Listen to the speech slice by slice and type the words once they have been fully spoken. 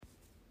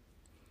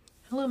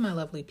Hello, my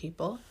lovely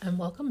people, and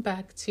welcome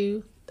back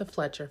to The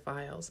Fletcher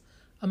Files,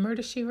 a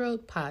Murder, She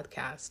Wrote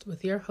podcast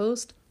with your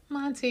host,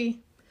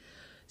 Monty.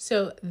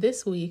 So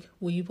this week,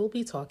 we will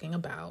be talking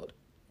about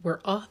We're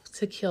Off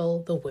to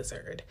Kill the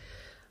Wizard.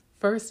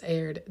 First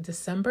aired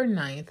December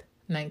 9th,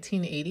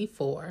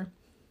 1984,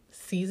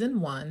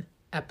 Season 1,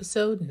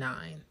 Episode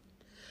 9.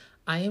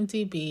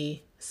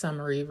 IMDb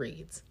summary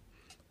reads,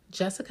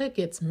 Jessica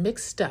gets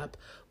mixed up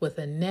with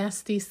a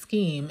nasty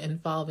scheme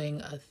involving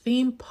a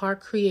theme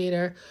park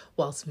creator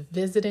whilst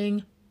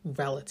visiting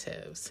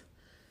relatives.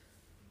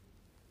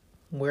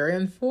 We're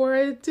in for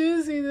a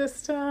doozy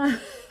this time.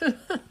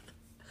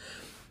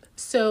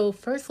 So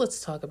first,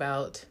 let's talk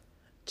about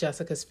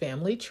Jessica's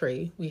family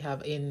tree. We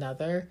have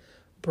another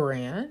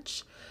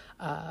branch.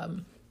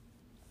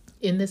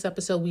 In this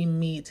episode, we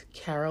meet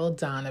Carol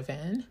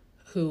Donovan,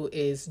 who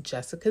is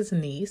Jessica's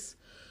niece.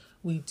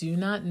 We do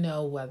not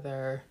know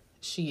whether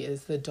she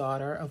is the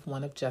daughter of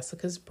one of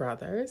Jessica's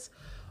brothers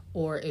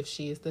or if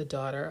she is the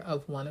daughter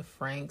of one of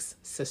Frank's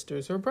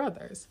sisters or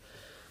brothers.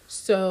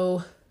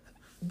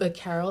 But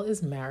Carol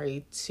is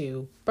married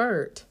to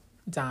Bert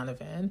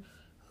Donovan,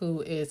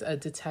 who is a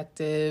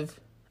detective,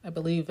 I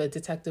believe a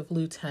detective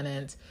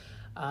lieutenant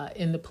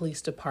in the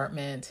police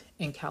department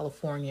in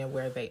California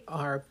where they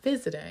are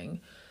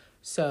visiting.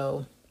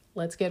 So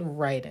let's get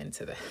right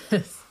into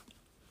this.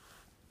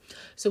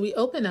 So we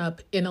open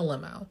up in a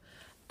limo,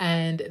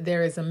 and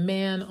there is a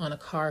man on a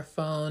car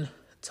phone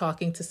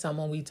talking to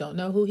someone. We don't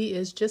know who he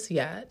is just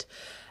yet.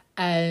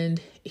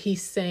 And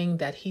he's saying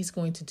that he's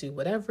going to do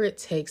whatever it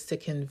takes to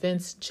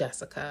convince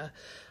Jessica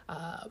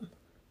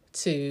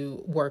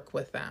to work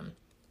with them.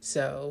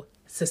 So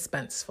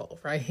suspenseful,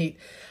 right?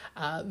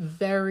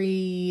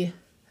 Very,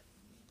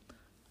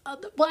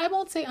 well, I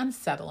won't say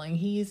unsettling.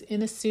 He's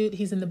in a suit.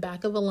 He's in the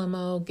back of a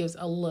limo, gives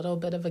a little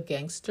bit of a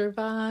gangster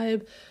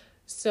vibe.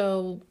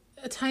 So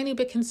a tiny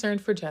bit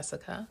concerned for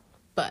Jessica.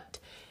 But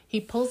he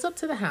pulls up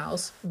to the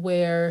house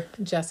where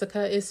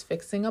Jessica is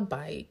fixing a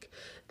bike.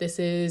 This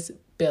is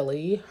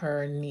Billy,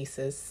 her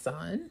niece's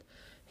son,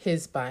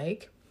 his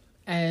bike.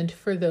 And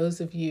for those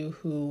of you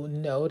who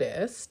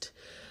noticed,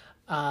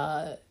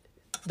 the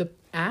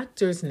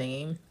actor's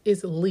name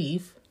is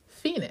Leaf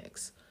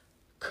Phoenix,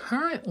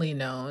 currently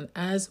known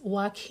as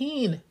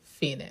Joaquin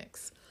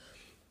Phoenix.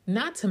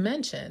 Not to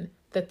mention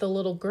that the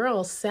little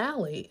girl,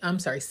 Cindy,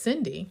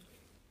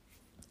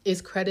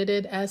 is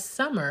credited as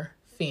Summer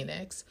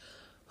Phoenix,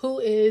 who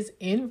is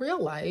in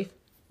real life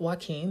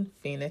Joaquin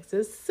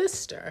Phoenix's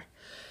sister.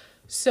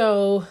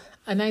 So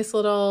a nice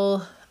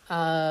little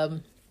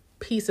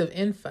piece of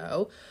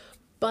info.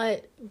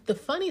 But the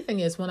funny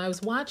thing is, when I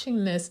was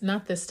watching this,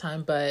 not this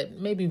time, but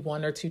maybe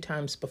one or two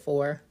times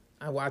before,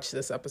 I watched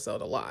this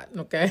episode a lot,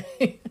 okay?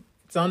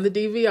 It's on the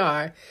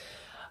DVR.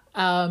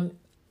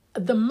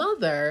 The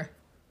mother,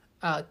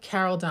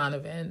 Carol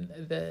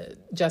Donovan,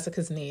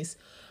 Jessica's niece,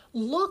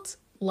 looked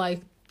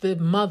like the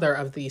mother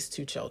of these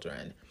two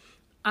children.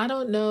 I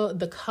don't know,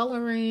 the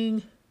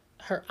coloring,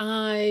 her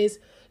eyes,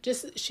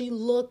 she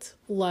looked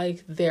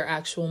like their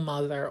actual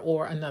mother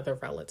or another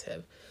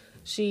relative.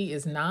 She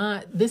is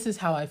not. This is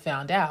how I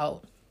found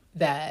out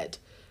that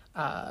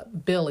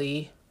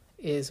Billy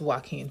is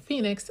Joaquin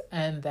Phoenix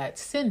and that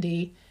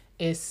Cindy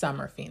is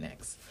Summer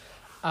Phoenix.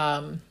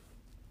 But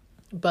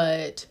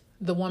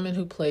the woman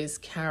who plays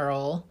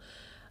Carol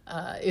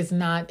is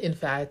not, in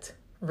fact,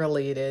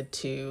 related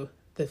to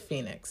the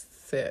Phoenixes.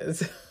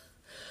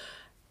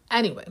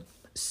 Anyway,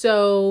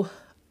 so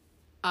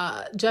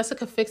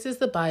Jessica fixes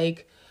the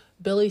bike.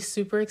 Billy's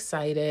super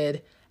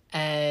excited,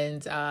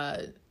 and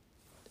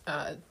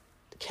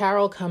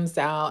Carol comes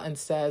out and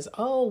says,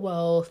 oh,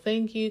 well,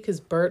 thank you, because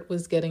Bert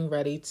was getting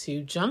ready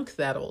to junk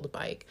that old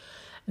bike.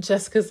 And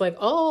Jessica's like,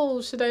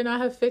 oh, should I not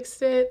have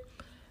fixed it?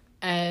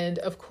 And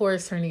of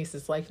course, her niece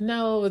is like,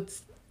 no,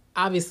 it's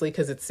obviously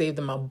because it saved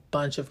them a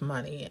bunch of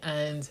money.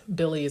 And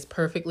Billy is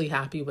perfectly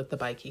happy with the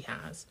bike he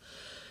has.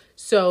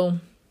 So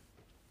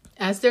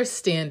as they're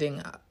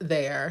standing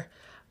there,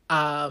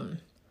 the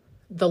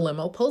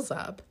limo pulls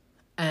up.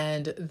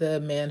 And the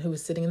man who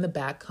was sitting in the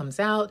back comes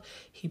out.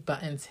 He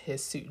buttons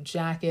his suit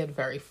jacket,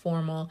 very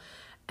formal.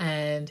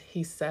 And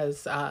he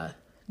says,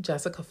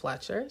 Jessica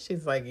Fletcher.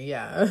 She's like,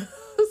 yeah.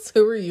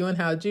 So who are you and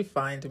how'd you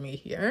find me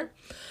here?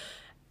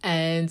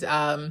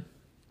 And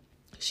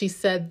she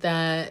said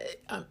that,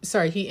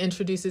 he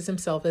introduces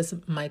himself as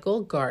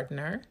Michael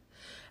Gardner.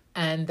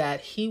 And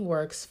that he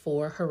works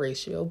for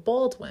Horatio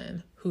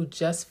Baldwin, who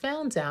just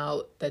found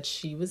out that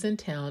she was in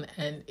town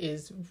and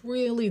is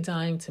really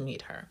dying to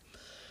meet her.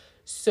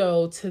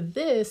 So to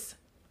this,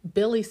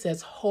 Billy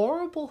says,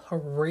 Horrible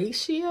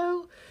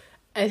Horatio?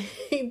 And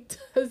he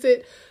does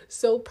it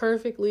so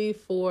perfectly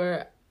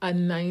for a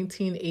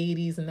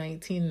 1980s,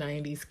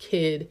 1990s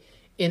kid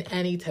in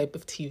any type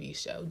of TV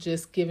show,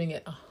 just giving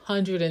it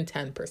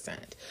 110%.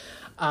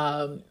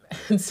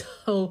 And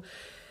so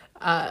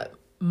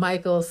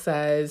Michael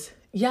says,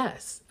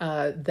 yes,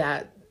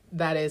 that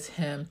is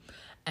him.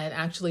 And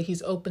actually,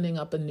 he's opening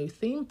up a new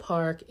theme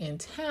park in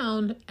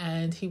town,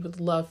 and he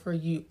would love for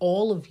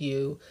all of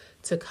you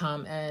to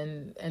come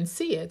and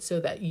see it so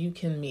that you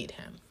can meet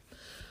him.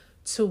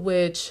 To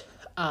which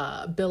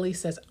Billy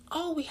says,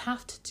 oh, we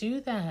have to do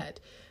that.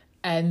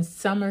 And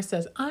Summer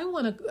says, I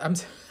want to, I'm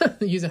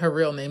using her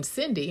real name,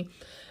 Cindy,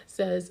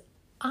 says,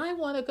 I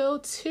want to go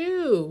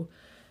too.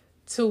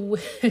 To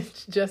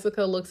which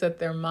Jessica looks at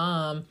their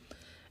mom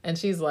and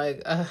she's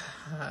like,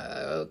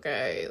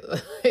 okay,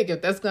 like,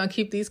 if that's going to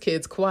keep these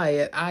kids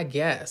quiet, I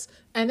guess.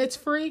 And it's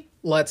free,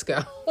 let's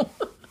go.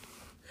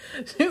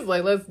 She's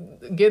like, let's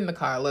get in the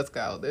car, let's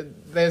go.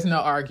 There's no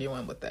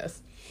arguing with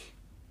this.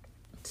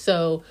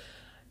 So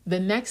the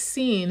next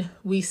scene,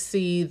 we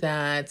see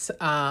that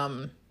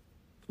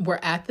we're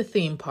at the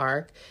theme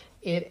park.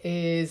 It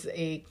is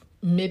a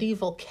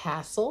medieval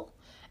castle,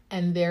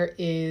 and there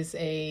is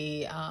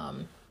a,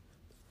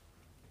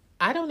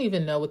 I don't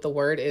even know what the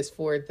word is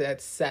for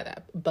that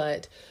setup,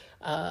 but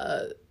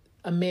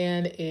a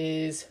man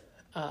is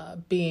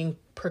being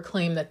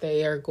proclaimed that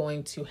they are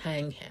going to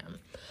hang him.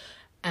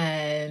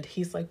 And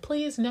he's like,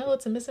 please, no,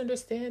 it's a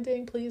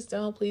misunderstanding. Please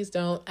don't, please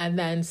don't. And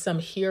then some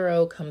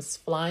hero comes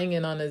flying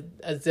in on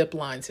a zip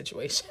line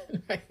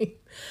situation, right?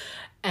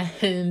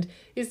 And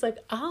he's like,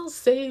 I'll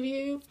save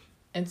you.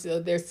 And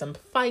so there's some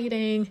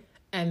fighting.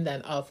 And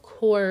then, of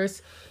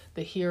course,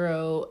 the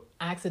hero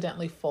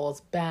accidentally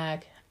falls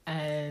back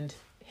and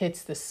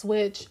hits the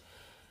switch.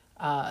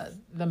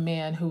 The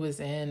man who was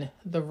in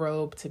the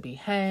robe to be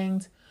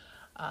hanged,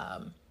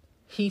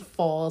 he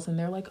falls and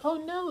they're like,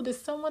 oh no,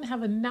 does someone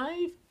have a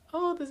knife?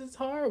 Oh, this is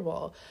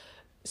horrible.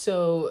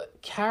 So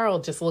Carol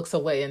just looks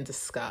away in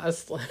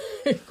disgust.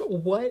 Like,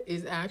 what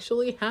is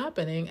actually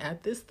happening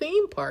at this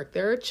theme park?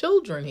 There are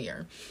children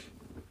here.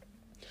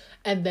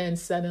 And then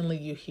suddenly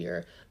you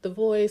hear the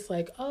voice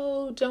like,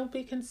 oh, don't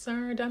be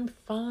concerned. I'm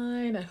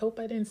fine. I hope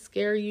I didn't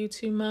scare you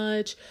too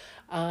much.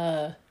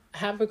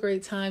 Have a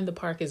great time. The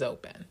park is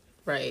open,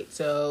 right?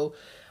 So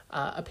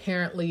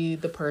apparently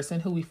the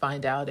person who we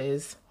find out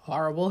is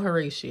Horrible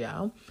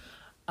Horatio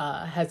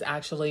has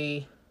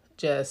actually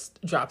just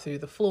dropped through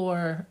the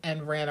floor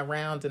and ran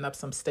around and up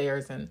some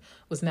stairs and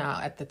was now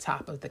at the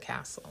top of the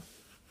castle.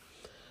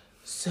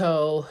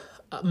 So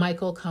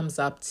Michael comes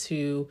up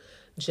to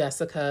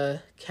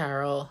Jessica,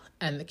 Carol,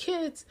 and the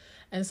kids,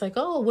 and it's like,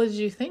 oh, what did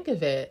you think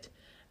of it?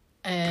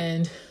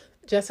 And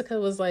Jessica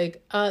was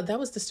like, that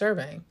was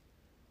disturbing.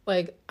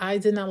 Like, I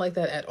did not like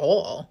that at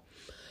all.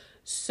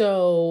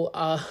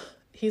 So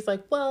he's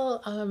like,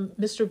 well,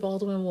 Mr.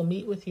 Baldwin will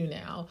meet with you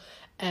now,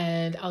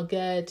 and I'll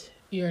get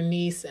your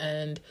niece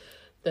and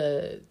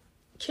the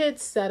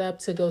kids set up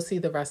to go see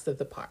the rest of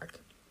the park.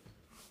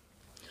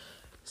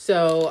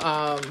 So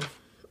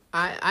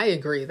I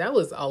agree. That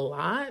was a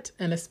lot.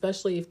 And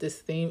especially if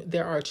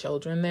there are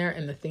children there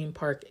and the theme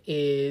park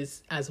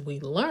is, as we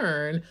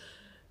learn,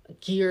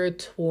 geared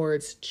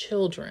towards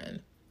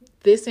children.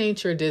 This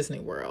ain't your Disney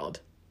World.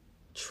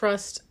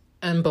 Trust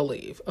and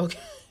believe.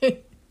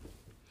 Okay.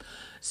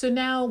 So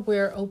now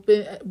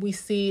we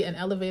see an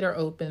elevator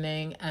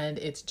opening and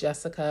it's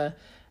Jessica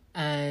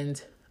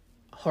and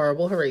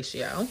Horrible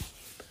Horatio.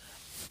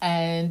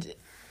 And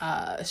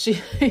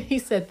he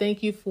said,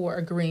 thank you for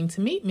agreeing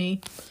to meet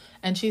me.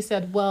 And she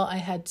said, well, I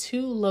had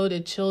 2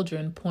 loaded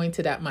children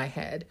pointed at my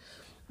head,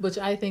 which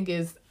I think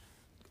is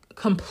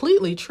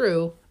completely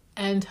true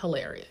and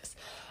hilarious.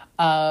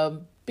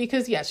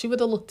 Because, yeah, she would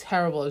have looked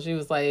terrible if she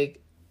was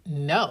like,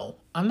 no,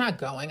 I'm not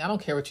going. I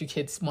don't care what you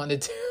kids want to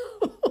do.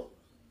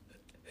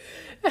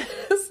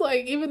 It's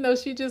like, even though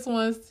she just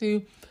wants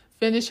to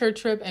finish her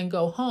trip and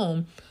go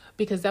home,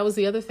 because that was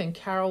the other thing.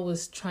 Carol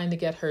was trying to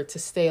get her to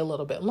stay a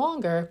little bit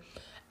longer.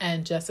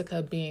 And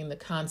Jessica, being the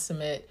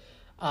consummate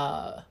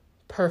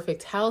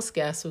perfect house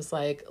guest, was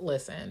like,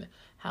 listen,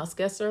 house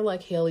guests are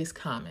like Halley's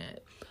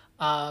Comet.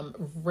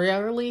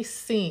 Seldom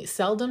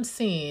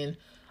seen,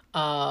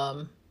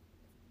 and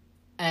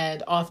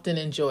often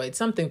enjoyed,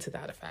 something to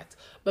that effect.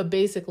 But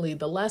basically,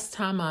 the less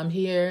time I'm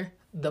here,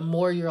 the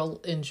more you'll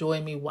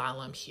enjoy me while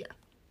I'm here.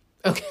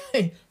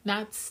 Okay,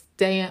 not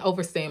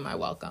overstaying my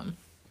welcome.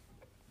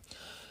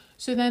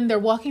 So then they're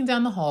walking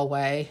down the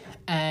hallway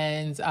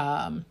and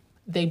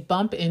they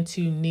bump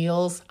into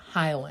Niels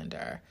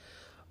Highlander,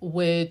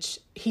 which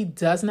he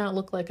does not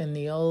look like a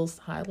Niels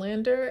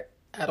Highlander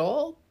at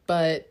all,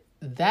 but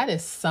that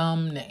is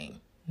some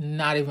name.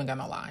 Not even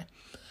gonna lie.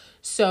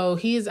 So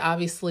he is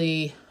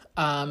obviously,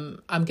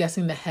 I'm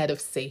guessing, the head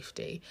of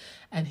safety.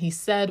 And he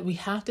said, we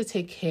have to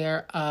take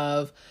care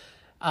of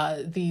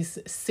these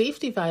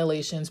safety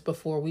violations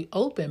before we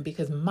open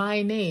because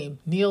my name,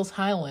 Niels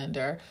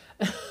Highlander,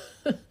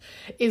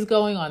 is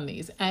going on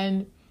these.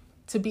 And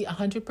to be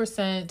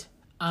 100%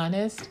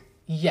 honest,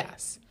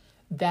 yes,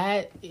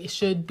 that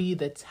should be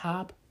the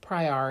top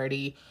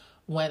priority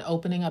when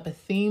opening up a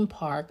theme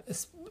park,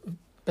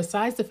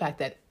 besides the fact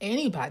that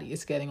anybody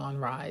is getting on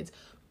rides,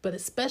 but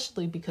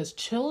especially because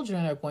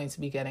children are going to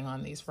be getting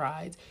on these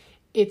rides.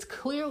 It's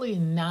clearly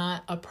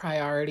not a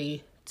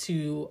priority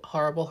to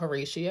Horrible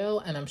Horatio,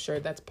 and I'm sure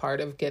that's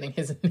part of getting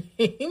his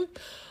name.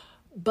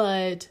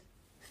 But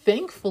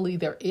thankfully,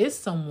 there is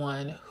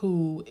someone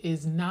who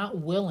is not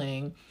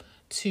willing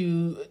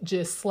to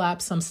just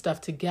slap some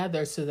stuff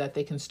together so that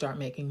they can start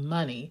making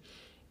money.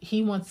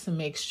 He wants to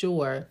make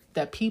sure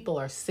that people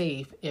are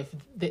safe.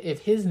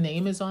 If his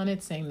name is on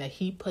it saying that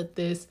he put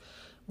this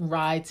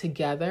ride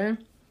together,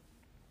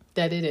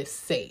 that it is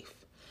safe.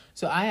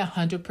 So I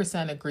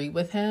 100% agree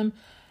with him.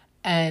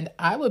 And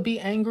I would be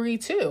angry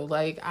too.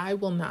 Like, I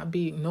will not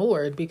be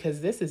ignored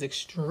because this is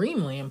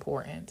extremely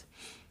important.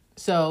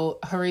 So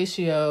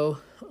Horatio,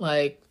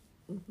 like,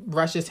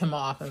 rushes him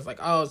off and is like,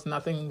 oh, it's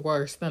nothing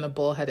worse than a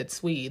bullheaded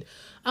Swede.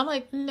 I'm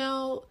like,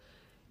 no,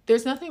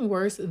 there's nothing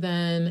worse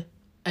than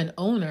an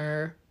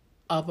owner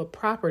of a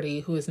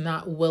property who is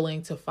not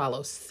willing to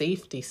follow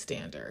safety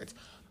standards.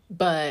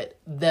 But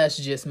that's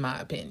just my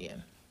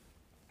opinion.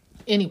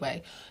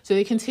 Anyway, so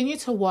they continue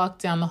to walk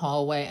down the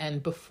hallway,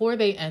 and before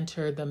they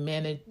enter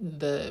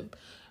the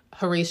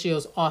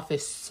Horatio's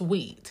office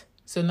suite,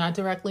 so not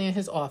directly in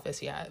his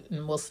office yet,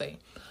 and we'll see,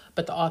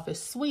 but the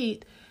office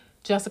suite,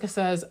 Jessica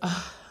says,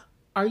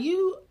 are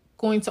you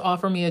going to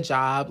offer me a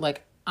job?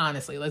 Like,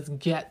 honestly, let's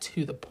get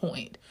to the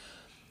point.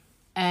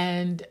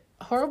 And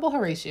Horrible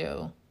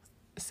Horatio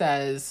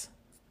says,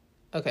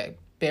 okay,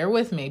 bear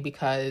with me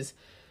because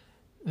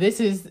this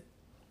is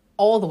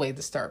all the way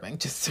disturbing,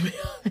 just to be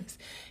honest.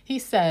 He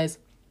says,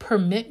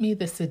 permit me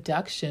the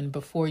seduction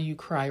before you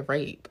cry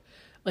rape.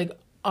 Like,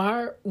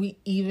 are we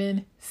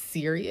even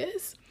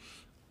serious?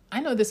 I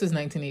know this was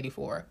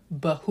 1984,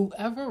 but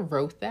whoever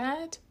wrote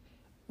that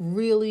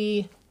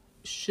really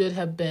should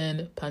have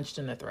been punched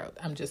in the throat.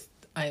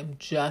 I am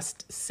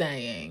just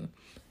saying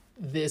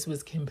this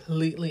was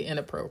completely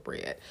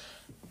inappropriate.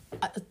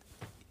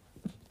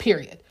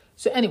 Period.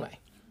 So anyway,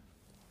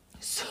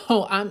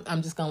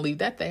 I'm just going to leave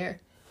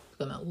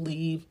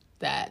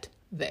that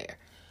there.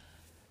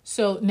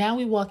 So now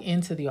we walk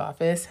into the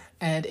office,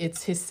 and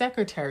it's his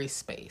secretary's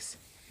space,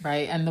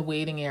 right? And the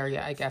waiting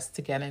area, I guess,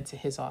 to get into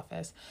his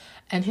office.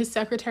 And his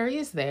secretary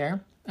is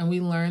there, and we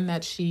learn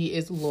that she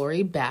is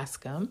Lori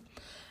Bascom,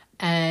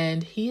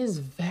 and he is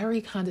very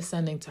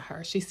condescending to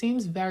her. She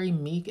seems very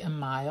meek and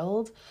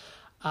mild.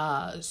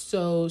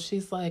 So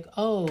she's like,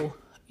 oh,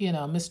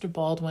 Mr.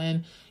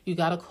 Baldwin, you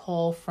got a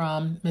call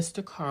from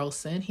Mr.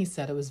 Carlson. He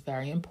said it was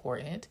very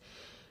important.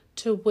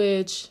 To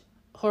which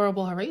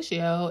Horrible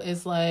Horatio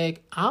is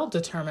like, I'll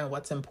determine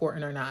what's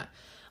important or not.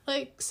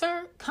 Like,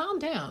 sir, calm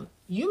down.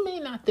 You may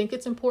not think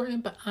it's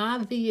important, but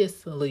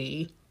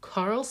obviously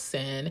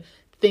Carlson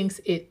thinks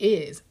it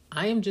is.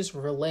 I am just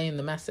relaying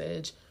the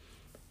message.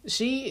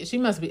 She's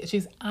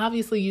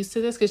obviously used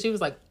to this because she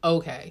was like,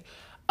 okay.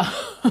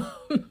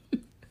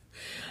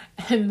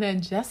 And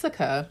then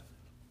Jessica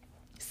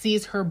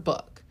sees her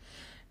book.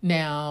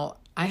 Now,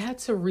 I had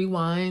to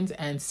rewind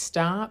and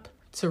stop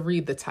to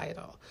read the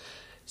title.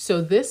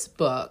 So this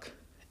book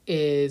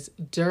is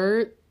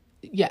Dirge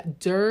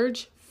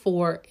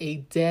for a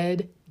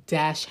Dead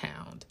Dash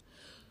Hound.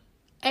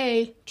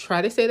 A,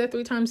 try to say that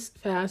 3 times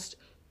fast.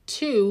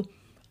 2,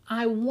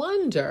 I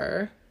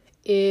wonder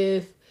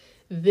if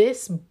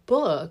this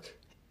book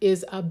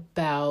is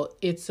about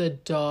It's a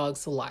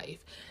Dog's Life.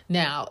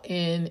 Now,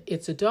 in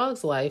It's a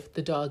Dog's Life,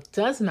 the dog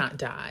does not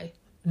die,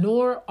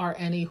 nor are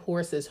any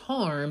horses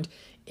harmed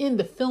in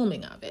the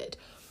filming of it.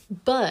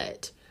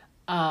 But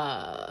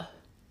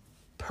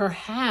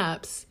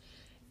perhaps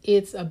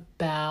it's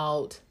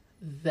about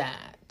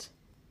that.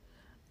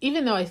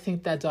 Even though I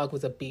think that dog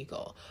was a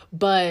beagle.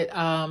 But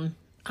I'm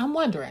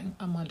wondering.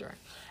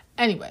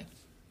 Anyway,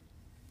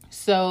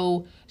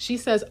 so she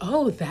says,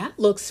 oh, that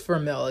looks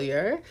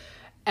familiar.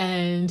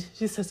 And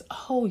she says,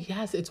 oh,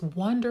 yes, it's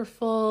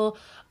wonderful.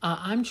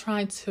 I'm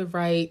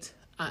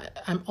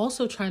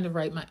also trying to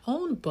write my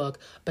own book,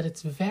 but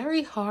it's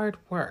very hard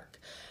work.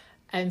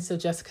 And so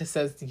Jessica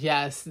says,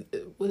 yes.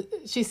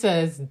 She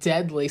says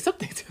deadly,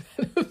 something to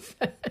that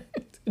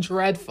effect.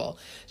 Dreadful.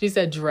 She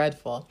said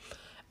dreadful.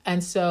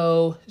 And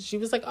so she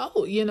was like,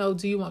 oh,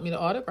 do you want me to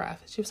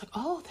autograph? She was like,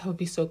 oh, that would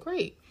be so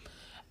great.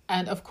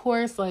 And of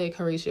course, like,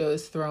 Horatio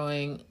is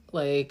throwing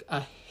like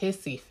a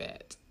hissy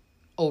fit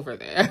over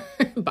there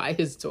by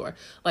his door.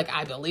 Like,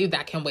 I believe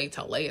that can wait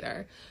till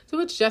later. To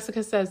which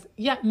Jessica says,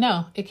 yeah,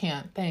 no, it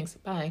can't. Thanks.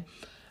 Bye.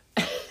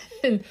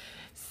 And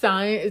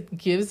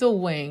gives a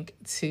wink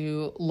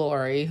to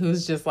Lori,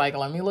 who's just like,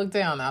 let me look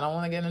down. I don't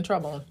want to get in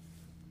trouble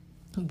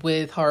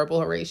with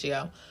Horrible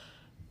Horatio.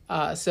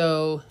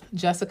 So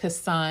Jessica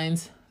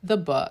signs the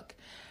book.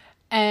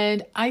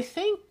 And I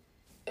think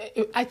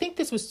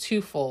this was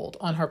twofold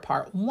on her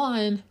part.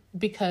 One,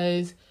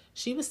 because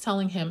she was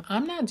telling him,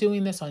 I'm not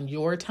doing this on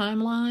your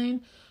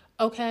timeline.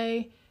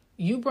 Okay.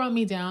 You brought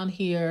me down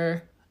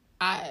here.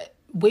 I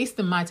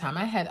wasted my time.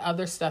 I had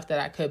other stuff that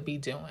I could be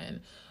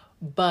doing,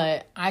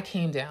 but I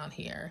came down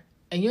here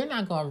and you're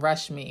not going to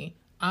rush me.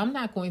 I'm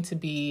not going to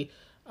be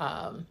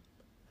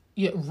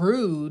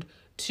rude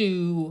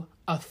to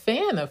a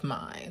fan of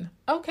mine.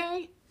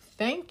 Okay.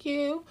 Thank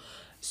you.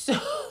 So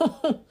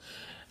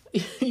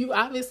you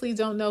obviously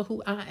don't know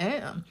who I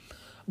am.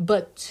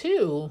 But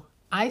 2,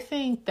 I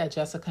think that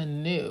Jessica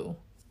knew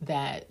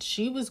that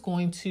she was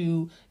going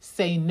to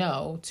say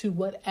no to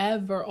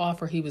whatever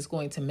offer he was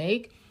going to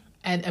make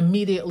and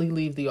immediately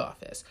leave the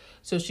office.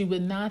 So she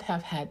would not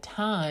have had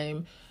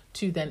time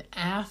to then,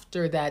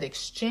 after that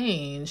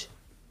exchange,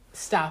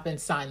 stop and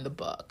sign the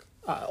book,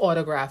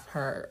 autograph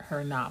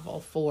her novel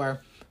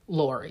for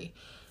Lori.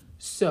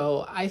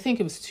 So I think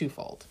it was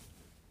twofold.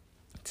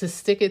 To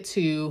stick it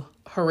to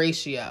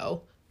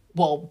Horatio,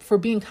 well, for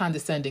being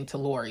condescending to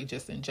Lori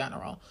just in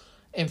general,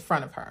 in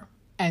front of her.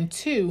 And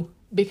two,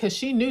 because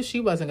she knew she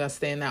wasn't going to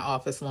stay in that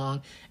office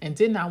long and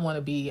did not want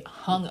to be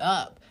hung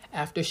up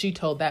after she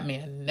told that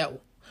man no.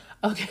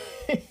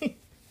 Okay.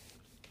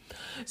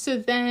 So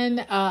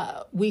then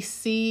we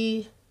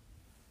see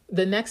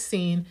the next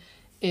scene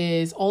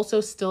is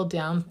also still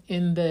down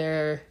in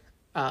their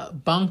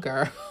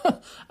bunker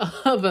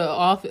of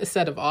a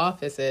set of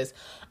offices.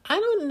 I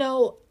don't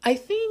know. I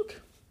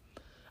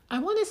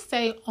want to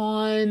say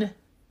on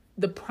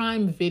the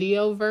Prime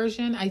Video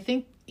version, I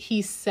think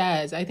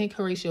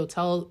Horatio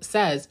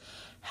says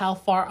how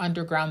far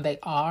underground they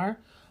are.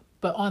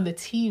 But on the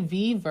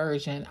TV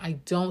version, I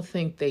don't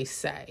think they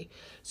say.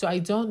 So I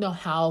don't know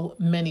how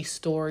many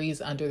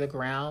stories under the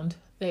ground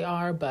they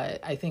are, but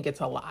I think it's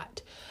a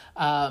lot.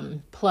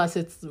 Plus,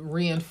 it's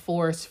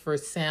reinforced for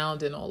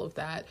sound and all of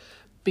that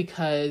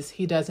because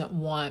he doesn't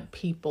want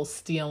people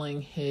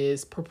stealing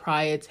his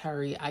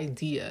proprietary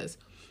ideas,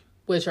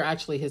 which are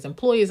actually his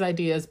employees'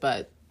 ideas,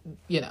 but,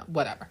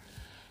 whatever.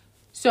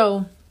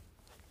 So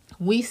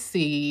we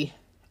see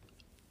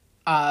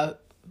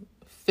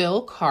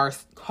Phil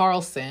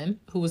Carlson,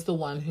 who was the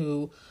one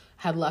who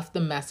had left the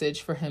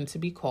message for him to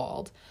be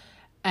called,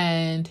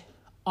 and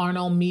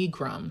Arnold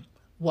Megram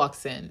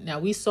walks in. Now,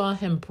 we saw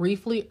him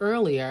briefly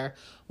earlier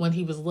when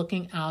he was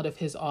looking out of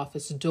his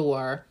office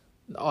door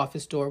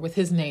with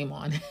his name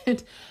on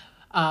it,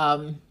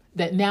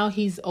 that now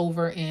he's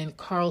over in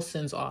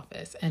Carlson's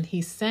office. And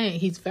he's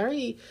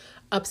very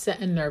upset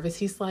and nervous.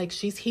 He's like,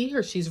 she's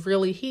here. She's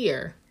really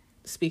here.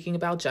 Speaking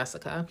about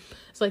Jessica,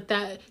 it's like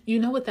that. You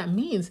know what that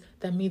means?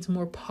 That means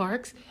more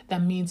parks.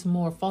 That means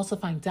more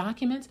falsifying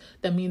documents.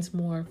 That means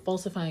more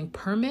falsifying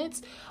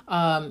permits.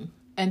 And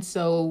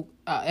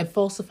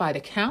falsified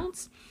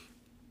accounts.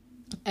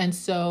 And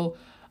so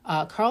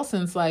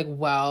Carlson's like,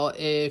 well,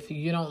 if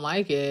you don't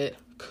like it,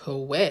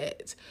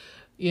 quit.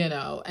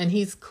 And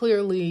he's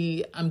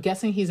clearly, I'm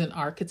guessing he's an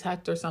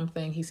architect or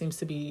something. He seems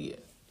to be.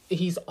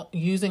 He's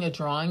using a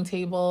drawing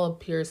table,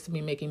 appears to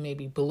be making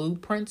maybe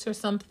blueprints or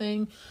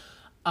something.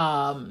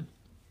 And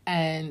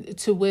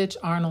to which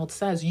Arnold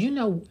says,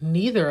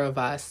 neither of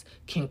us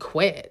can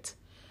quit.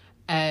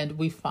 And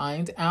we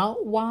find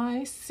out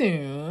why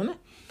soon.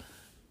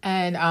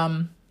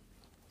 And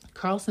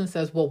Carlson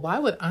says, well, why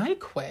would I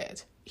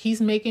quit?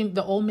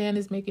 The old man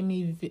is making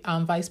me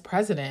vice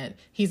president.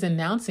 He's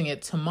announcing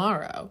it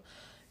tomorrow.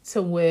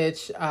 To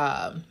which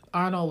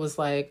Arnold was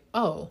like,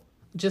 oh,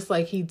 just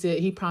like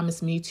he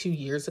promised me 2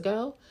 years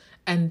ago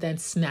and then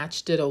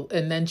snatched it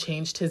and then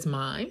changed his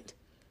mind.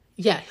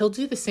 Yeah, he'll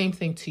do the same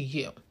thing to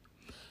you.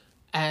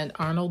 And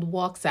Arnold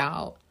walks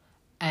out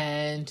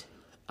and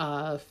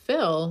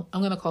Phil,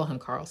 I'm going to call him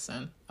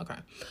Carlson. Okay.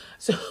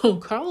 So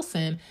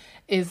Carlson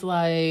is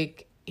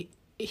like,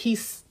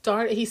 he's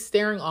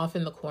staring off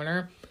in the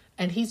corner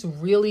and he's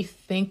really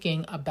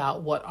thinking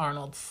about what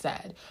Arnold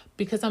said,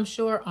 because I'm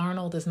sure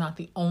Arnold is not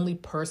the only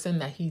person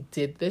that he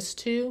did this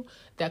to,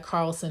 that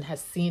Carlson has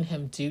seen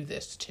him do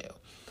this to.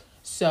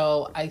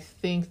 So I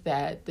think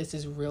that this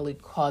is really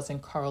causing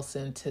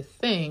Carlson to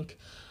think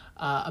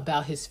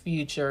about his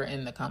future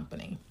in the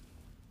company.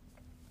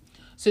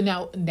 So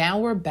now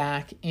we're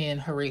back in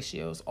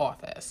Horatio's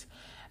office,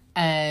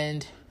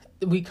 and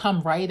we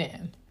come right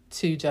in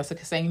to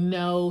Jessica saying,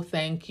 no,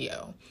 thank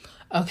you.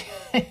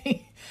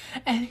 Okay.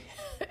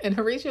 And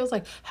Horatio's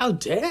like, how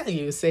dare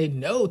you say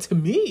no to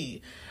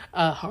me?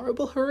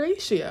 Horrible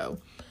Horatio.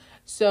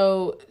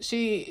 So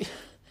he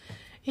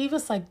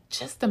was like,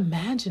 just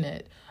imagine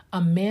it.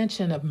 A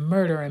mansion of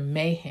murder and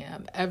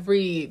mayhem.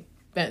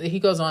 He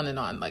goes on and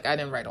on. Like, I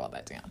didn't write all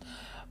that down.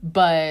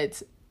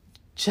 But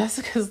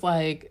Jessica's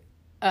like,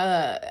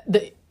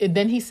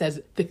 then he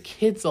says, the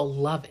kids will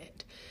love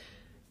it.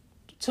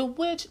 To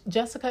which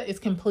Jessica is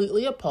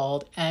completely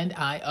appalled, and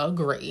I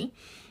agree,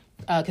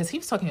 because he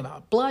was talking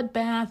about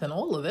bloodbath and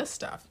all of this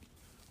stuff.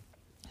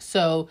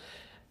 So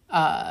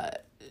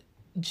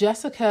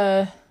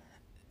Jessica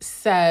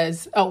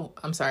says, oh,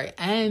 I'm sorry,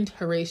 and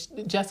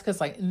Jessica's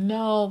like,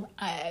 no,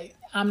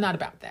 I'm not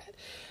about that.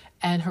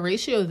 And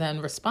Horatio then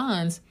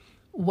responds,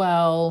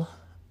 well,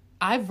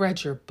 I've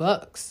read your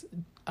books,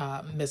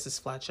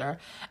 Mrs. Fletcher,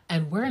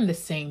 and we're in the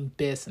same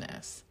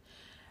business.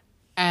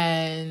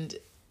 And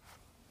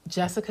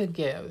Jessica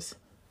gives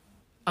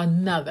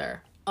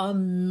another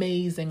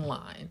amazing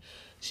line.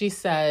 She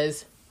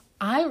says,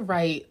 I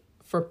write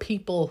for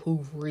people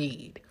who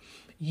read.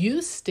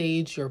 You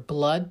stage your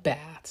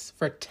bloodbaths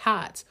for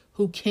tots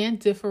who can't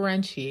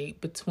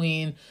differentiate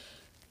between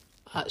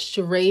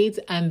charades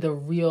and the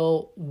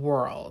real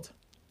world.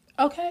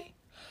 Okay?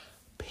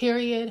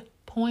 Period.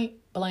 Point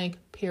blank.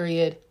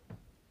 Period.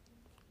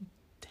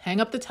 Hang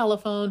up the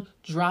telephone,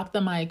 drop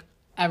the mic,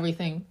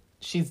 everything.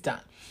 She's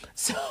done.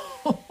 So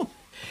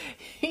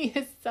she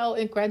is so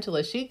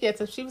incredulous. She gets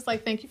up. She was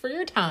like, thank you for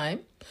your time.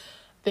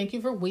 Thank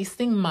you for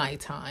wasting my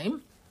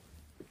time.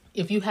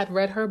 If you had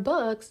read her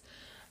books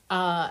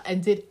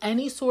and did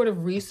any sort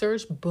of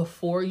research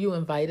before you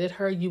invited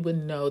her, you would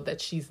know that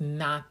she's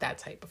not that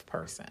type of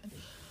person,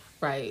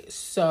 right?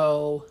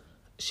 So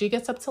she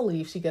gets up to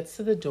leave. She gets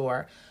to the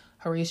door.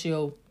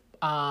 Horatio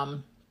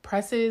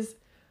presses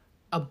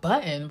a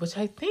button, which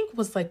I think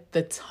was like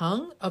the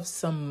tongue of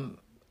some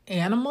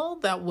animal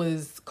that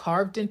was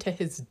carved into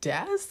his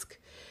desk.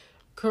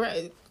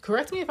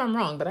 Correct me if I'm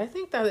wrong, but I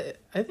think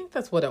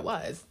that's what it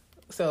was.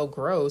 So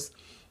gross.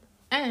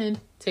 And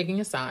taking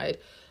aside,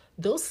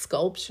 those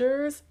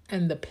sculptures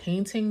and the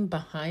painting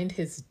behind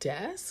his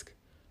desk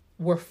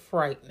were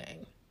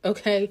frightening.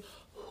 Okay,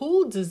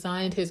 who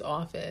designed his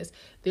office?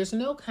 There's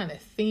no kind of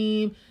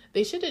theme.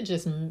 They should have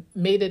just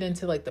made it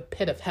into like the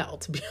pit of hell,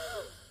 to be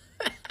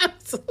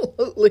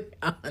absolutely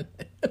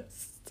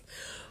honest.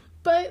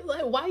 But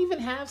like, why even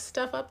have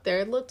stuff up there?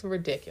 It looked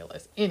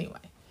ridiculous.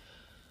 Anyway,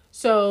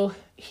 so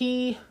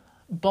he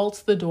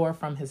bolts the door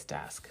from his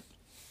desk.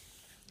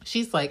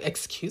 She's like,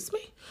 excuse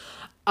me?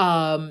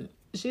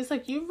 She's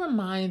like, you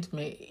remind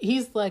me.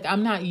 He's like,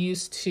 I'm not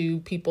used to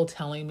people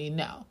telling me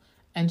no.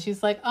 And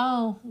she's like,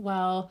 oh,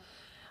 well,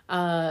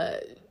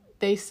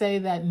 they say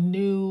that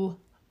new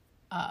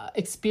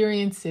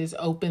experiences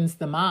opens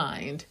the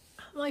mind.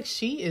 I'm like,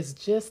 she is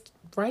just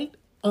right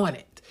on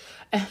it.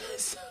 And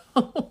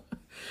so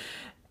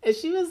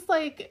she was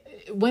like,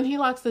 when he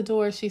locks the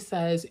door, she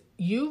says,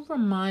 you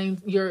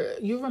remind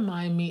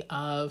me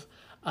of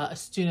a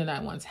student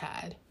I once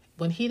had.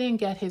 When he didn't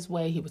get his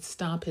way, he would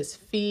stomp his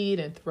feet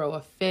and throw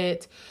a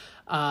fit.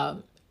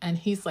 And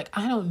he's like,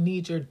 I don't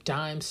need your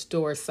dime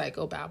store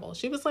psychobabble.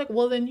 She was like,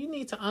 well, then you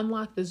need to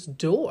unlock this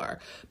door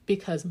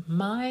because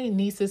my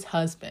niece's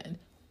husband,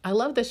 I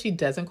love that she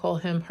doesn't call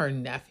him her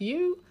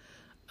nephew.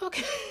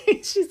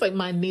 Okay. She's like,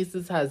 my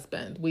niece's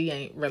husband. We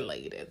ain't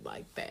related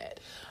like that.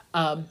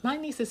 My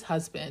niece's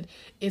husband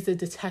is a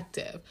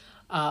detective.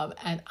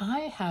 And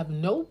I have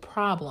no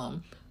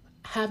problem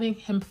having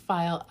him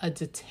file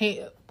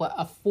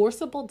a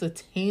forcible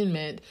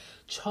detainment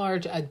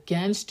charge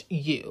against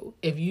you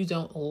if you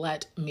don't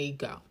let me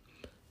go.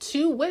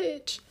 To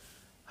which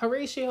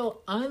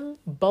Horatio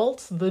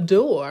unbolts the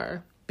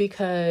door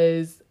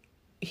because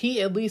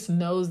he at least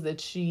knows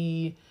that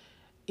she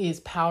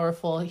is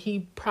powerful.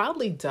 He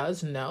probably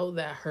does know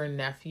that her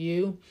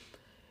nephew,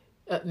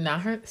 her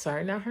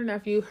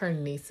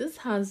niece's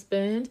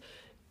husband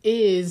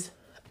is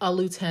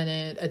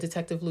a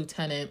detective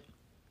lieutenant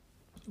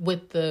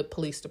with the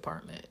police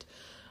department.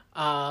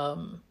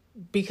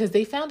 Because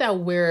they found out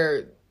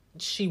where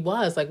she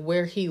was, like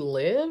where he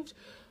lived,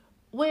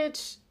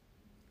 which,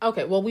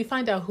 okay, well, we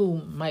find out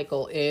who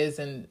Michael is,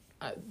 and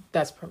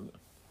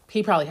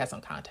he probably has some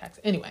contacts.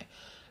 Anyway,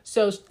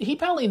 so he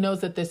probably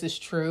knows that this is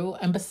true.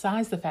 And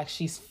besides the fact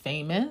she's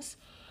famous,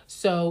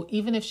 so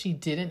even if she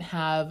didn't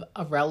have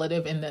a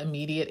relative in the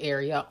immediate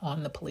area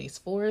on the police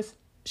force,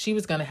 she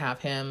was going to have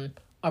him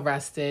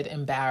arrested,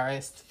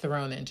 embarrassed,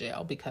 thrown in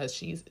jail because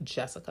she's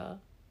Jessica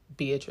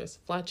Beatrice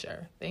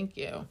Fletcher. Thank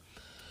you.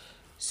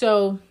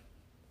 So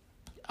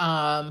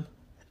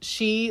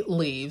she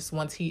leaves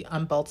once he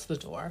unbolts the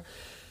door.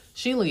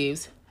 She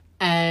leaves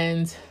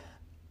and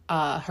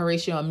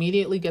Horatio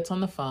immediately gets on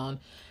the phone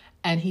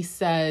and he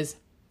says,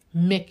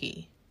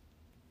 Mickey,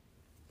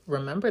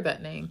 remember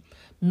that name,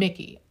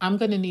 Mickey, I'm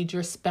going to need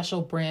your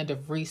special brand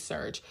of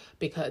research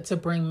to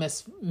bring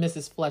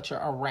Mrs. Fletcher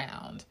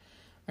around.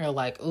 They're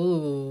like,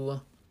 ooh,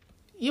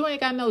 you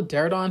ain't got no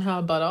dirt on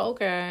her, but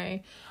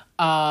okay.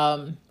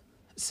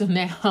 So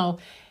now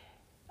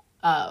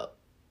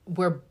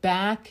we're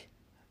back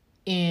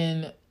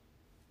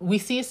we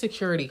see a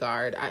security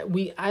guard.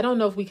 I don't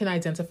know if we can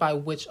identify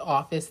which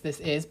office this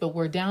is, but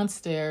we're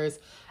downstairs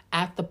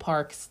at the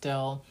park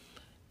still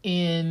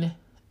in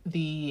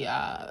the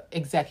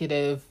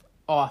executive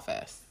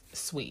office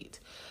suite.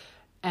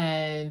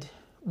 And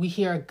we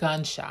hear a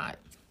gunshot,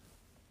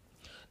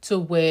 to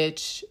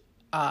which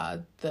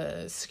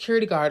the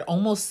security guard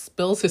almost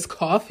spills his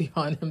coffee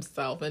on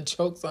himself and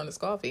chokes on his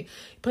coffee.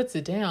 He puts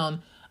it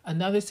down.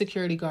 Another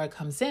security guard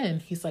comes in.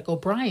 He's like,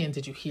 O'Brien,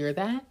 did you hear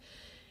that?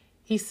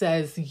 He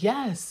says,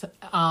 yes.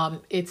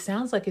 It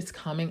sounds like it's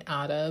coming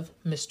out of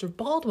Mr.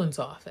 Baldwin's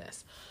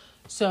office.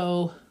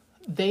 So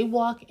they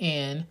walk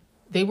in.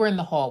 They were in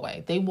the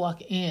hallway. They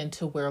walk in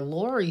to where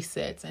Lori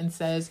sits and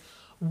says,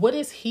 what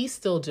is he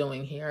still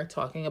doing here?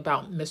 Talking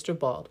about Mr.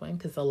 Baldwin,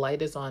 because the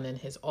light is on in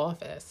his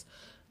office,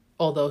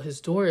 although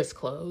his door is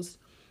closed.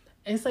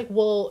 And it's like,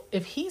 well,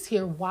 if he's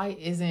here, why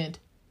isn't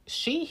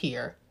she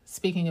here?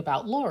 Speaking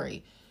about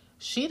Lori,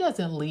 she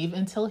doesn't leave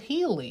until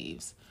he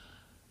leaves.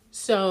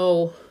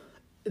 So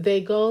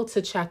they go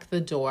to check the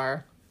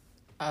door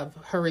of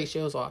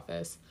Horatio's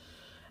office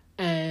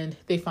and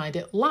they find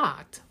it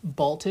locked,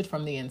 bolted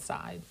from the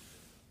inside.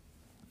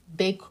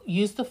 They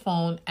use the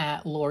phone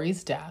at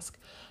Lori's desk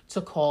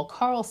to call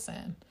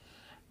Carlson.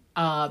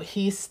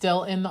 He's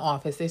still in the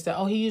office. They said,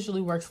 he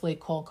usually works late,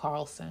 call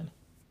Carlson.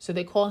 So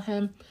they call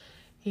him.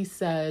 He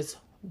says,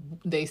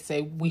 they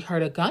say, we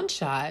heard a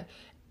gunshot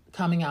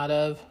coming out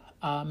of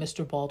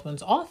Mr.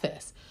 Baldwin's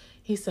office.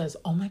 He says,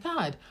 oh my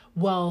God,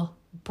 well,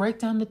 break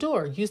down the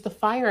door. Use the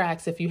fire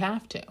axe if you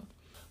have to.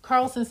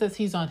 Carlson says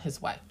he's on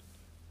his way.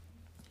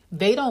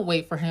 They don't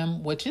wait for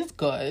him, which is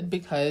good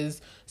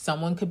because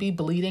someone could be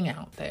bleeding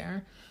out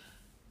there.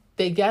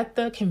 They get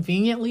the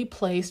conveniently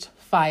placed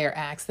fire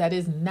axe that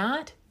is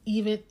not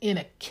even in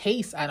a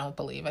case, I don't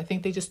believe. I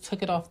think they just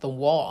took it off the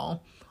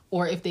wall.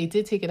 Or if they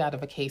did take it out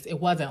of a case, it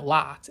wasn't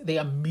locked. They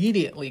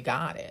immediately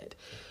got it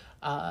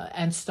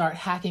and start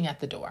hacking at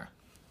the door.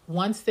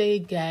 Once they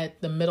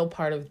get the middle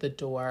part of the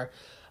door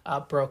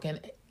broken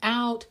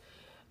out,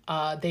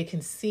 they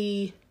can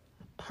see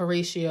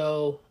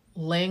Horatio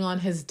laying on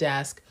his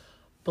desk,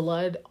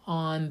 blood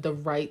on the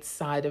right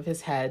side of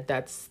his head.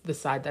 That's the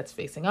side that's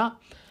facing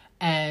up,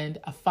 and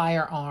a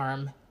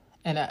firearm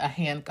and a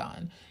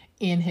handgun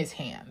in his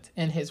hand,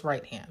 in his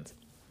right hand.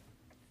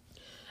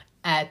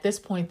 At this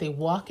point, they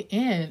walk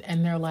in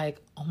and they're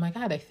like, oh my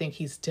God, I think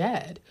he's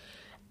dead.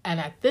 And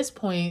at this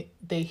point,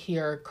 they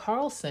hear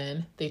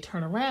Carlson. They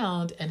turn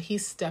around and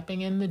he's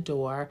stepping in the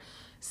door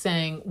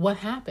saying, what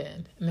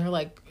happened? And they're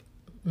like,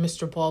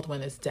 Mr.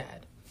 Baldwin is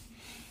dead.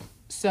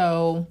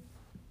 So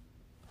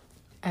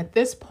at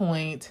this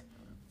point,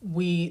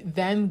 we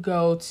then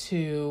go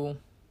to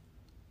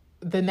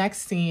the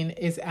next scene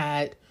is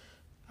at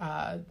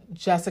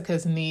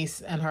Jessica's niece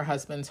and her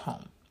husband's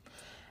home.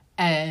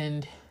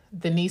 And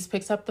the niece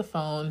picks up the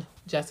phone.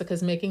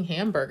 Jessica's making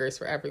hamburgers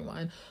for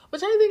everyone,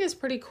 which I think is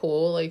pretty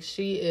cool. Like,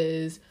 she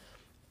is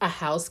a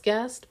house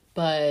guest,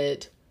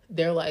 but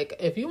they're like,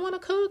 if you want to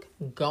cook,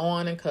 go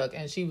on and cook.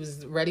 And she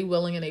was ready,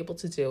 willing, and able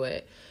to do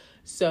it.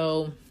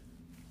 So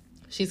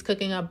she's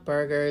cooking up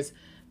burgers.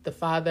 The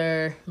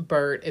father,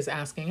 Bert, is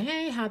asking,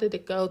 hey, how did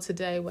it go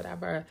today?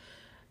 Whatever.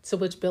 To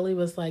which Billy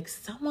was like,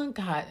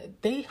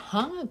 they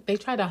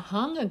tried to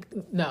hung,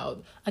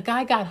 a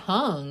guy got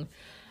hung.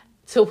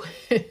 To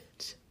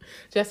which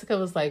Jessica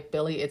was like,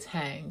 Billy, it's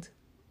hanged.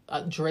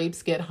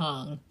 Drapes get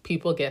hung.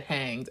 People get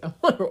hanged. I'm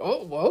like,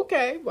 oh,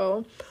 okay.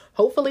 Well,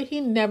 hopefully he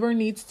never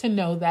needs to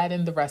know that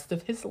in the rest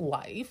of his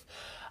life.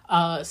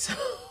 So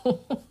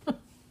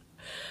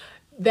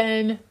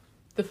then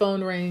the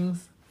phone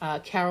rings.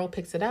 Carol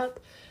picks it up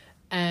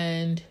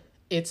and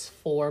it's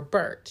for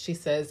Bert. She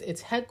says,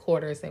 it's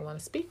headquarters. They want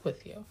to speak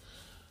with you.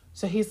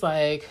 So he's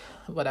like,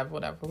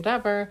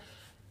 whatever.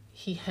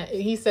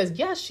 He says,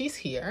 yes, she's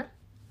here.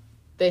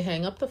 They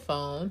hang up the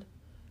phone.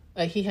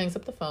 He hangs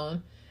up the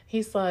phone.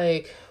 He's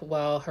like,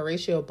 well,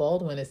 Horatio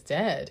Baldwin is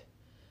dead.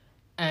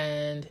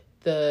 And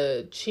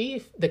the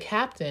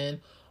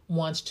captain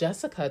wants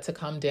Jessica to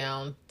come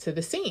down to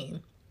the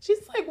scene.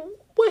 She's like,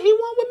 what he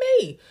want with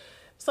me?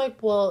 It's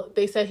like, well,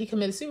 they said he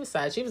committed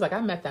suicide. She was like,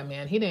 I met that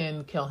man. He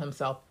didn't kill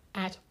himself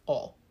at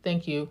all.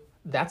 Thank you.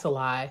 That's a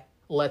lie.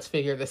 Let's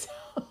figure this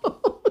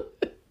out.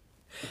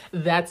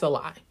 That's a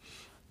lie.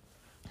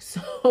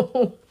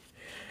 So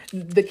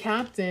the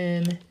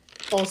captain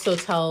also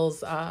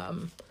tells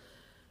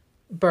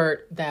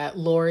Bert that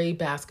Lori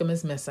Bascom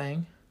is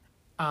missing,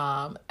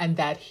 and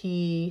that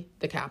the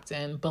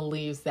captain,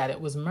 believes that it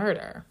was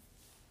murder.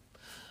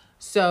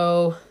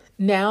 So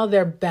now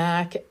they're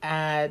back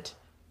at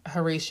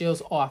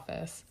Horatio's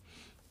office,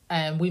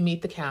 and we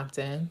meet the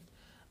captain.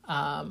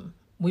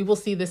 We will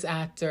see this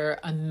actor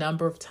a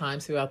number of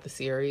times throughout the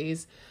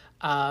series.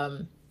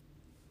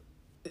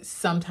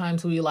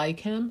 Sometimes we like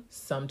him,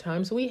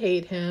 sometimes we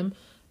hate him.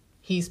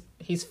 He's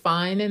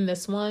fine in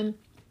this one.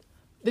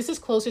 This is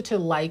closer to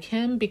like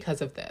him because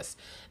of this.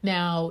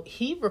 Now,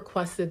 he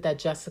requested that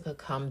Jessica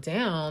come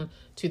down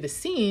to the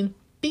scene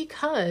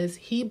because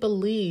he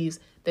believes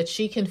that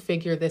she can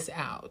figure this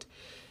out.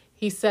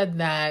 He said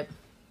that,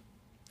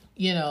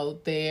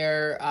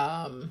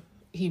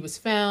 he was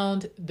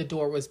found, the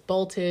door was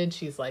bolted.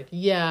 She's like,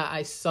 yeah,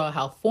 I saw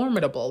how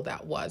formidable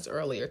that was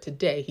earlier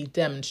today. He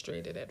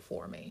demonstrated it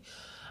for me.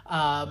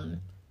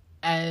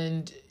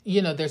 And,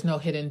 there's no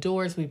hidden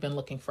doors. We've been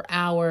looking for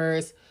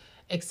hours,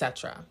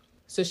 etc.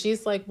 So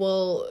she's like,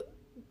 well,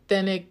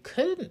 then it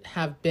couldn't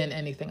have been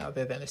anything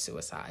other than a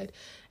suicide.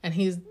 And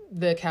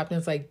the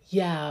captain's like,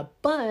 yeah,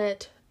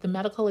 but the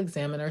medical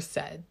examiner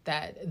said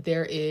that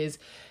there is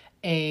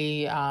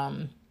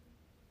that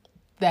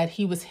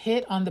he was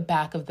hit on the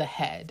back of the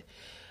head.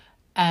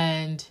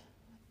 And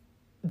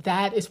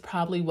that is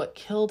probably what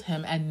killed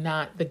him and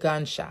not the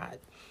gunshot.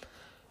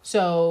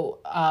 So,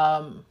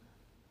 and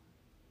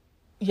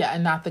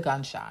not the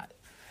gunshot.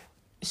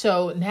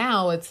 So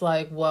now it's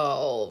like,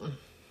 well,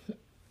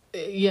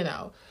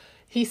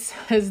 he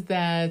says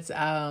that,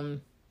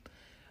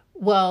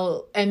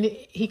 and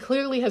he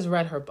clearly has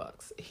read her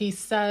books. He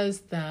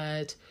says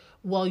that,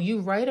 well, you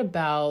write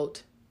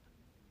about,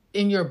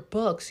 in your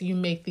books, you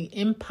make the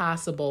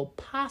impossible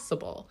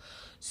possible.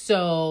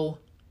 So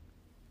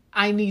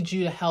I need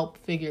you to help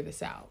figure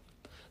this out.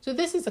 So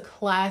this is a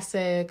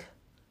classic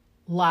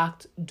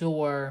locked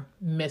door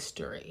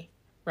mystery,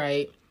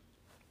 right?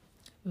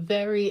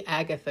 Very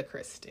Agatha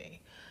Christie,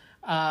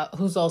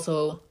 who's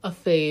also a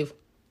fave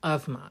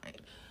of mine.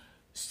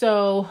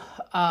 So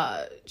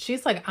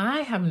she's like,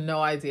 I have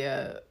no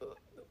idea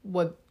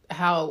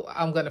how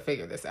I'm gonna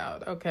figure this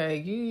out. Okay,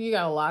 you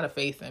got a lot of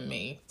faith in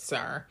me,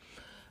 sir,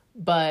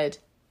 but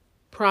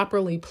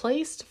properly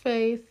placed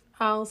faith,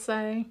 I'll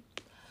say.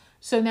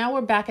 So now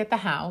we're back at the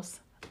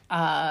house,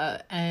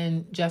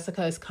 and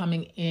Jessica is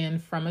coming in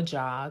from a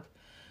jog.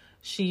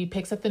 She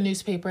picks up the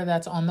newspaper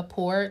that's on the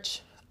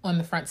porch, on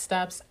the front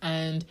steps,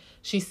 and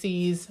she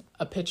sees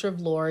a picture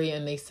of Lori,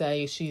 and they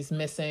say she's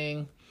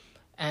missing,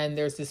 and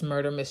there's this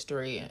murder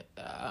mystery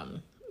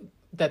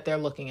that they're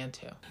looking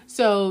into.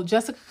 So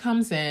Jessica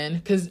comes in,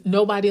 because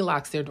nobody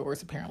locks their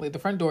doors, apparently. The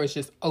front door is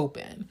just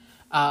open.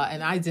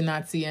 And I did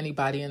not see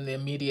anybody in the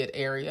immediate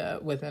area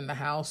within the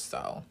house,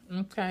 so,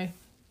 okay.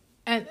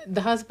 And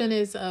the husband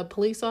is a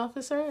police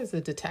officer, is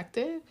a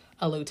detective,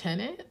 a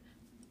lieutenant.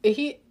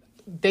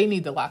 They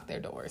need to lock their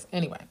doors.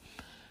 Anyway,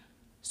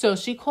 so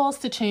she calls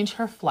to change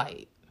her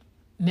flight.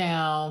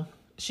 Now,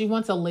 she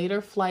wants a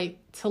later flight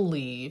to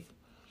leave,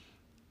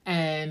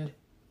 and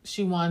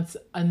she wants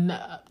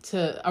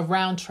a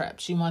round trip.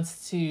 She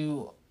wants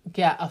to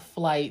get a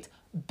flight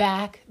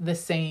back the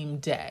same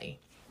day.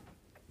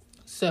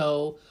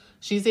 So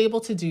she's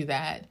able to do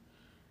that.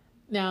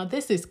 Now,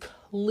 this is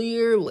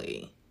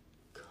clearly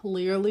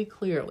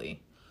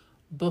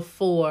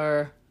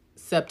before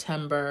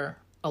September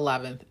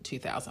 11th,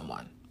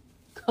 2001.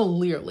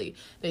 Clearly,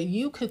 that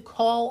you could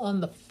call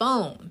on the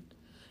phone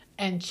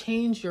and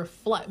change your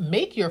flight,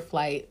 make your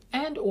flight,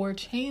 and or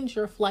change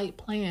your flight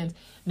plans.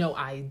 No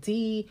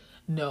ID,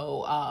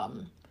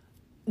 no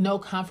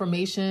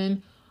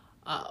confirmation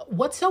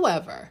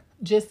whatsoever.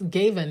 Just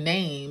gave a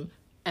name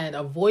and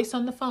a voice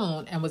on the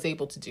phone and was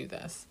able to do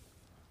this.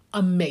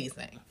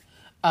 Amazing.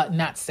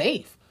 Not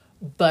safe,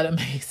 but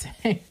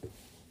amazing.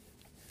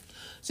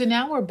 So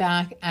now we're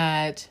back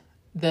at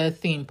the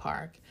theme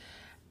park,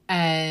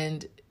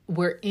 and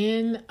we're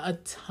in a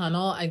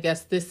tunnel. I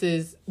guess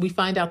we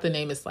find out the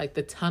name is like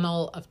the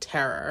Tunnel of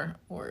Terror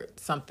or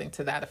something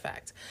to that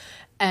effect.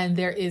 And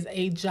there is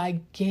a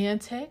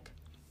gigantic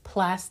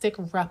plastic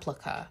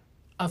replica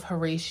of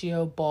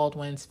Horatio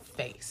Baldwin's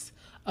face.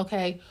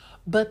 Okay.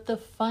 But the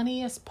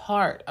funniest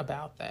part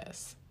about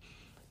this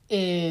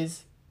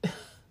is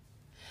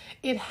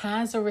it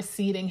has a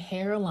receding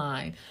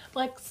hairline.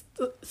 Like,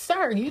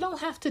 sir, you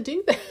don't have to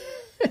do that.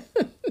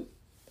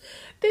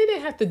 They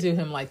didn't have to do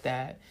him like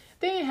that.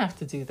 They didn't have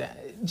to do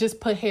that.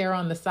 Just put hair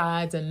on the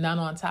sides and none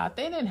on top.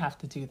 They didn't have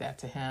to do that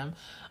to him.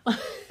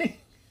 Let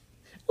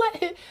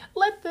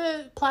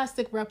the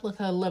plastic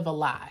replica live a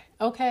lie,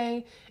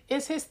 okay?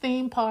 It's his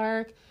theme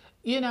park.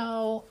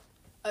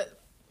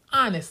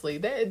 Honestly,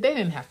 they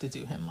didn't have to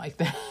do him like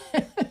that.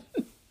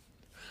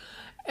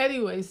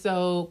 Anyway,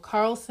 so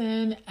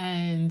Carlson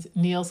and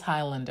Niels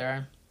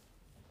Highlander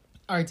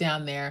are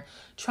down there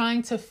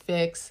trying to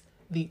fix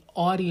the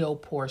audio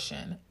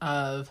portion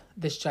of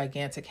this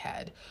gigantic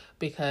head,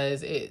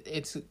 because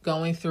it's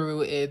going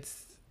through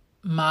its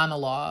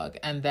monologue,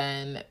 and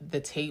then the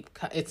tape,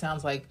 it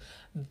sounds like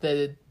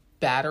the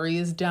battery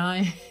is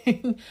dying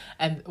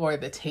or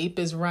the tape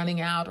is running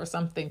out or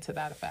something to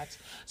that effect.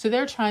 So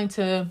they're trying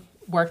to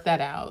work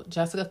that out.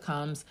 Jessica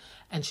comes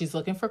and she's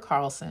looking for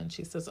Carlson.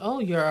 She says, "Oh,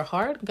 you're a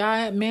hard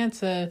man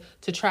to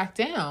track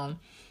down."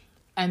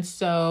 And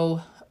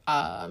so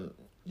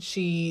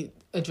she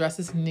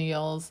addresses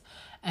Niels,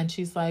 and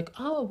she's like,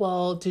 "Oh,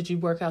 well, did you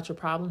work out your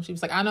problem?" She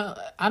was like, I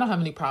don't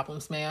have any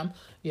problems, ma'am.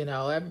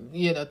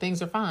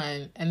 Things are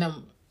fine." And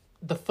then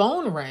the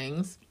phone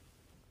rings,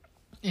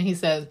 and he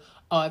says,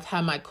 "Oh, I've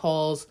had my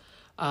calls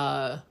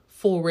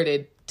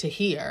forwarded to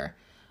here."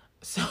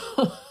 So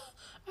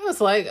I was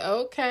like,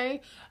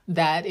 okay,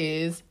 that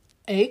is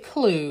a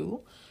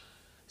clue.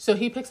 So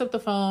he picks up the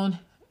phone.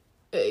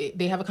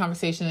 They have a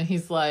conversation, and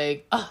he's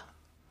like, "Oh,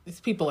 these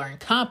people are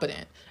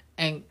incompetent,"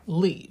 and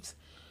leaves.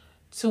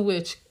 To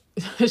which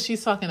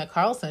she's talking to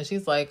Carlson.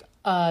 She's like,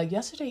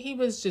 yesterday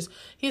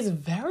he's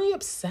very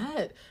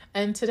upset,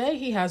 and today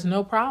he has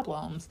no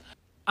problems.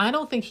 I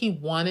don't think he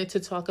wanted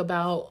to talk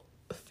about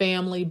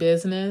family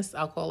business.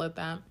 I'll call it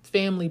that.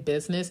 Family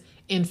business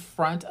in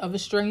front of a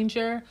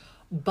stranger.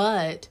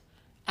 But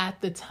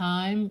at the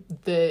time,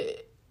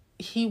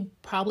 he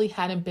probably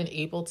hadn't been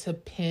able to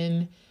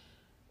pin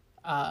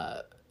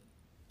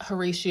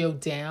Horatio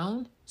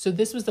down. So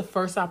this was the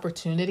first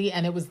opportunity,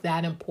 and it was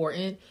that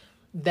important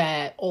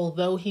that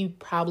although he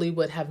probably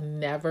would have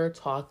never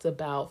talked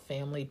about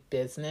family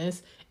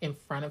business in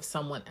front of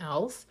someone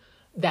else,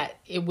 that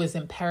it was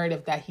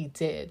imperative that he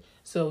did.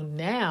 So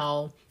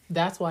now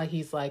that's why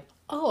he's like,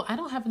 "Oh, I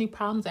don't have any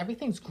problems.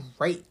 Everything's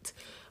great."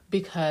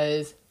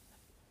 Because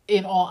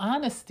in all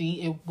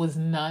honesty, it was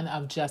none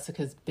of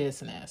Jessica's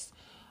business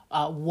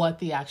what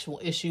the actual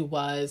issue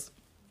was,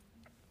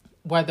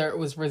 whether it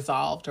was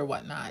resolved or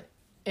whatnot.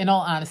 In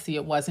all honesty,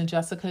 it wasn't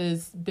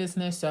Jessica's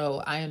business,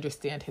 so I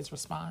understand his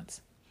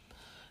response.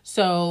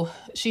 So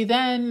she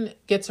then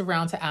gets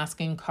around to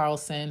asking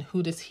Carlson,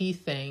 who does he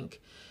think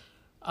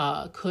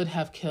could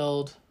have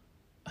killed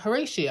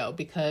Horatio?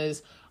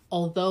 Because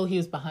although he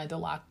was behind a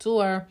locked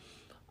door,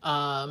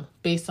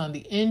 Based on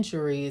the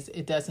injuries,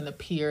 it doesn't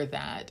appear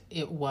that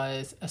it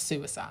was a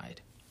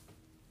suicide.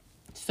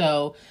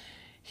 So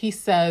he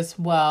says,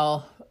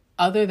 well,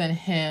 other than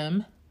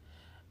him,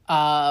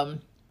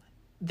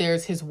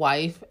 there's his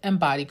wife and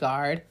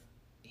bodyguard.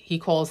 He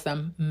calls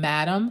them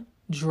Madam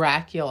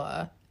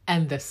Dracula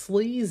and the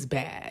sleaze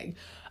bag.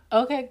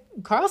 Okay,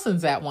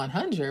 Carlson's at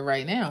 100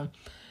 right now.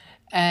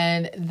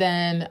 And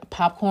then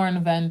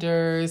popcorn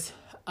vendors.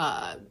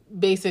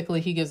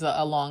 Basically, he gives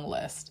a long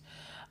list.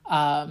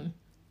 And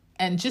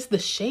just the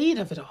shade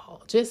of it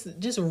all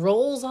just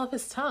rolls off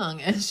his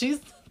tongue. And she's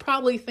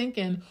probably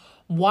thinking,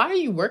 why are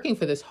you working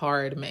for this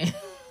hard man?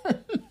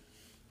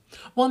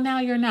 Well, now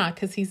you're not,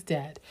 because he's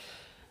dead.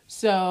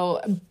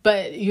 So,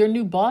 but your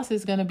new boss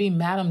is going to be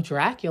Madame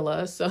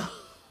Dracula. So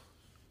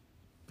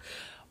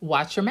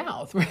watch your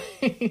mouth,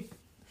 right?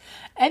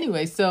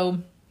 Anyway, so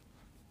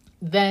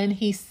then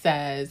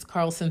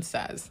Carlson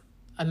says,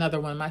 another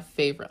one of my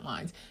favorite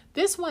lines.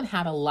 This one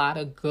had a lot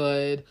of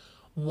good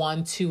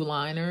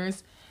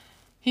 1-2-liners.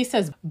 He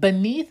says,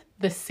 beneath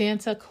the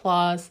Santa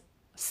Claus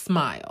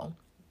smile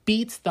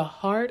beats the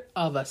heart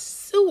of a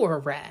sewer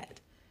rat.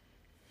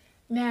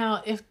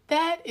 Now, if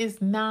that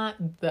is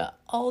not the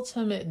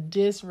ultimate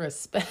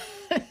disrespect,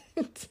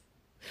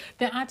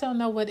 then I don't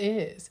know what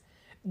is.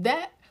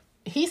 That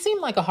he seemed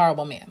like a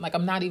horrible man. Like,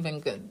 I'm not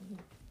even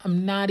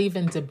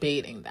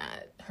debating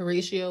that.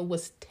 Horatio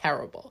was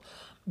terrible.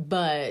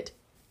 But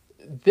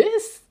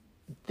this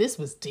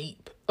was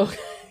deep. Okay.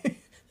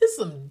 This is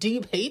some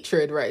deep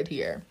hatred right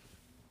here.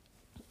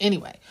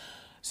 Anyway,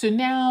 so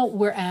now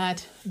we're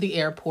at the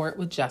airport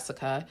with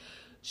Jessica.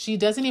 She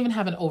doesn't even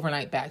have an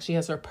overnight bag. She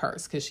has her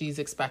purse because she's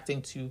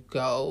expecting to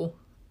go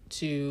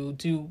to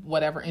do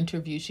whatever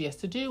interview she has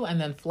to do and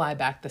then fly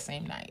back the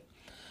same night.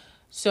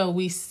 So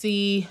we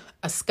see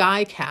a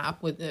sky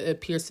cap, it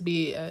appears to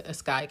be a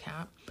sky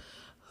cap,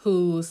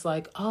 who's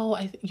like, oh,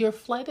 your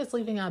flight is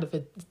leaving out of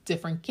a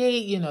different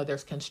gate. You know,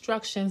 there's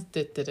constructions.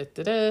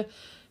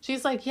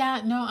 She's like,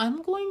 yeah, no,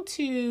 I'm going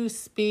to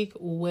speak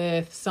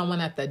with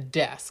someone at the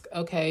desk.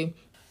 Okay.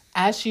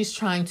 As she's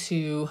trying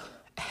to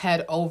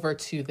head over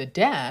to the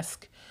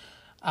desk,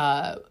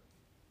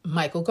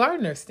 Michael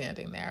Gardner's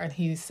standing there and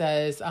he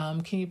says,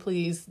 can you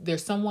please,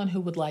 there's someone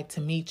who would like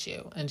to meet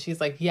you. And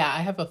she's like, yeah,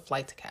 I have a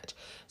flight to catch.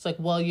 It's like,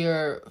 well,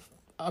 your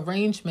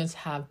arrangements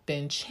have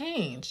been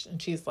changed.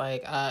 And she's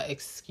like,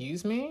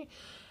 excuse me.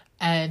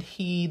 And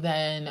he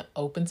then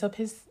opens up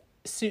his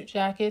suit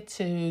jacket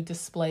to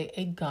display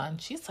a gun.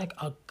 She's like,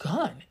 a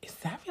gun? Is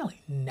that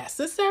really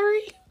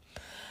necessary?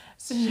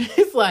 So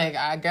she's like,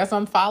 I guess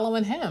I'm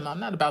following him. I'm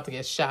not about to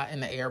get shot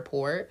in the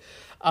airport.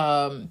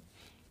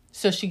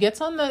 So she gets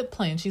on the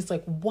plane. She's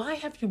like, why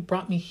have you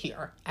brought me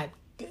here at,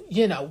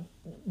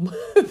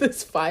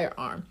 this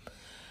firearm?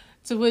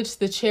 To which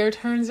the chair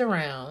turns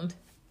around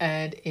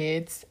and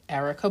it's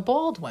Erica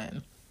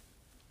Baldwin.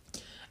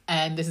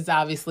 And this is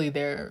obviously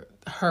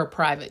her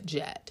private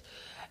jet.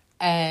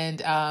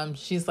 And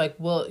she's like,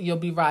 well, you'll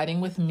be riding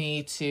with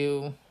me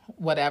to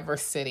whatever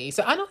city.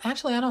 So I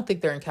don't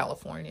think they're in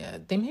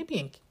California. They may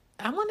be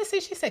I want to say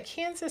she said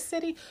Kansas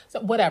City. So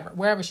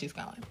wherever she's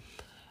going,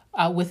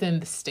 within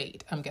the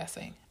state, I'm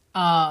guessing.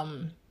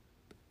 And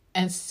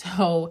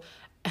so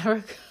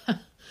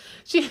Erica,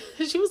 she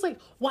was like,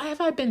 why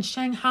have I been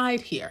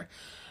shanghaied here?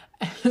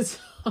 And so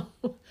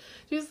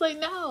she was like,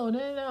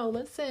 no,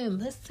 listen,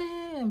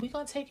 we're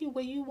going to take you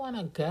where you want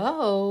to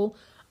go.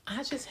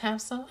 I just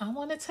have I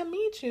wanted to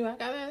meet you. I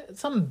got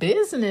some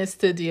business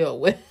to deal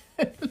with.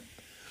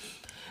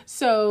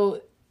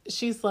 So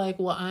she's like,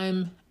 well,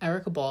 I'm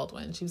Erica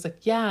Baldwin. She was like,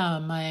 yeah,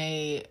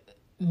 my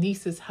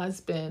niece's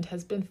husband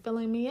has been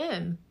filling me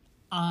in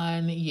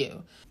on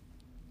you.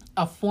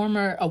 A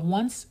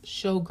once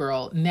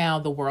showgirl, now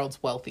the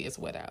world's wealthiest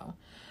widow,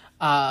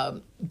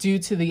 due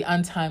to the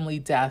untimely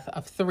death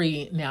of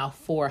 3, now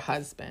 4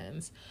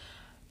 husbands.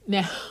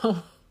 Now,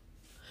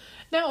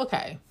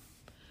 okay.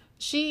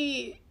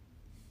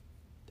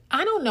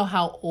 I don't know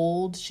how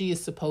old she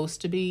is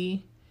supposed to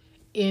be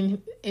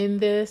in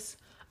this.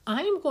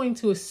 I am going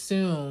to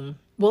assume,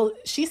 well,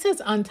 she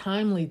says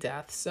untimely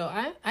death, so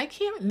I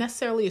can't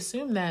necessarily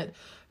assume that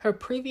her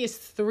previous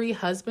 3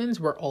 husbands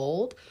were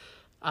old.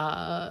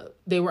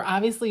 They were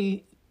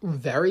obviously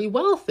very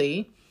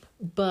wealthy,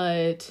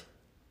 but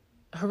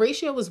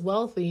Horatio was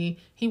wealthy.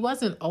 He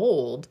wasn't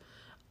old.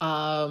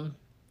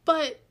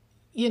 But,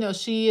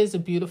 she is a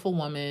beautiful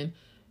woman.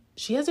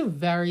 She has a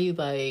very,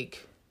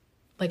 like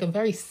a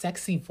very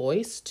sexy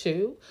voice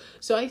too.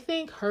 So I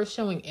think her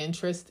showing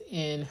interest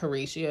in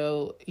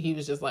Horatio, he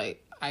was just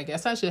like, I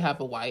guess I should have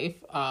a wife.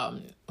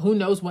 Who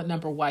knows what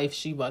number wife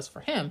she was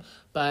for him,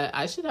 but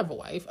I should have a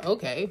wife.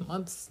 Okay,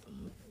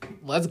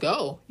 let's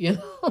go.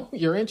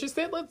 You're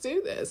interested? Let's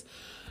do this.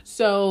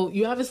 So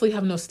you obviously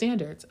have no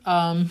standards.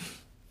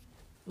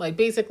 Like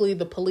basically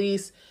the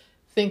police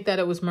think that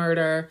it was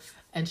murder.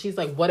 And she's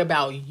like, what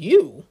about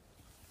you?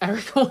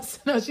 Erica wants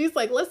to know. She's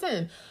like,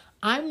 listen,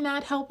 I'm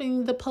not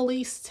helping the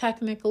police.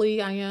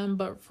 Technically I am,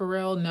 but for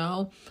real,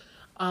 no.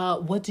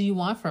 What do you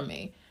want from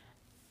me?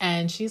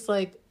 And she's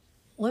like,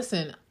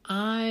 listen,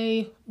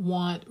 I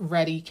want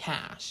ready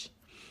cash.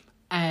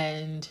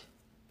 And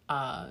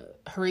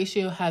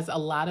Horatio has a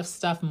lot of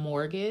stuff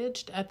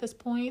mortgaged at this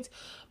point,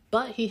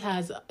 but he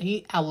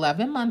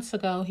 11 months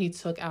ago, he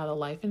took out a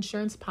life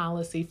insurance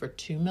policy for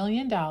 $2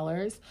 million.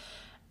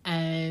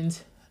 And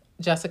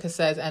Jessica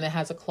says, and it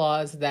has a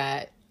clause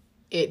that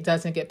it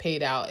doesn't get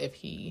paid out if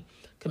he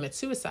commits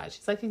suicide.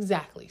 She's like,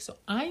 exactly. So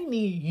I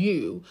need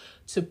you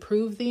to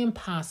prove the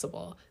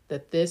impossible,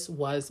 that this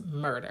was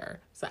murder,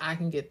 so I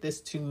can get this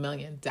 $2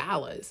 million.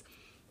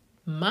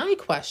 My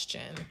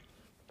question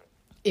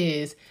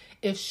is,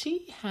 if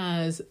she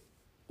has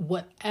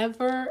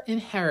whatever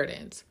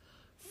inheritance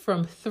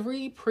from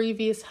 3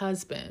 previous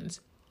husbands,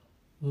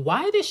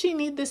 why does she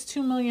need this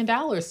 $2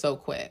 million so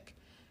quick?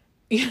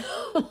 You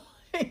know,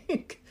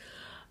 like,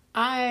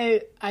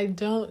 I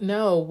don't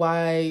know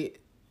why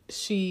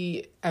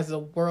she, as the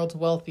world's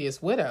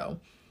wealthiest widow,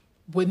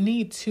 would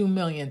need $2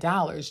 million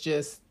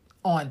just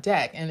on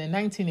deck. And in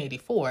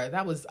 1984,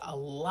 that was a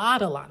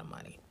lot of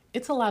money.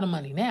 It's a lot of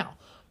money now,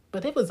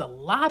 but it was a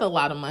lot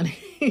of money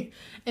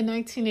in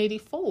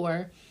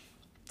 1984.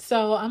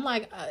 So I'm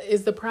like,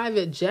 is the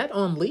private jet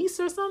on lease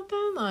or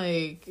something?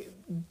 Like,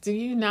 do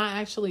you not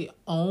actually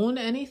own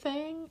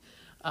anything?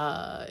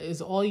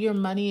 Is all your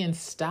money in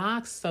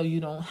stocks so you're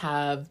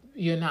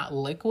not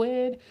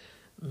liquid?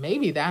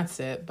 Maybe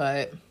that's it.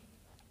 But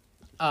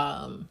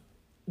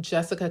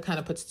Jessica kind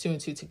of puts 2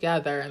 and 2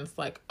 together, and it's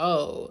like,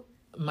 oh,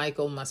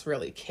 Michael must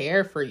really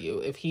care for you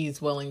if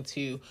he's willing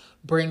to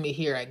bring me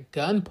here at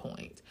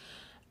gunpoint.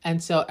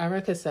 And so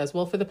Erica says,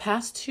 well, for the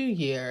past 2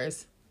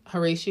 years,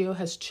 Horatio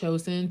has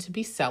chosen to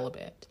be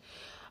celibate.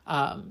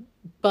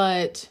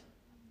 But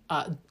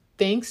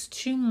thanks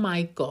to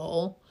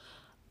Michael,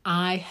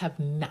 I have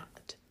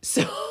not.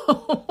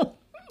 So,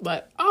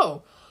 but,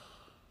 oh,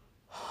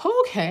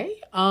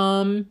 okay.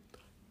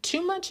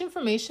 Too much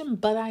information,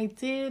 but I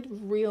did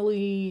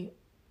really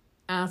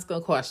ask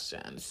a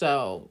question.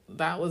 So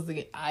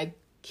I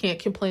can't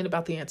complain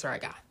about the answer I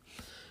got.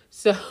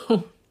 So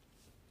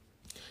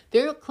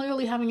they're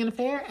clearly having an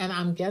affair, and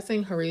I'm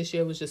guessing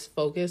Horatio was just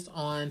focused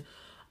on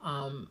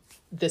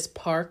this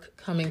park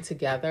coming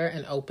together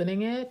and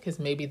opening it, because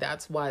maybe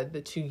that's why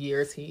the 2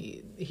 years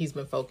he's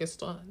been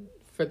focused on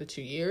for the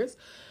 2 years.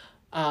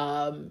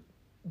 But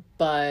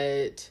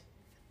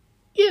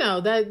you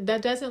know,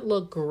 that doesn't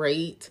look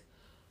great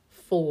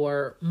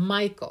for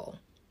Michael.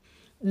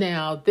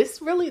 Now,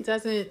 this really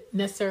doesn't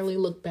necessarily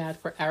look bad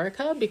for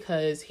Erica,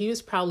 because he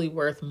was probably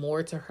worth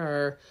more to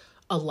her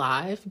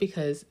alive,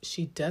 because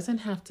she doesn't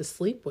have to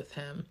sleep with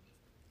him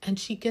and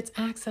she gets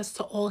access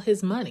to all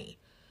his money.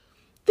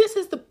 This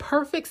is the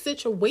perfect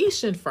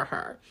situation for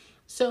her.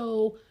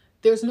 So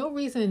there's no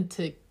reason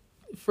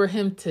for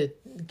her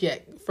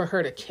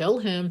to kill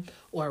him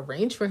or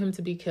arrange for him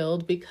to be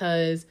killed,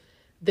 because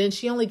then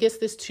she only gets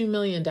this $2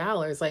 million,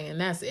 like,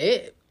 and that's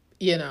it.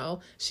 You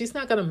know, she's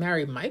not going to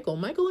marry Michael.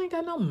 Michael ain't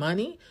got no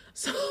money.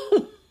 So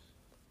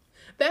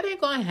that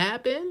ain't going to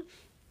happen.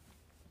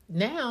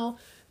 Now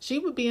she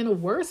would be in a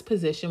worse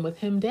position with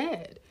him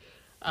dead.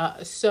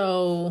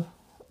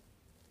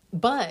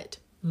 But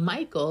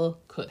Michael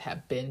could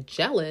have been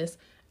jealous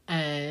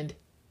and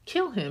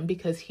kill him,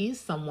 because he's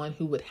someone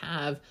who would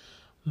have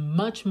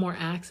much more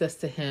access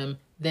to him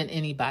than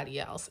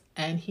anybody else.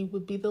 And he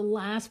would be the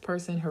last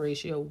person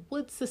Horatio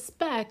would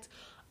suspect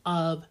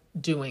of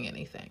doing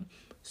anything.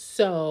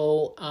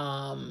 So,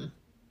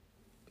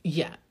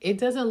 yeah, it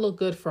doesn't look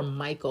good for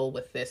Michael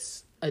with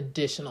this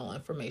additional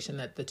information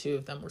that the 2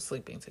 of them were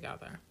sleeping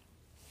together.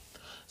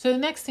 So the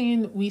next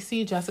scene, we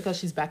see Jessica.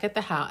 She's back at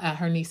at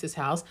her niece's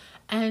house,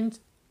 and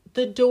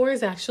the door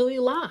is actually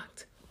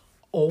locked.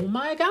 Oh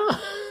my God.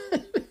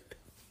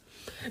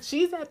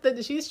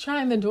 She's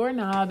trying the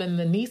doorknob, and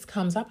the niece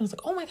comes up and is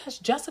like, oh my gosh,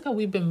 Jessica,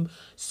 we've been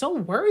so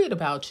worried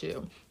about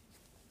you.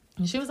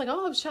 And she was like,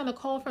 oh, I was trying to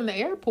call from the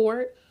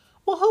airport.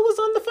 Well, who was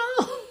on the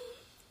phone?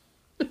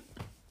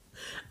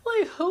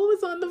 Like, who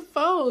was on the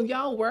phone?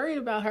 Y'all worried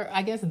about her.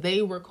 I guess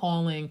they were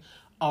calling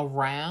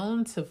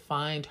around to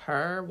find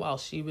her while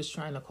she was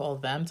trying to call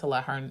them to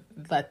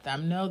let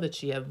them know that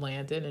she had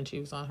landed and she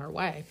was on her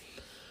way.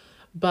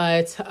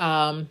 But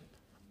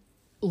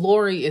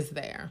Lori is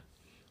there,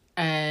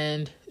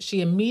 and she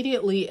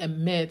immediately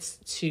admits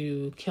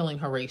to killing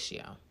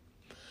Horatio.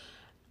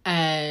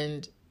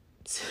 And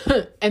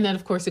then,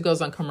 of course, it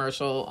goes on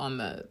commercial on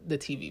the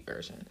TV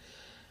version.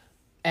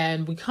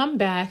 And we come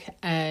back,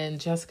 and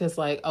Jessica's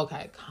like,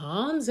 okay,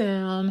 calm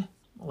down.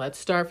 Let's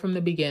start from the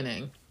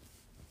beginning.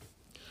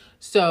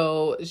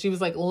 So she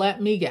was like,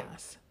 let me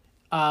guess.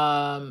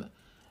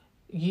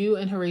 You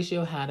and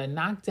Horatio had a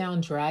knockdown,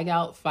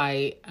 drag-out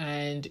fight,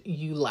 and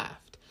you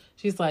left.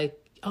 She's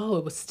like, oh,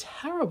 it was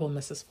terrible,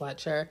 Mrs.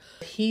 Fletcher.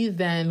 He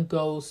then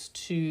goes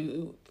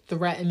to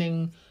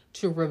threatening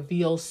to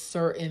reveal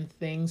certain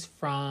things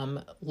from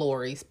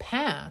Lori's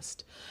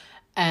past.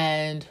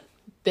 And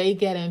they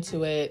get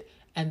into it,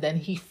 and then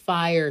he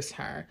fires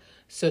her.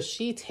 So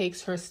she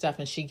takes her stuff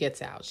and she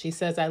gets out. She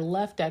says, I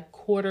left at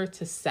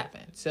 6:45,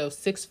 so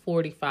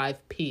 6:45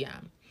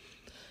 p.m.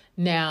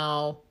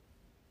 Now,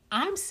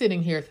 I'm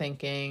sitting here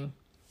thinking,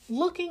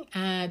 looking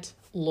at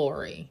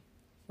Lori,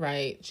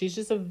 right? She's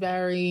just a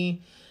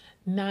very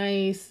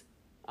nice,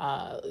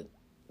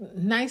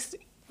 nice,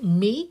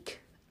 meek,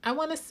 I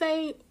want to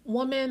say,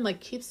 woman, like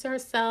keeps to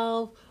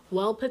herself,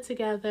 well put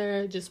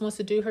together, just wants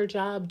to do her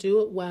job,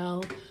 do it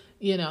well.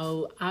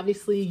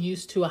 Obviously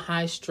used to a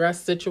high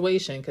stress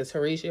situation because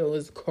Horatio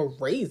is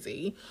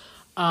crazy.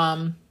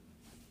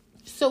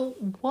 So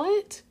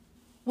what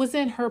was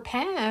in her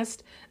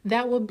past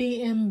that would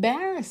be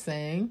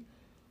embarrassing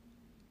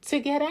to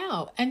get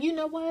out? And you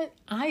know what?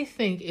 I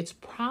think it's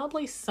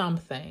probably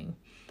something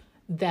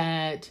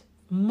that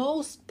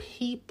most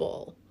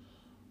people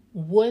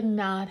would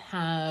not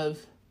have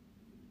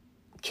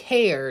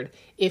cared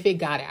if it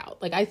got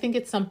out. Like, I think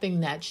it's something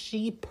that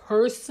she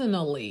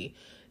personally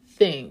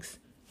thinks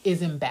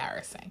is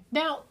embarrassing.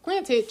 Now,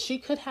 granted, she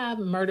could have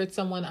murdered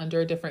someone under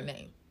a different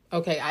name.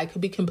 Okay, I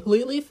could be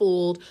completely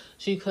fooled.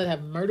 She could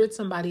have murdered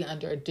somebody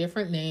under a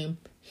different name.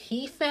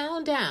 He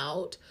found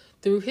out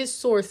through his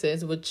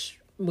sources, which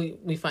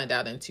we find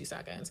out in 2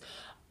 seconds.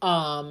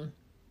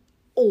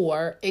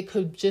 Or it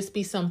could just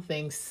be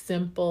something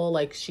simple,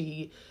 like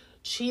she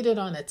cheated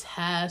on a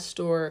test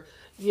or,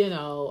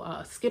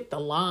 skipped a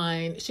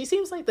line. She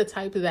seems like the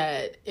type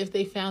that if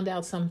they found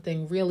out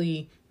something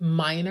really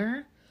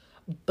minor,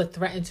 but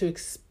threatened to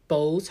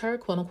expose her,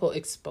 quote unquote,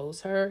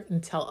 expose her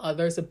and tell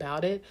others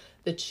about it,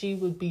 that she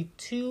would be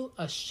too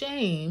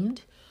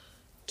ashamed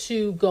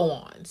to go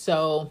on.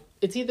 So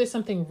it's either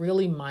something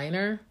really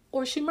minor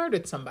or she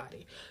murdered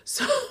somebody.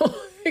 So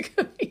it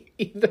could be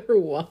either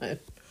one.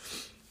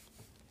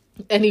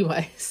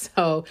 Anyway,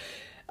 so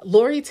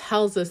Lori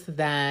tells us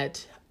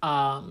that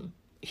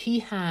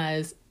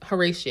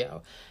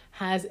Horatio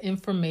has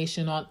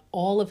information on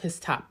all of his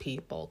top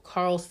people,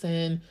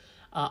 Carlson,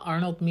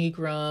 Arnold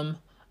Megram,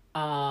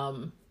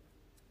 and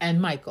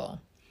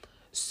Michael.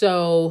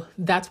 So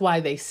that's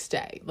why they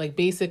stay. Like,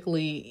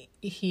 basically,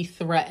 he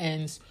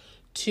threatens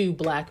to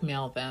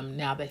blackmail them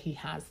now that he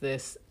has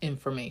this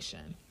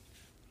information.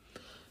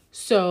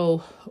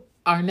 So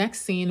our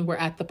next scene, we're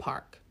at the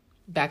park,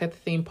 back at the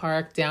theme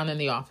park, down in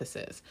the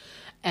offices.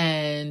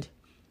 And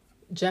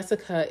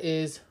Jessica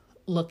is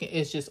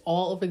just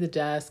all over the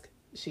desk.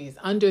 She's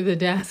under the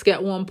desk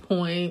at one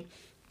point.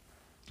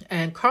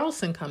 And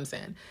Carlson comes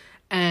in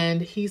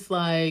and he's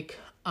like,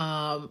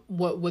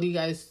 what are you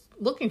guys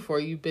looking for?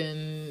 You've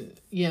been,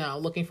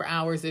 looking for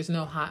hours. There's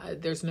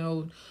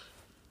no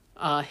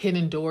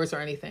hidden doors or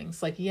anything.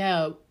 It's like,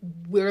 yeah,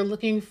 we're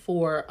looking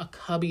for a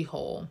cubby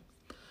hole,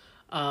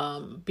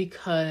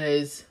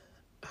 because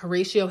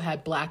Horatio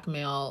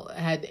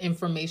had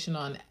information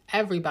on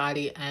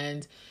everybody,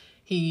 and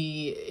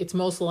it's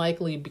most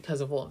likely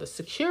because of all the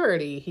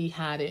security, he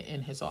had it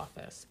in his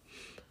office.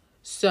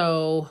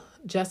 So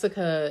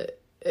Jessica,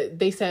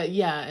 they said,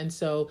 yeah. And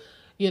so,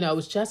 it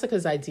was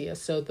Jessica's idea.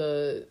 So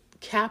the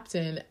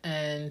captain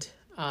and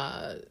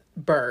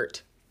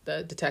Bert,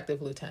 the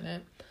detective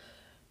lieutenant,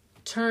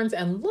 turns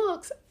and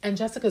looks, and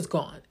Jessica's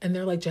gone. And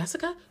they're like,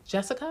 Jessica?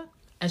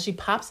 And she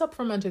pops up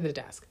from under the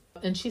desk.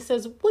 And she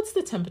says, what's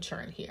the temperature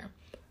in here?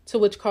 To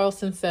which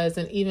Carlson says,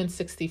 an even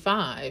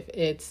 65.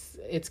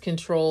 It's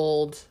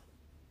controlled,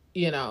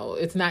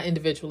 it's not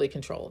individually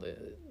controlled,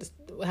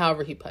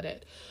 however he put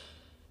it.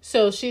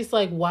 So she's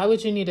like, why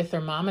would you need a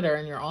thermometer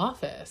in your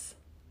office?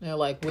 And they're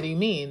like, what do you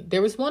mean?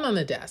 There was one on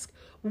the desk,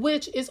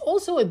 which is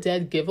also a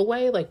dead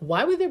giveaway. Like,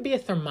 why would there be a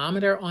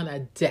thermometer on a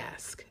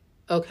desk?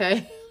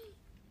 Okay.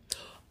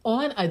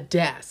 On a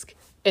desk.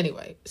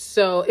 Anyway,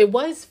 so it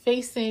was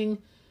facing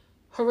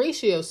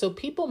Horatio, so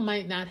people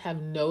might not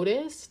have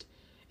noticed.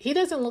 He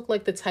doesn't look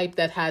like the type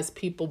that has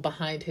people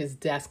behind his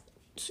desk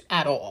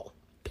at all,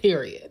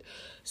 period.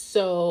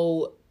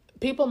 So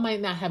people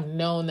might not have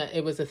known that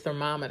it was a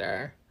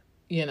thermometer,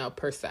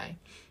 per se.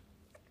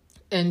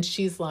 And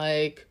she's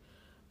like,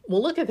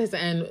 well, look at this.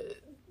 And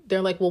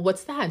they're like, well,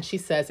 what's that? And she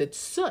says, it's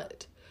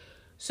soot.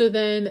 So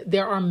then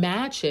there are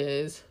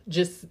matches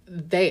just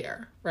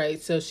there,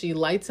 right? So she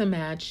lights a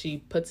match, she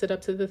puts it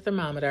up to the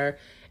thermometer,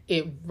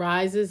 it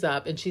rises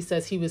up, and she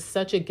says he was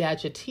such a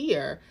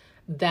gadgeteer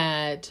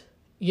that,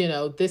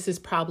 this is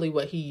probably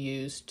what he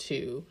used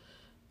to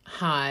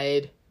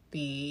hide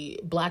the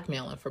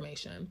blackmail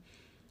information.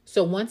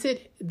 So once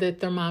the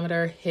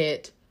thermometer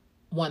hit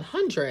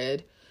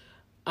 100,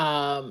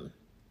 the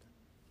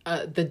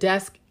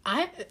desk,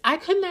 I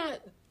could not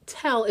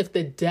tell if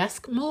the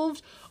desk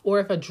moved or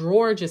if a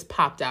drawer just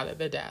popped out of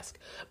the desk.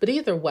 But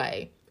either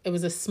way, it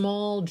was a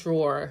small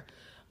drawer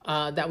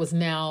that was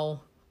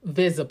now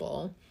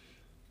visible,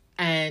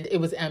 and it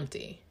was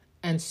empty.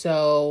 And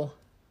so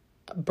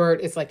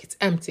Bert is like, it's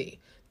empty.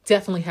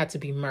 Definitely had to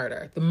be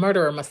murder. The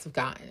murderer must have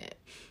gotten it.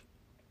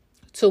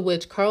 To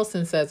which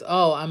Carlson says,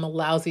 oh, I'm a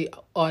lousy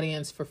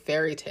audience for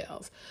fairy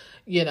tales.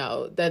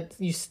 That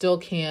you still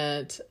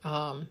can't,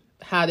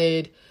 how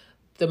did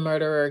the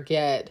murderer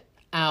get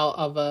out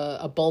of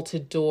a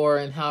bolted door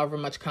and however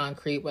much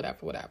concrete,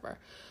 whatever.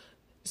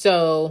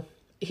 So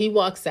he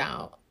walks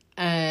out,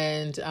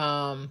 and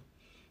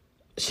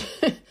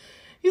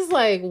He's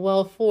like,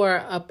 well,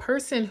 for a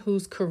person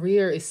whose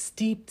career is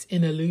steeped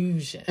in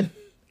illusion,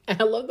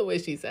 and I love the way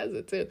she says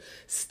it too,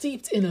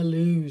 steeped in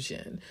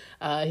illusion.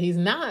 He's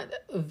not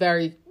a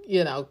very,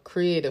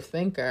 creative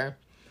thinker.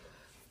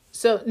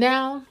 So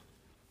now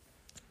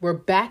we're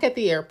back at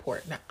the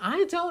airport. Now,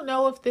 I don't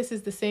know if this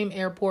is the same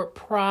airport,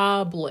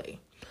 probably.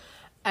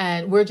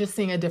 And we're just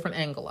seeing a different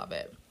angle of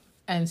it.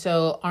 And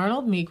so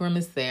Arnold Megram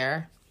is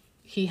there.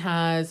 He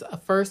has a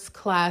first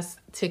class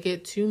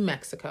ticket to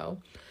Mexico.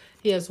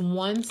 He has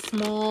one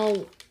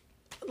small,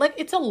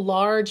 it's a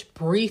large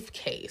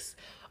briefcase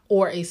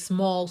or a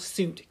small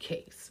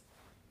suitcase,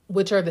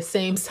 which are the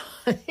same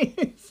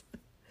size.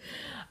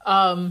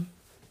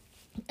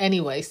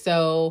 Anyway,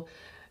 so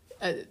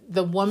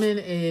the woman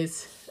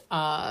is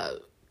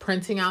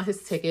printing out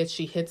his ticket.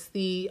 She hits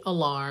the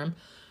alarm,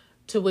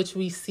 to which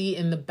we see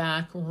in the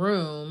back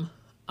room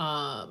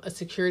a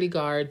security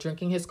guard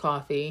drinking his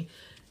coffee,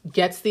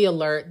 gets the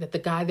alert that the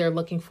guy they're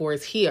looking for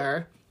is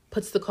here,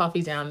 puts the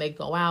coffee down. They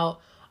go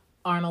out.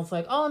 Arnold's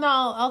like, oh, no,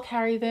 I'll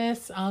carry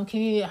this.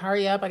 Can you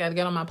hurry up? I got to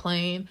get on my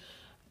plane.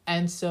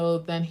 And so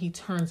then he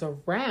turns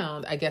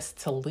around, I guess,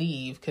 to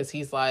leave because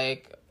he's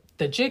like,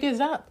 the jig is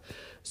up.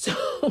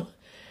 So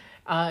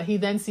he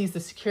then sees the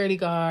security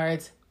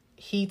guards.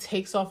 He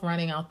takes off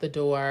running out the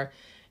door.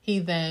 He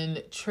then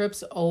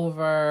trips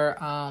over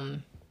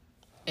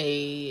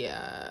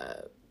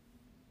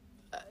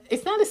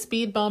it's not a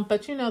speed bump,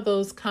 but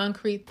those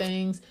concrete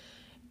things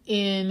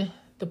in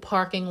the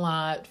parking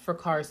lot for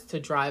cars to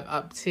drive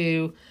up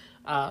to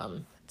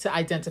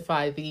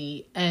identify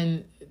the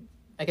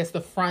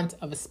front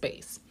of a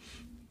space.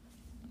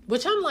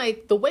 Which I'm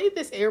like, the way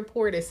this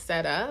airport is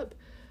set up,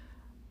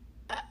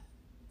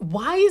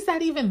 why is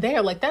that even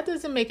there? That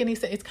doesn't make any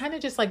sense. It's kind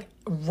of just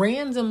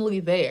randomly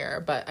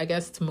there, but I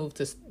guess to move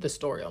the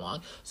story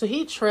along. So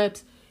he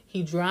trips,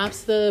 he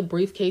drops the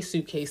briefcase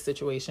suitcase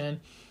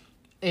situation.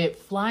 It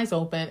flies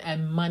open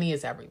and money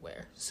is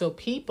everywhere. So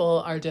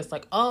people are just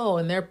like, oh,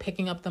 and they're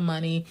picking up the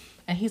money.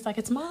 And he's like,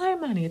 it's my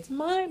money. It's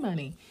my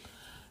money.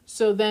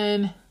 So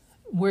then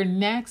we're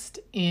next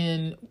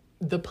in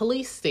the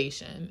police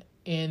station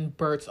in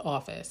Bert's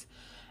office.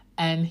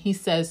 And he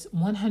says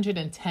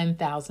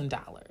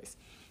 $110,000.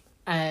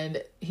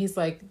 And he's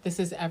like,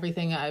 this is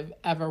everything I've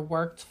ever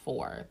worked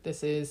for.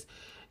 This is,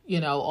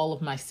 all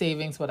of my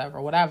savings,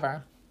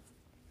 whatever.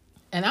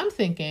 And I'm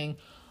thinking,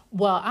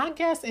 well, I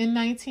guess in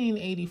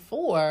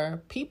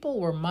 1984, people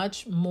were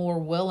much more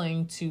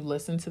willing to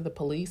listen to the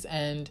police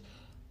and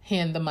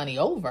hand the money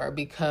over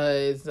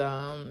because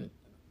I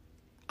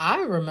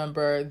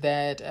remember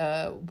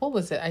that, what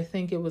was it? I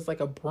think it was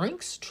a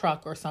Brinks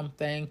truck or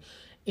something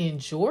in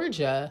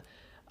Georgia.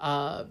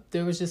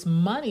 There was just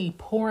money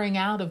pouring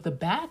out of the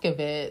back of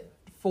it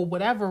for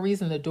whatever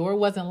reason. The door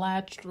wasn't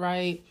latched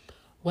right,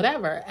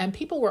 whatever. And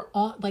people were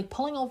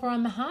pulling over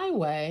on the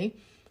highway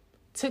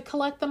to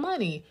collect the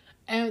money.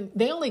 And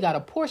they only got a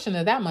portion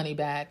of that money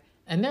back.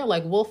 And they're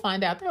like, we'll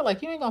find out. They're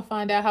like, you ain't going to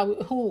find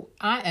out who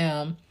I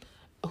am,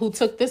 who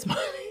took this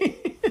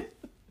money.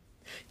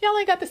 Y'all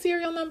ain't got the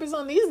serial numbers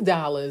on these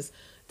dollars,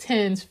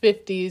 10s,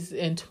 50s,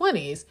 and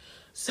 20s.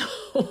 So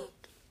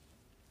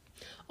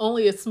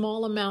only a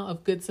small amount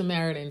of Good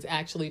Samaritans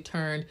actually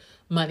turned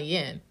money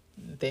in.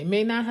 They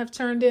may not have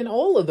turned in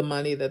all of the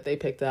money that they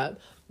picked up,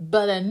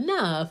 but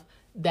enough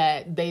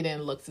that they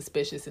didn't look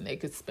suspicious and they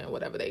could spend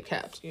whatever they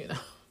kept,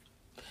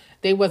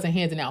 They wasn't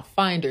handing out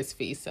finder's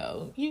fee,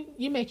 so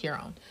you make your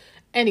own.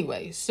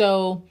 Anyway,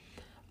 so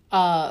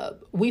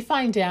we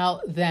find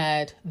out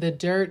that the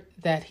dirt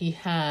that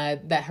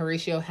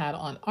Horatio had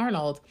on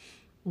Arnold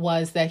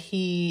was that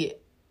he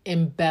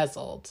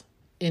embezzled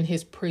in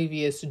his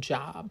previous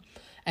job.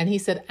 And he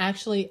said,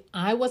 actually,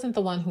 I wasn't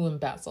the one who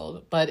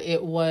embezzled, but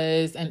it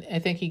was, and I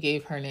think he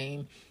gave her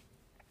name,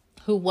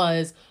 who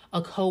was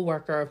a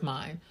coworker of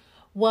mine.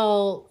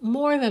 Well,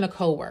 more than a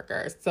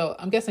coworker. So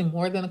I'm guessing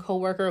more than a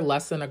coworker,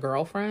 less than a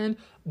girlfriend,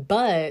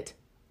 but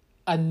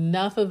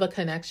enough of a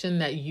connection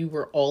that you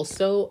were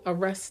also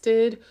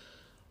arrested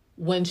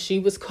when she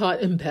was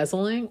caught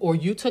embezzling, or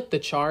you took the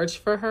charge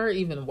for her,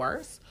 even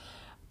worse.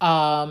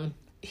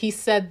 He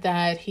said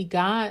that he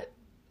got,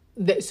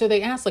 so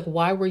they asked,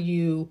 why were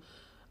you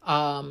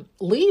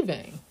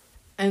leaving?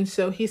 And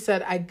so he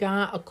said, I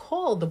got a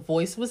call. The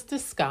voice was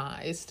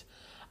disguised.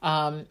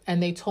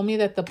 And they told me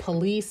that the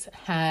police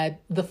had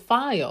the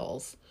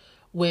files,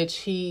 which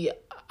he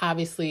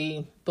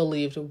obviously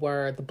believed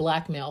were the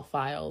blackmail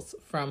files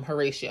from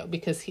Horatio,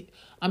 because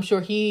I'm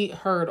sure he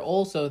heard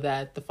also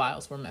that the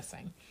files were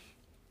missing.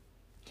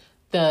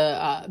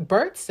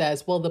 Bert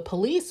says, well, the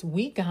police,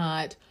 we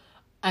got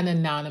an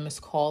anonymous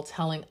call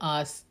telling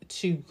us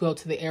to go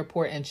to the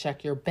airport and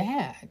check your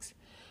bags,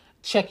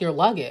 check your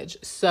luggage.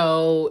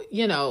 So,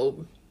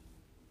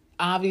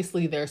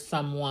 obviously there's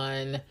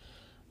someone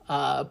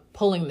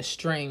pulling the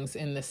strings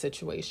in this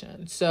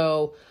situation.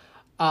 So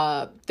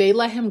they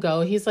let him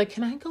go. He's like,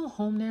 can I go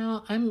home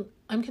now?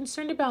 I'm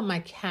concerned about my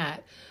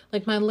cat.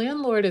 My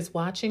landlord is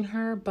watching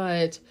her,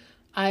 but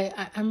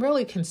I'm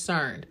really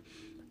concerned.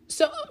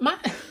 So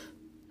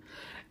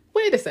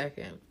wait a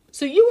second.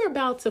 So you were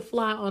about to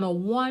fly on a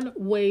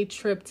one-way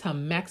trip to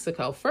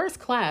Mexico, first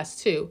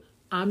class too.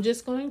 I'm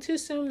just going to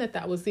assume that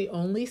that was the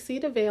only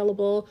seat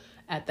available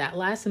at that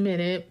last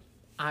minute.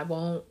 I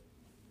won't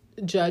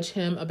judge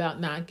him about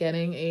not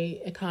getting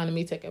a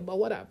economy ticket, but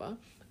whatever.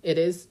 It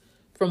is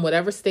from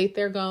whatever state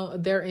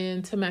they're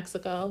in to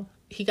Mexico.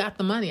 He got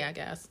the money, I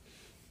guess.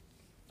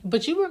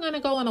 But you were going to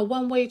go on a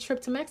one-way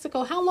trip to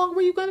Mexico. How long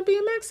were you going to be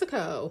in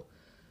Mexico?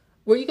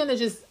 Were you going to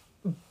just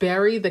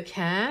bury the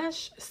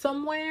cash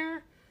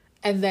somewhere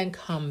and then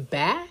come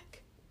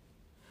back?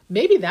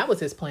 Maybe that was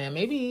his plan.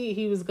 Maybe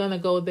he was going to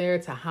go there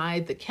to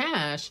hide the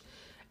cash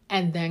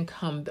and then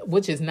come,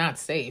 which is not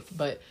safe,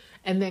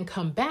 and then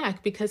come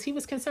back because he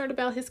was concerned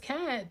about his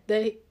cat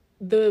that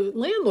the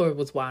landlord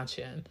was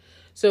watching.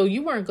 So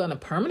you weren't going to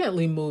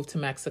permanently move to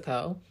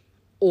Mexico,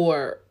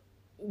 or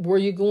were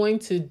you going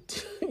to,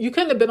 you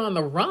couldn't have been on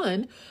the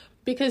run,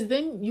 because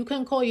then you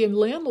couldn't call your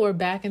landlord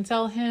back and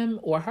tell him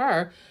or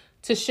her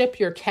to ship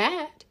your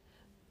cat.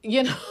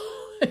 You know,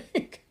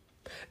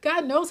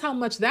 God knows how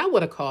much that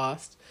would have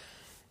cost.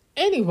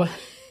 Anyway,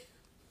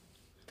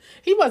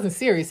 he wasn't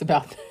serious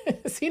about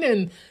this. He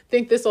didn't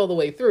think this all the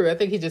way through. I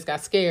think he just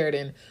got scared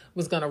and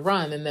was going to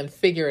run and then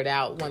figure it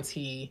out once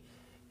he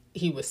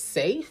was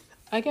safe,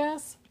 I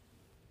guess.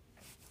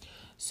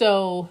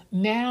 So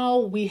now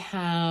we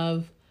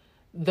have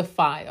the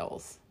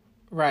files,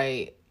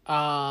 right?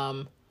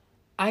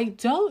 I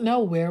don't know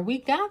where we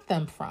got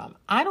them from.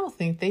 I don't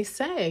think they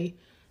say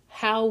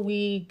how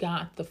we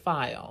got the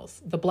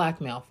files, the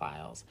blackmail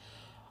files.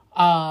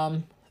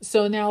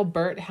 So now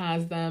Bert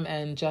has them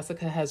and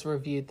Jessica has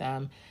reviewed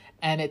them.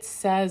 And it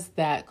says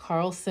that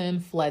Carlson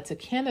fled to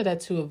Canada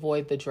to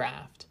avoid the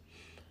draft.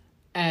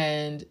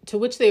 And to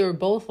which they were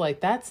both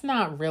like, that's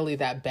not really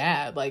that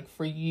bad. Like,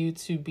 for you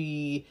to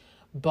be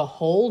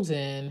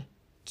beholden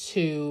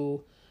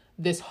to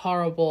this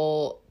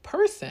horrible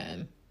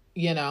person,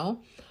 you know?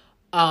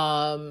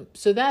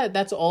 So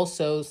that's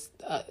also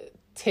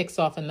ticks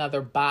off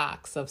another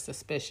box of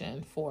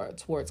suspicion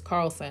towards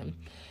Carlson.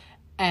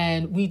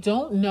 And we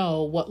don't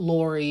know what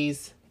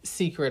Lori's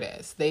secret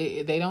is.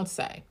 They don't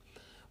say.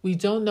 We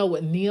don't know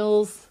what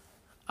Neil's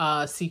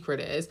secret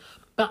is.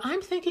 But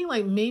I'm thinking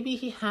like maybe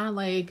he had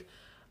like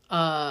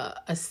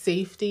a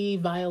safety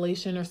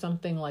violation or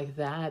something like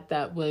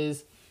that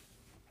was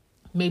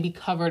maybe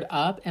covered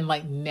up, and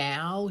like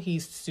now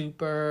he's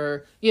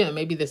super,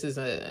 maybe this is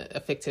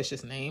a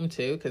fictitious name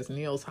too, because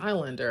Neil's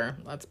Highlander,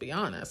 let's be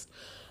honest.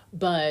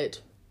 But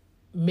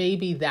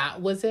maybe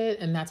that was it,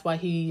 and that's why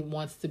he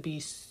wants to be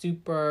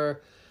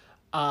super,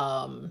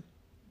 he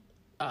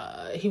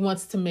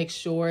wants to make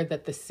sure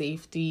that the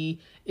safety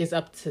is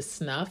up to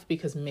snuff,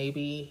 because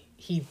maybe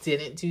he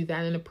didn't do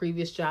that in a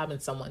previous job and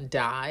someone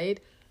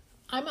died.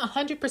 I'm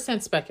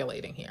 100%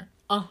 speculating here.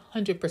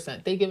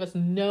 100%. They give us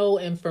no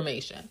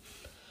information.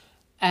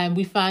 And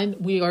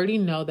we already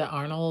know that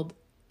Arnold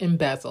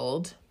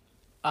embezzled.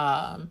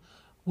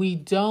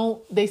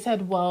 They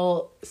said,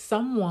 well,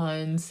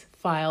 someone's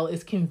file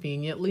is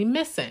conveniently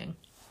missing.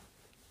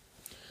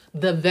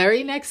 The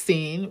very next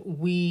scene,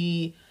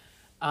 we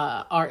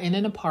are in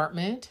an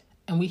apartment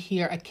and we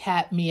hear a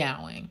cat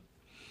meowing.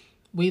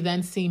 We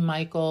then see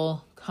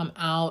Michael come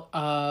out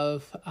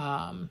of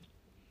an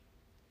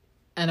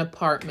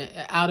apartment,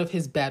 out of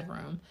his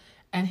bedroom.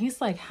 And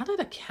he's like, how did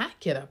a cat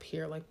get up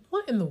here? Like,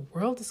 what in the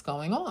world is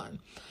going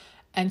on?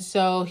 And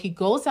so he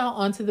goes out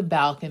onto the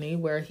balcony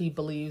where he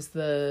believes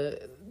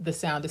the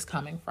sound is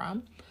coming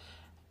from.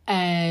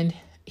 And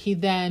he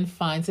then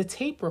finds a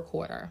tape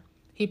recorder.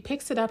 He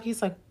picks it up.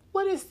 He's like,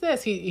 what is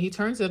this? He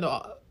turns it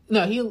off.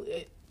 No,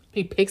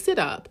 he picks it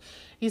up.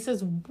 He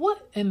says,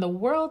 what in the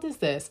world is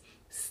this?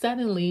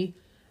 Suddenly,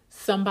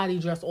 somebody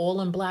dressed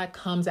all in black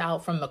comes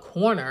out from the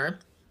corner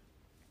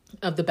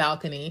of the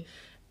balcony.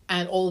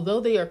 And although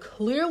they are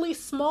clearly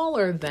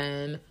smaller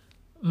than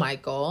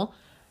Michael,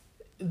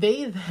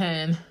 they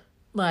then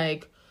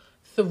like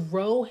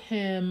throw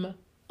him,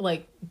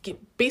 like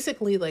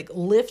basically like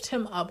lift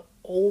him up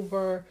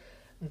over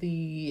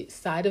the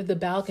side of the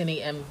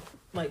balcony and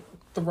like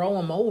throw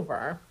him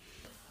over.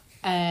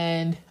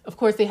 And of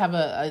course they have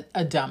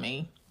a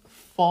dummy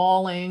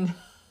falling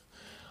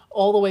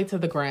all the way to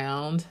the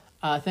ground.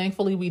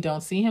 Thankfully we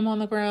don't see him on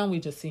the ground. We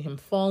just see him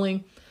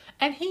falling.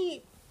 And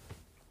he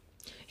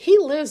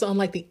lives on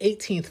like the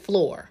 18th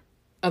floor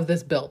of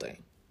this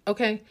building.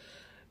 Okay.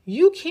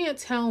 You can't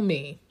tell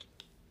me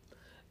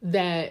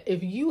that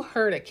if you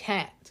heard a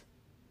cat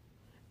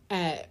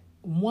at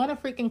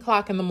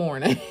 1:00 in the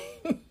morning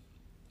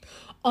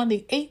on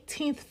the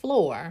 18th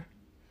floor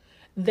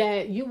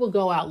that you will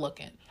go out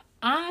looking.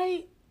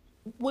 I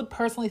would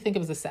personally think it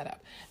was a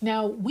setup.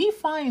 Now we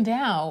find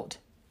out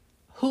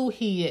who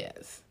he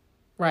is,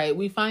 right?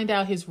 We find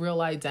out his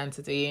real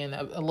identity and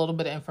a little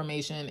bit of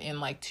information in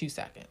like 2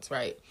 seconds,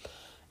 right?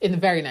 In the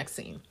very next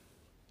scene.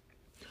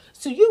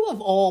 So you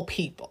of all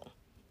people,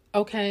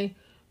 okay,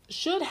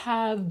 should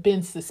have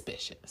been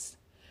suspicious.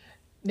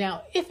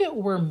 Now, if it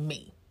were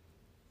me,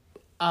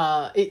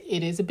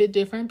 it is a bit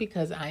different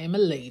because I am a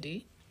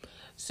lady.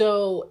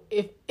 So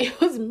if it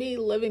was me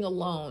living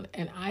alone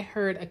and I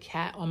heard a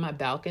cat on my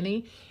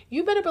balcony,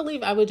 you better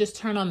believe I would just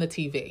turn on the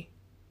TV.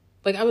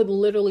 Like I would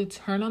literally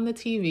turn on the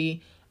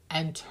TV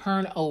and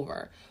turn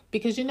over,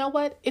 because you know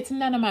what? It's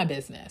none of my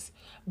business,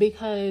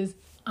 because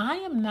I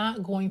am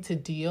not going to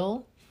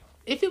deal.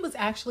 If it was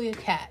actually a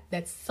cat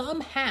that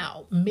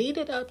somehow made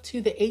it up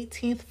to the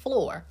 18th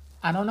floor,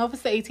 I don't know if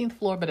it's the 18th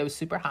floor, but it was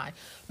super high,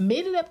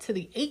 made it up to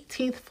the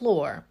 18th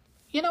floor,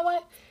 you know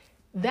what?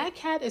 That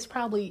cat is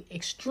probably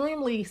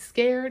extremely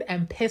scared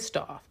and pissed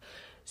off.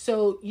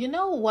 So you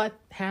know what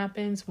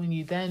happens when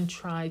you then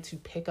try to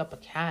pick up a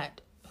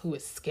cat who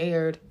is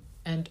scared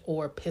and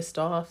or pissed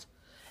off?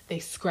 They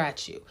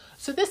scratch you.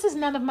 So this is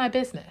none of my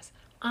business.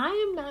 I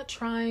am not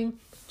trying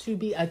to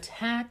be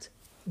attacked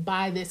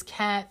by this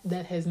cat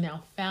that has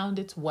now found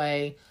its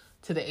way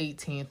to the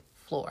 18th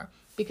floor.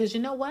 Because you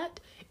know what?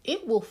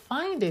 It will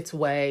find its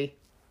way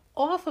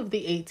off of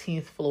the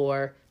 18th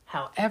floor,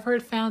 however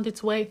it found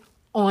its way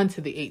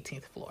onto the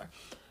 18th floor.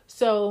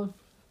 So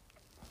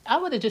I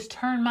would have just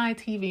turned my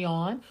TV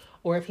on,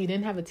 or if he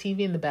didn't have a TV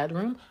in the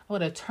bedroom, I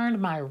would have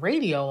turned my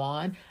radio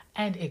on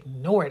and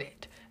ignored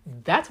it.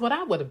 That's what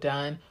I would have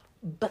done,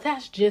 but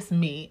that's just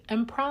me.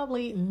 And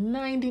probably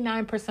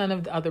 99%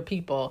 of the other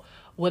people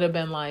would have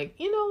been like,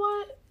 you know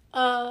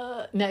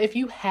what? Now, if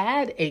you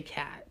had a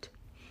cat,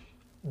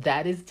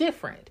 that is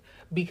different,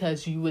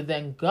 because you would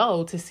then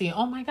go to see,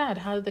 oh my God,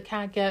 how did the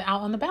cat get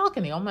out on the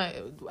balcony?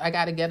 I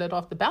got to get it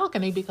off the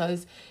balcony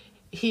because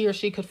he or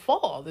she could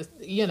fall.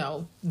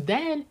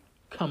 Then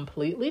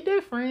completely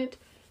different.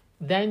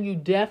 Then you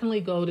definitely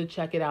go to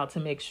check it out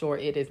to make sure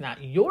it is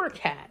not your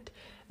cat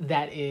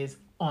that is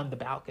on the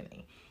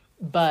balcony.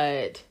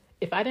 But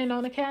if I didn't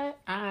own a cat,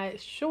 I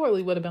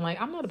surely would have been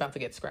like, I'm not about to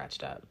get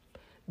scratched up.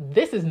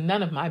 This is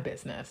none of my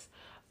business.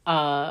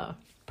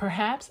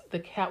 Perhaps the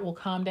cat will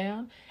calm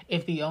down.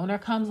 If the owner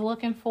comes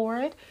looking for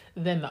it,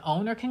 then the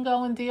owner can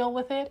go and deal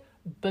with it.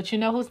 But you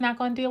know who's not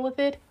going to deal with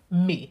it?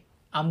 Me.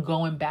 I'm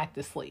going back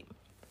to sleep.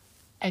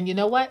 And you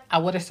know what? I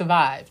would have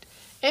survived.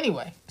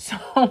 Anyway,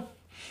 so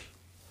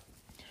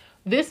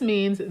this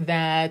means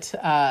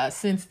that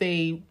since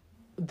the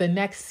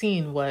next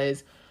scene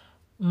was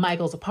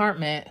Michael's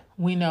apartment,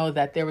 we know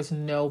that there was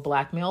no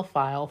blackmail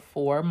file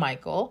for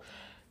Michael.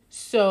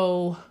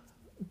 So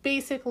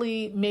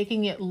basically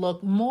making it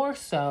look more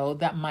so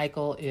that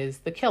Michael is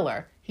the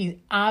killer.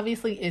 He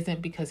obviously isn't,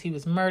 because he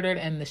was murdered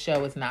and the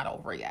show is not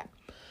over yet.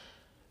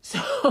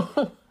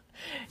 So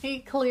he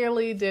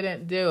clearly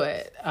didn't do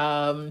it.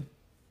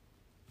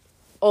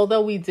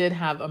 Although we did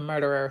have a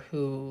murderer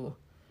who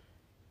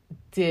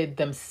did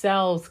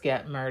themselves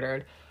get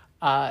murdered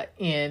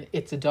in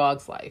It's a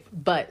Dog's Life,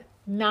 but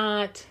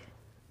not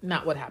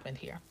what happened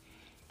here.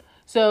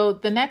 So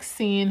the next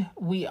scene,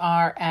 we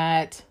are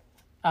at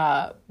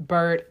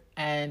Bert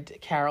and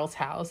Carol's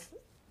house,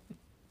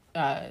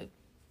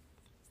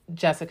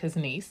 Jessica's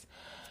niece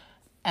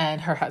and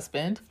her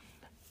husband.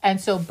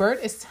 And so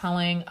Bert is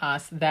telling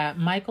us that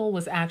Michael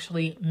was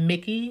actually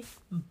Mickey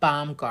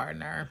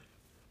Baumgartner.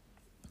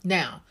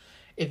 Now,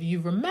 if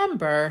you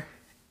remember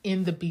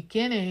in the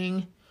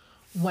beginning,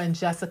 when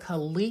Jessica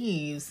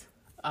leaves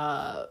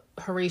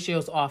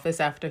Horatio's office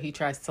after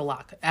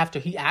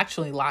he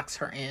actually locks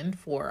her in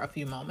for a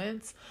few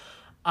moments,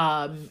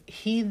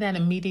 he then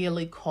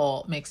immediately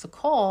makes a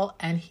call,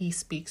 and he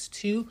speaks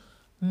to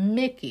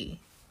Mickey.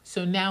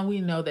 So now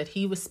we know that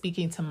he was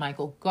speaking to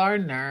Michael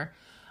Gardner,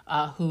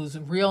 whose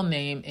real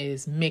name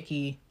is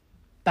Mickey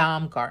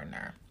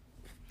Baumgartner.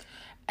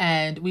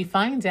 And we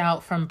find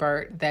out from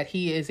Bert that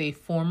he is a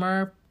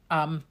former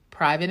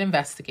private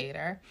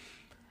investigator,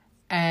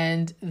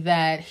 and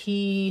that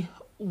he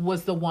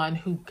was the one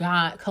who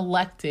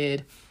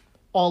collected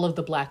all of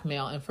the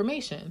blackmail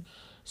information.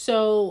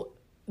 So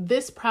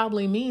this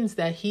probably means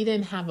that he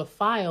didn't have a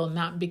file,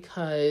 not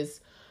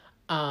because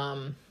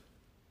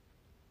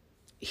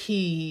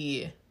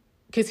he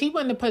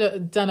wouldn't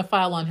have done a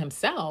file on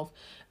himself.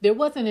 There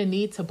wasn't a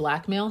need to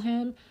blackmail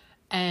him,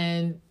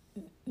 and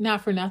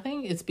not for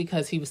nothing, it's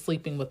because he was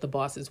sleeping with the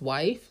boss's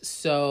wife,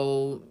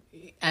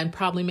 and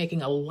probably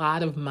making a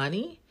lot of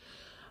money.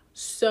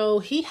 So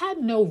he had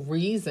no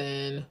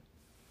reason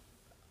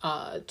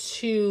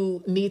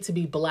to need to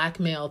be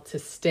blackmailed to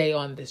stay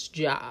on this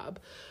job.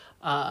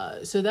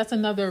 So that's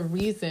another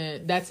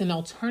reason, that's an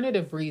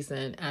alternative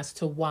reason as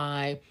to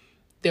why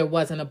there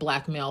wasn't a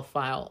blackmail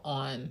file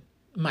on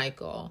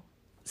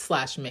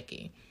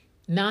Michael/Mickey.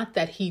 Not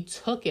that he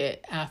took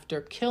it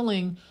after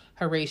killing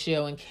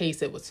Horatio in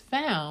case it was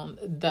found,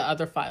 the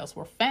other files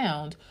were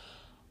found,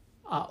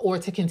 or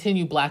to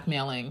continue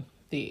blackmailing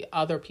the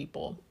other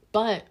people,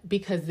 but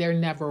because there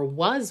never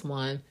was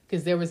one,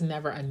 because there was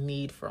never a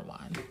need for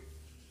one.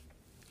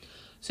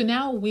 So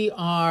now we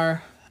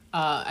are,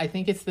 I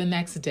think it's the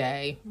next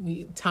day.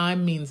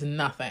 Time means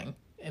nothing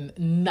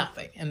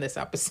in this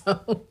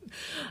episode.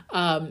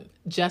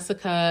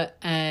 Jessica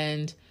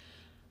and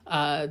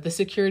the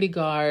security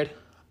guard,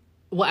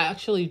 well,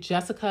 actually,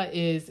 Jessica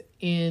is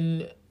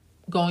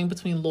going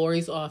between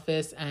Lori's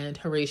office and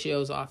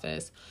Horatio's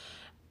office.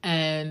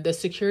 And the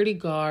security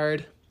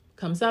guard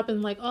comes up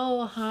and like,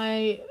 oh,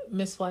 hi,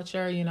 Miss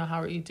Fletcher, how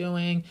are you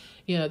doing?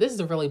 This is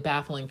a really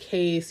baffling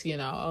case,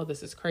 oh,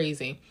 this is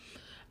crazy.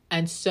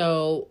 And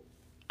so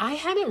I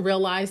hadn't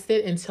realized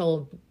it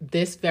until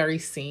this very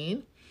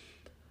scene.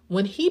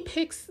 When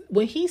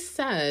he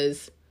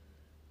says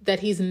that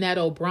he's Ned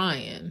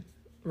O'Brien,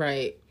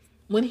 right?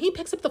 When he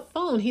picks up the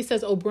phone, he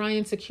says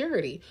O'Brien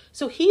Security.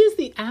 So he is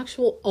the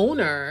actual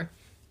owner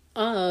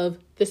of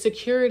the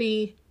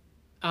security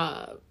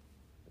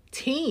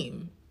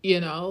team,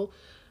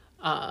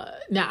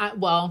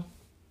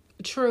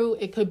 true,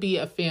 it could be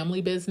a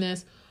family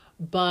business,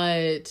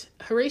 but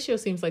Horatio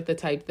seems like the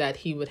type that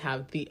he would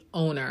have the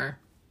owner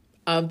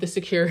of the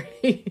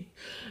security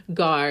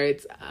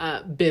guards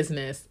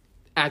business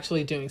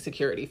actually doing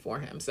security for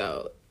him.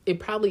 So it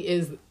probably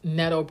is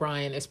Ned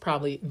O'Brien is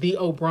probably the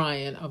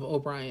O'Brien of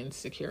O'Brien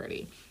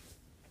Security.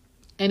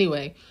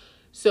 Anyway,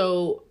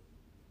 so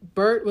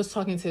Bert was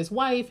talking to his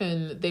wife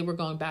and they were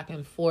going back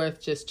and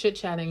forth, just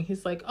chit-chatting.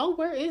 He's like, oh,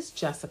 where is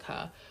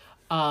Jessica?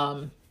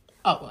 I'm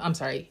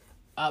sorry.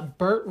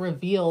 Bert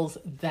reveals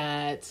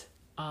that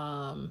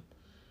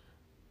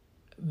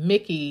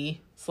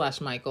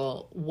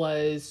Mickey/Michael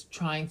was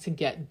trying to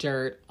get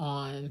dirt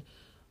on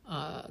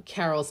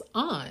Carol's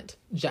aunt,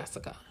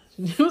 Jessica.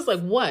 He was like,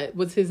 what?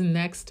 Was his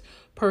next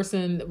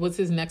person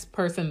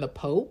the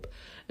Pope?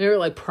 They were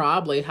like,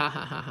 probably, ha,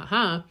 ha, ha, ha,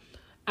 ha.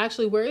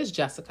 Actually, where is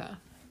Jessica?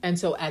 And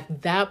so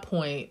at that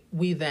point,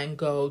 we then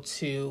go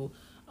to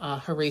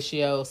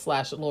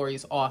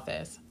Horatio/Laurie's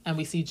office, and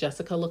we see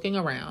Jessica looking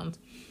around.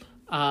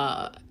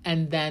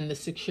 And then the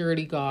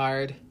security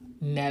guard,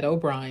 Ned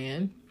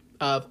O'Brien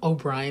of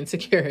O'Brien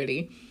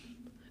Security,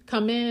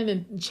 come in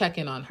and check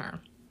in on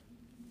her.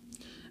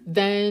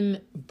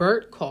 Then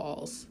Bert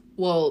calls.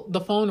 Well,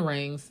 the phone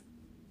rings.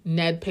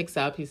 Ned picks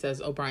up. He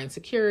says, O'Brien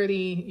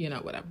Security,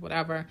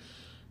 whatever.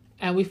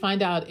 And we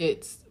find out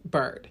it's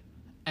Bert.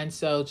 And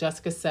so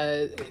Jessica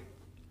says,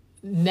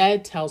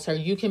 Ned tells her,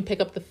 you can pick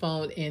up the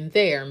phone in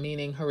there,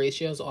 meaning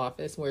Horatio's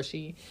office where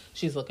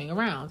she's looking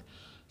around.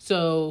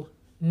 So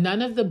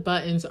none of the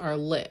buttons are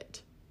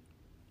lit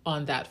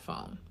on that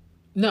phone.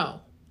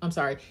 No, I'm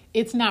sorry.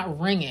 It's not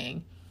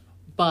ringing,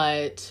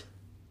 but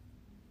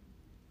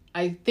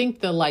I think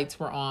the lights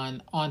were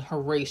on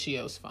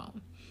Horatio's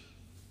phone.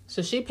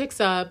 So she picks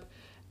up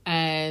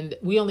and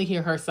we only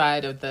hear her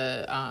side of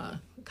the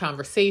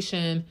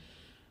conversation.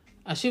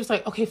 She was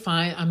like, okay,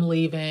 fine, I'm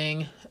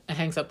leaving, and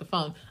hangs up the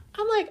phone.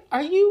 I'm like,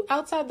 are you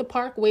outside the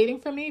park waiting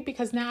for me?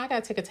 Because now I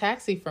got to take a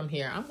taxi from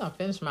here. I'm going to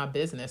finish my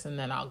business and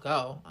then I'll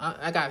go.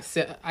 I got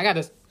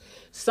to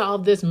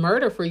solve this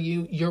murder for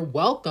you. You're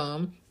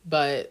welcome,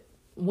 but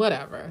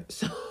whatever.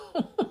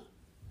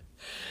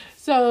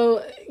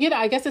 So,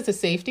 I guess it's a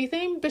safety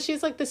thing, but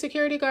she's like, the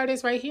security guard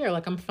is right here.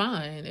 Like, I'm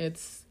fine.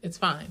 It's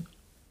fine.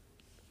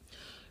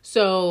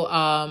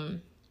 So,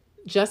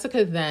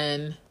 Jessica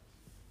then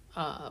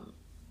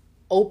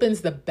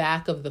opens the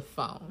back of the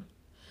phone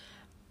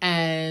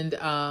and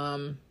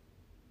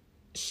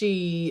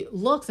she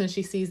looks and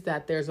she sees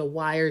that there's a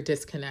wire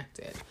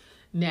disconnected.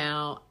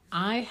 Now,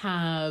 I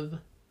have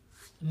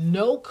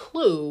no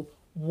clue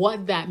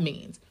what that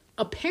means.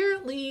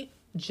 Apparently,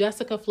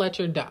 Jessica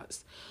Fletcher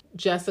does.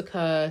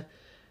 Jessica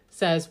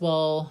says,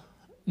 well,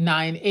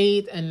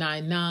 9-8 and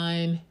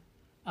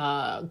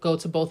 9-9 go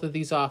to both of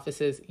these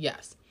offices.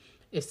 Yes.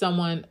 If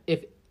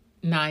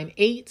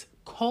 9-8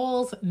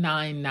 calls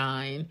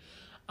 9-9,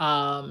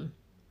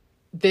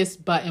 this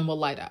button will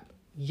light up.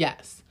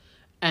 Yes.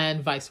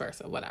 And vice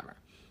versa, whatever.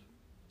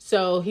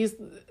 So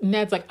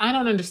Ned's like, I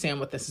don't understand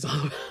what this is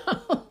all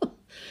about.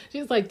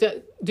 She's like,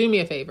 do me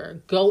a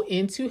favor. Go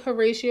into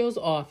Horatio's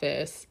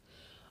office,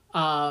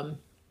 and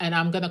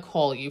I'm going to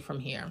call you from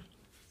here.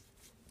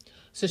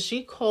 So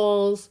she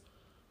calls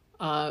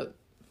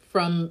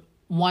from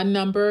one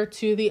number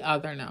to the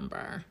other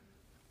number,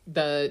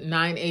 the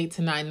 9-8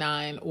 to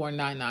 9-9 or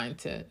 9-9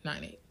 to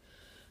 9-8.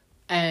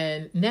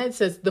 And Ned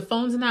says, the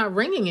phone's not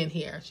ringing in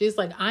here. She's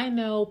like, I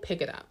know,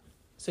 pick it up.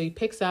 So he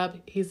picks up.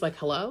 He's like,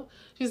 hello?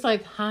 She's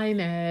like, hi,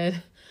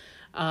 Ned.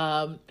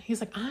 He's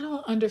like, I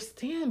don't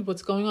understand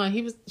what's going on.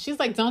 She's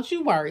like, don't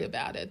you worry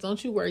about it.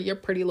 Don't you worry your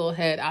pretty little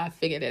head. I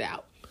figured it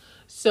out.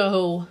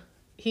 So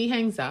he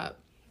hangs up.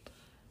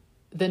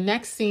 The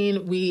next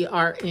scene, we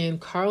are in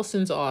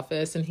Carlson's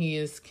office and he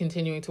is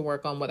continuing to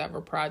work on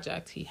whatever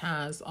project he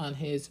has on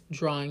his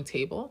drawing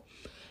table.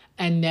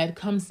 And Ned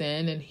comes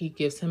in and he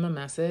gives him a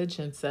message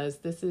and says,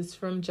 this is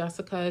from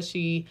Jessica.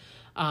 She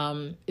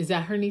is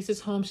at her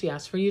niece's home. She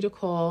asked for you to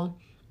call.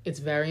 It's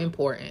very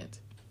important.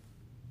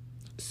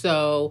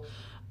 So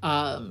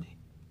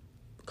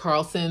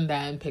Carlson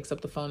then picks up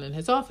the phone in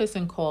his office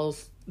and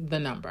calls the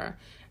number.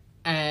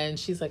 And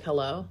she's like,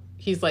 hello?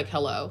 He's like,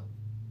 hello.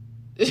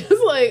 She's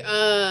like,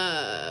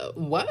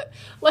 what?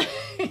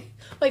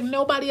 Like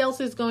nobody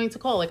else is going to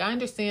call. Like, I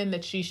understand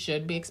that she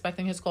should be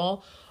expecting his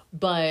call,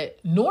 but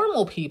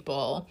normal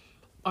people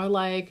are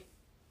like,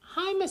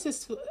 hi, is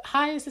this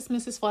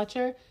Mrs.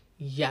 Fletcher?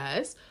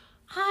 Yes.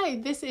 Hi,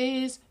 this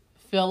is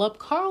Philip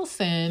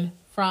Carlson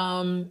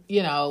from,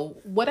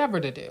 whatever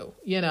to do,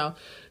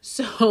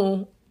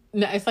 So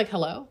No, it's like,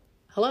 hello,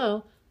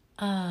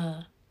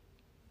 uh,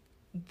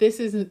 this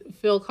is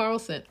Phil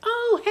Carlson.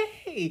 Oh,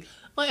 hey,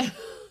 like,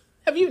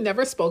 have you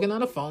never spoken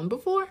on a phone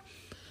before?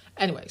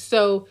 Anyway,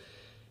 so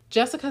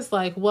Jessica's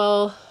like,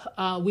 well,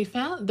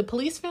 the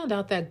police found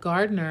out that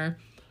Gardner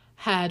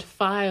had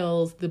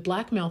files, the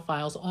blackmail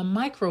files on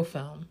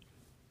microfilm.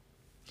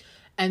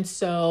 And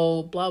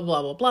so blah,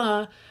 blah, blah,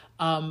 blah.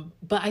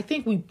 But I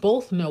think we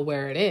both know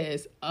where it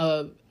is,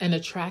 an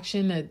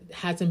attraction that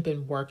hasn't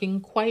been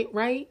working quite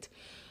right.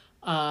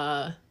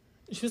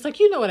 She was like,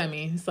 you know what I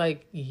mean? It's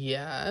like,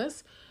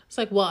 yes. It's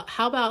like, well,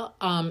 how about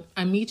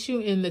I meet you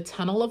in the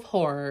Tunnel of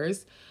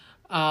Horrors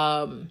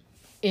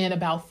in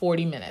about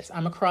 40 minutes.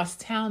 I'm across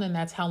town, and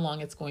that's how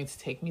long it's going to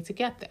take me to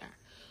get there.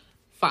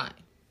 Fine.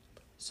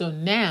 So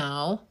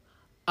now,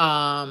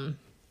 the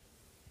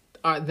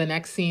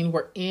next scene,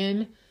 we're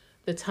in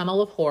the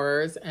Tunnel of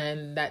Horrors,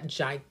 and that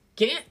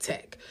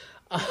gigantic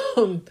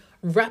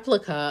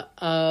replica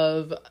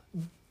of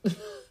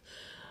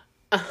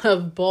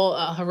Horrible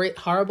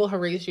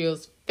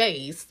Horatio's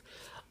face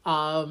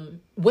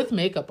with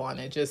makeup on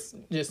it, just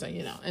so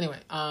you know. Anyway,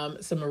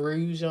 some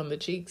rouge on the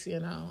cheeks,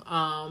 you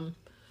know.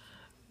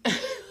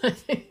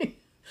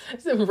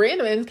 Some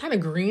random, and kind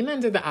of green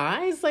under the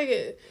eyes,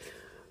 like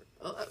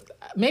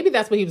maybe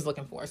that's what he was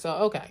looking for. So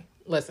okay,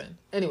 listen.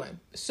 Anyway,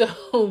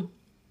 so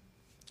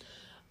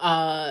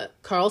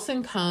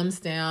Carlson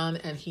comes down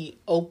and he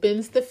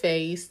opens the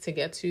face to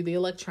get to the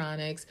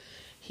electronics.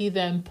 He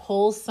then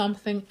pulls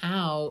something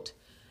out.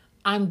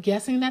 I'm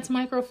guessing that's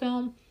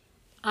microfilm.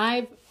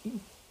 I've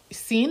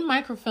seen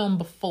microfilm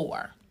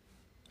before,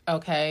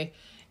 okay,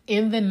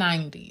 in the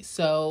 90s.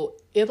 So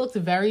it looked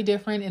very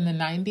different in the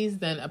 90s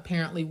than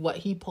apparently what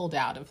he pulled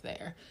out of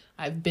there.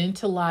 I've been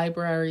to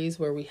libraries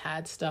where we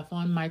had stuff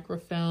on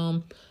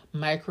microfilm,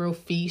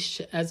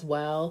 microfiche as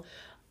well.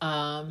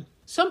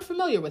 So I'm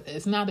familiar with it.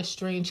 It's not a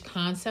strange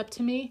concept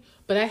to me,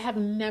 but I have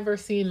never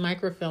seen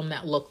microfilm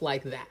that looked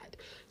like that.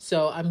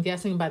 So I'm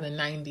guessing by the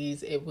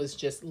 90s, it was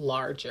just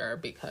larger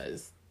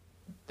because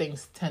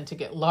things tend to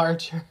get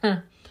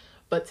larger,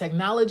 but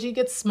technology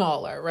gets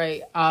smaller,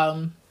 right?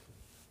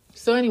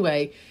 So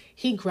anyway,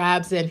 he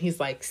grabs it and he's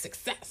like,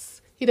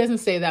 success. He doesn't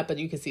say that, but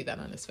you can see that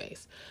on his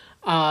face.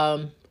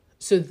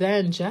 So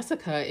then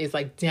Jessica is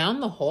like down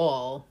the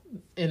hall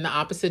in the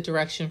opposite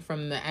direction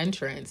from the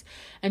entrance.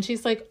 And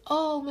she's like,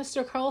 oh,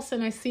 Mr.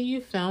 Carlson, I see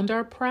you found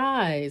our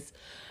prize.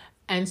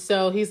 And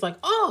so he's like,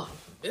 oh,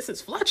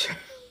 Mrs. Fletcher,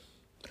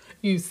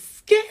 you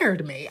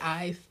scared me.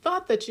 I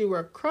thought that you were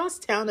across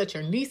town at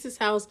your niece's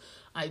house.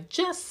 I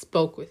just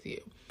spoke with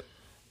you.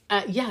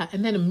 Yeah,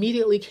 and then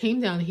immediately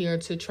came down here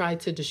to try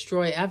to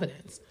destroy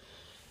evidence.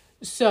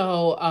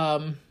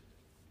 So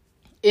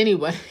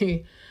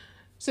anyway,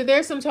 so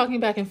there's some talking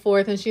back and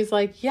forth, and she's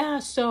like, yeah,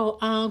 so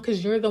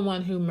because you're the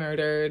one who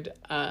murdered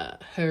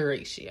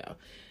Horatio.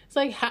 It's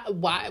like,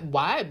 why,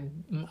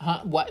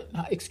 what,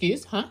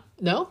 excuse,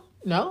 no,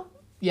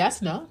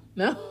 yes, no.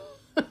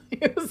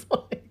 It was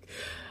like,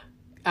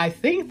 I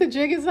think the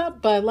jig is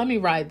up, but let me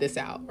ride this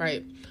out,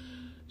 right?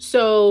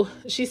 So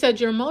she said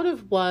your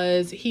motive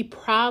was he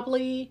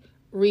probably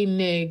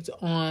reneged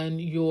on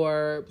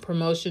your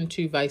promotion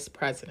to vice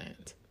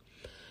president.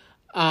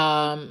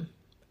 And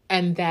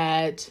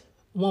that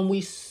when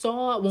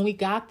we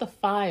got the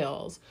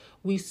files,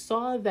 we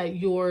saw that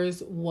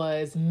yours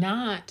was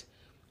not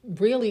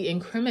really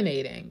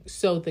incriminating.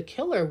 So the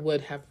killer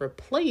would have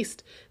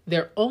replaced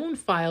their own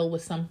file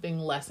with something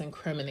less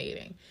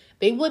incriminating.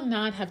 They would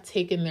not have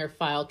taken their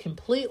file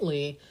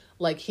completely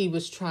like he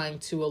was trying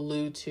to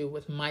allude to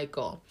with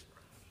Michael.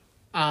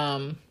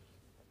 And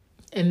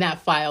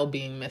that file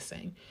being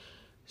missing.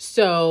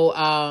 So,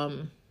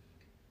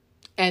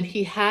 and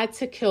he had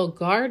to kill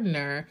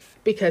Gardner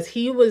because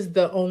he was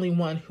the only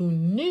one who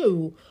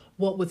knew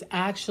what was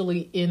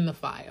actually in the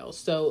file.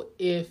 So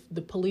if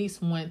the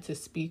police went to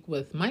speak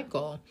with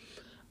Michael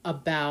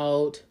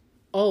about,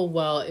 oh,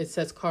 well, it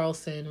says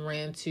Carlson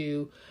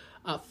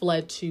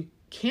fled to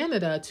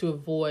Canada to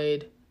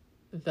avoid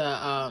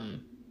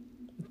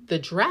the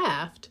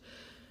draft,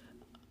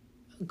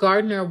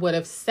 Gardner would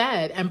have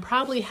said, and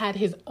probably had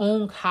his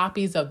own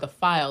copies of the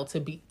file,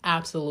 to be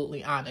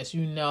absolutely honest.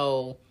 You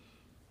know,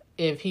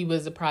 if he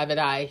was a private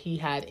eye, he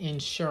had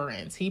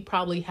insurance. He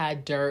probably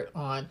had dirt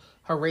on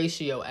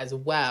Horatio as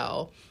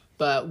well,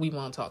 but we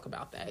won't talk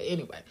about that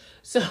anyway.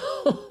 So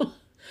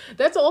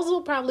that's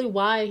also probably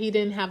why he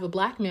didn't have a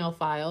blackmail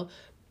file,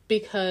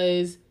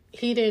 because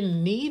he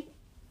didn't need,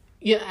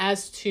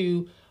 as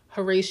to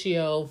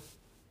Horatio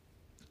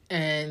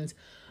and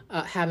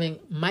having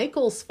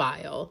Michael's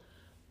file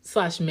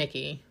 /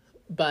 Mickey,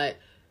 but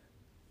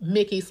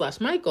Mickey /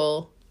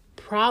 Michael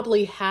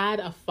probably had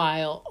a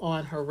file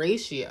on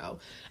Horatio.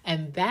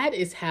 And that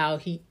is how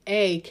he,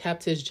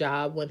 kept his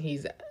job when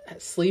he's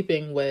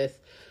sleeping with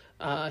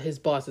his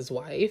boss's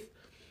wife.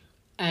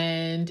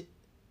 And,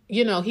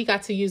 he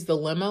got to use the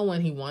limo when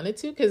he wanted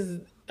to, because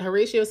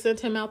Horatio sent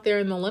him out there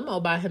in the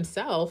limo by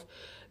himself.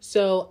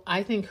 So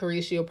I think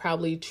Horatio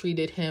probably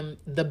treated him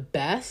the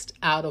best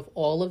out of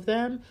all of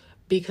them,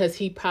 because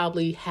he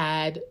probably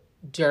had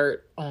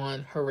dirt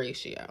on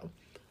Horatio.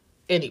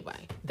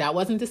 Anyway, that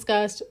wasn't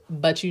discussed,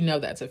 but you know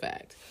that's a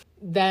fact.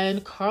 Then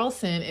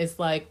Carlson is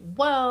like,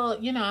 well,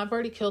 I've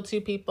already killed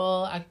 2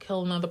 people. I could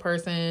kill another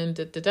person,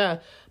 da, da, da.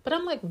 But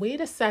I'm like,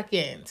 wait a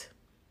second.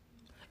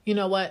 You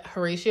know what?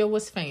 Horatio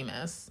was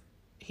famous.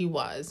 He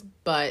was,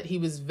 but he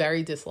was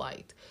very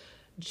disliked.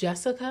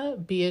 Jessica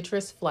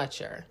Beatrice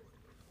Fletcher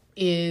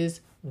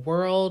is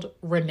world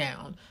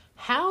renowned.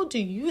 How do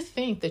you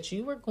think that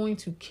you were going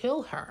to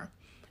kill her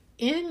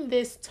in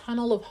this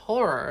tunnel of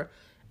horror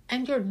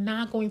and you're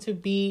not going to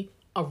be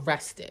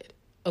arrested?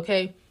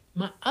 Okay.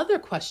 My other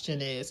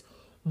question is,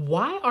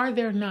 why are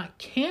there not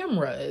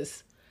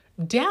cameras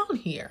down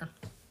here?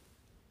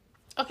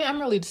 Okay,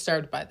 I'm really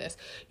disturbed by this.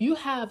 You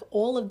have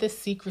all of this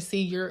secrecy.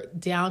 You're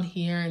down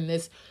here in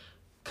this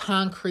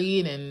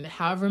concrete and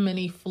however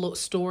many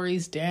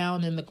stories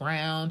down in the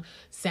ground,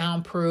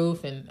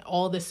 soundproof and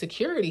all the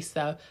security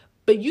stuff,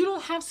 but you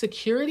don't have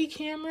security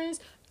cameras,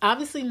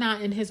 obviously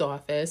not in his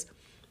office.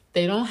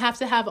 They don't have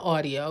to have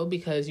audio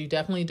because you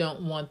definitely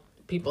don't want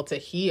people to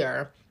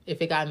hear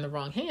if it got in the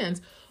wrong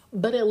hands,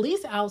 but at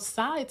least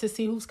outside to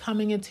see who's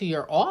coming into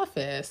your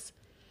office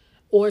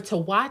or to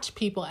watch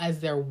people as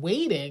they're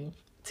waiting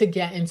to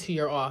get into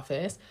your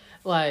office.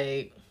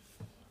 Like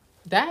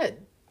that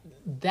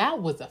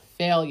was a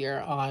failure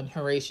on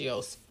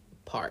Horatio's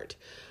part,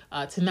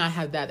 to not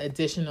have that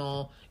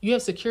additional, you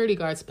have security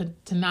guards,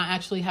 but to not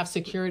actually have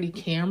security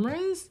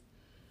cameras.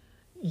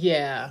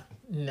 Yeah,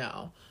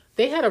 no.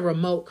 They had a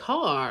remote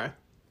car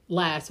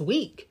last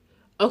week.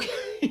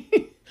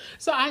 Okay.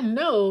 So I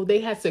know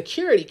they had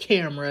security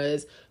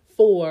cameras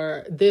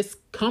for this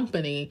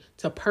company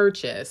to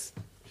purchase.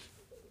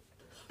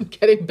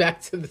 Getting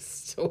back to the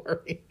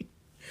story.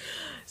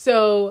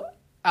 So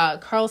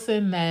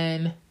Carlson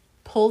then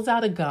pulls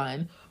out a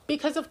gun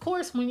because, of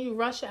course, when you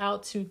rush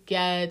out to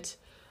get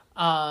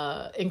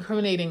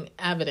incriminating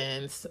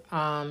evidence,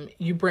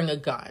 you bring a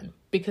gun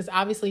because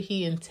obviously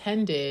he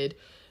intended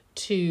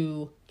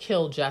to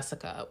kill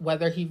Jessica.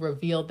 Whether he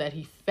revealed that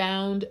he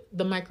found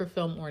the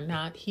microfilm or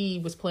not, he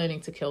was planning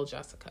to kill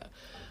Jessica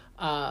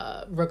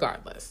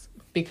regardless,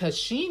 because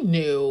she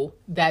knew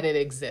that it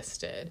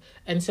existed.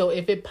 And so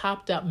if it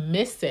popped up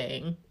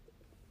missing,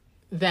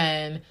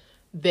 then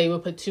they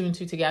would put 2 and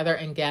 2 together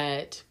and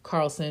get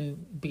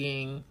Carlson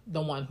being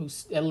the one who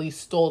at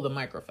least stole the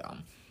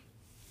microfilm.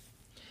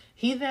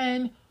 He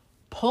then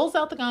pulls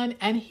out the gun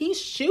and he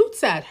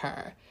shoots at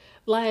her.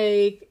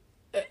 Like,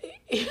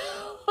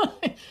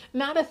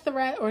 not a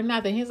threat or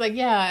nothing. He's like,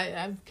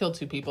 yeah, I've killed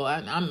 2 people.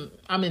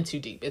 I'm in too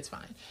deep. It's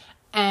fine.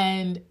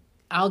 And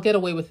I'll get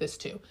away with this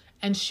too.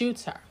 And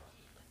shoots her.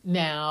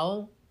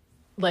 Now,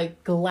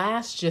 like,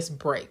 glass just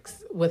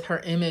breaks with her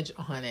image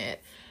on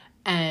it.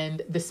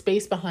 And the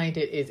space behind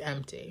it is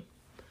empty.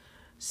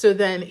 So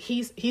then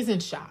he's in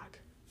shock.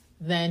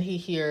 Then he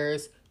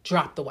hears,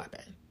 drop the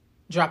weapon,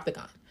 drop the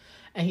gun.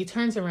 And he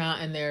turns around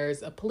and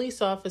there's a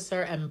police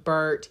officer and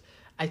Bert.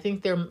 I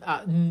think they're,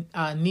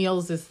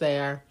 Niels is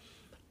there.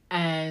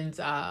 And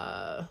who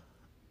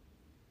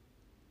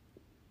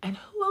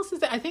else is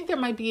there? I think there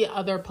might be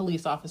other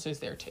police officers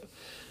there too.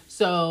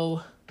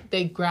 So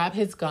they grab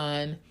his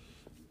gun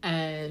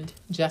and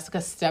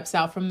Jessica steps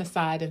out from the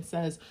side and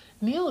says,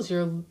 Niels,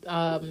 your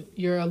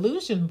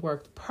illusion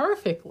worked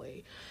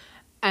perfectly.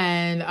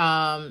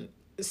 And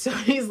so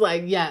he's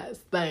like, yes,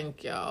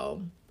 thank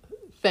you.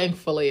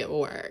 Thankfully it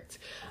worked.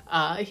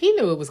 He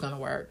knew it was going to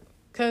work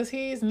because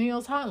he's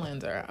Niels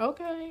Highlander.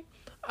 Okay.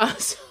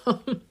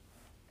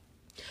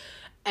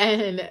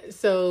 And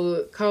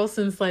so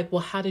Carlson's like,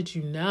 well, how did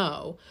you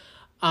know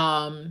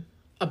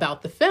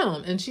about the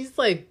film? And she's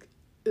like,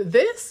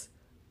 this?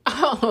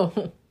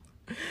 Oh,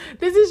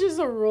 this is just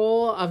a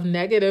roll of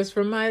negatives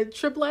from my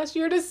trip last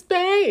year to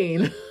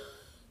Spain.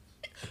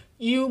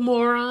 You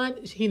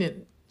moron. She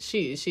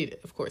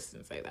of course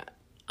didn't say that.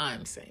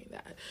 I'm saying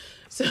that.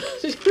 So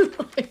she's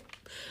like,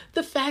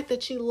 the fact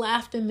that she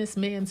laughed in this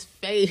man's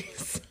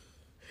face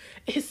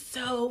is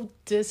so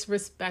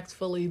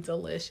disrespectfully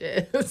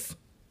delicious.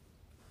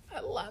 I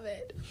love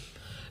it.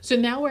 So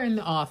now we're in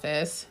the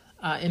office,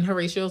 in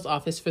Horatio's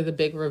office for the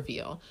big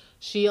reveal.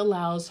 She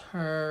allows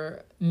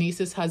her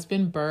niece's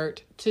husband,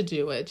 Bert, to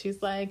do it.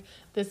 She's like,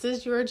 this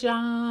is your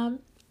job.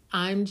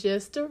 I'm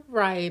just a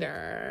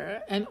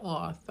writer, an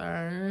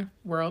author,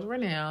 world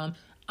renowned.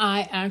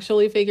 I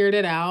actually figured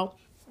it out,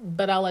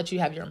 but I'll let you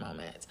have your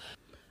moment.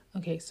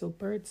 Okay, so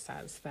Bert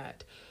says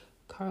that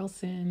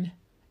Carlson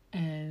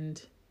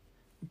and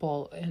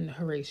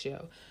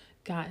Horatio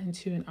got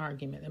into an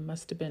argument. It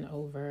must have been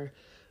over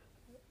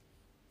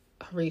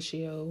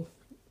Horatio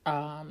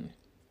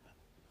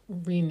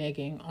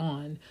reneging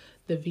on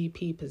the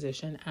VP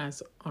position,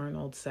 as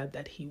Arnold said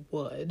that he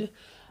would.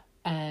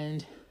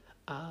 And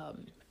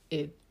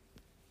it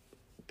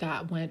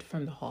went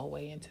from the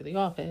hallway into the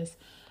office,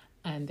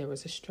 and there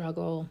was a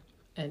struggle,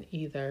 and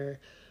either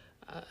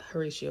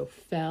Horatio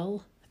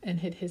fell and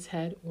hit his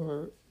head,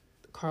 or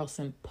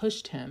Carlson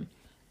pushed him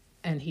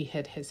and he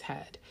hit his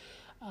head.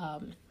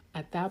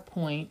 At that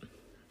point,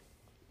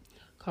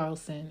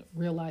 Carlson,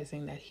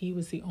 realizing that he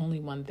was the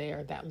only one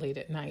there that late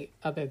at night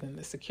other than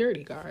the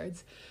security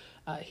guards,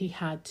 he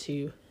had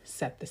to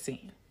set the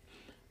scene.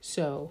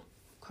 So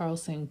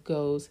Carlson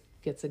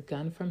gets a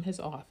gun from his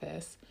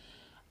office.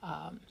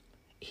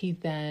 He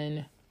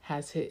then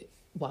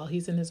while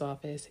he's in his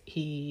office,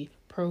 he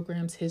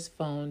programs his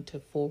phone to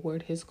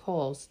forward his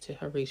calls to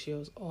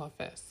Horatio's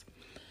office.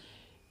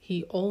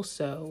 He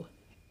also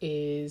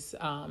is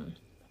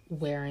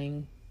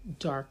wearing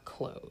dark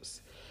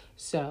clothes.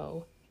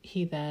 So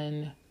he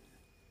then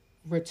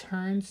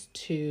returns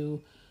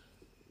to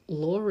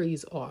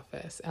Lori's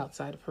office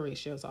outside of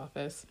Horatio's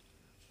office.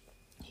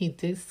 He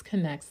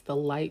disconnects the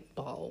light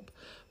bulb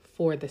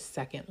for the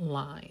second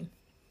line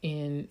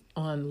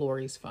on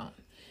Lori's phone.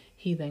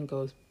 He then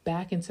goes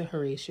back into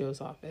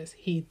Horatio's office.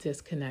 He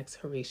disconnects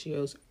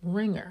Horatio's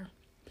ringer.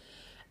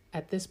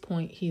 At this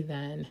point, he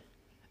then,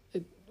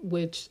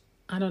 which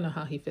I don't know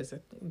how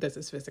this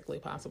is physically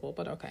possible,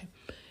 but okay.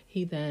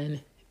 He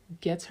then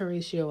gets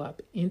Horatio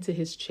up into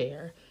his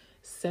chair,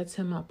 lays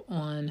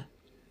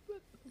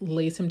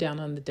him down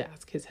on the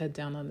desk, his head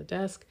down on the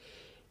desk.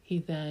 He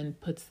then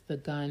puts the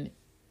gun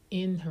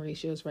in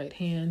Horatio's right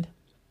hand,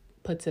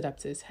 puts it up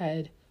to his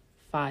head,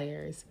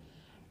 fires,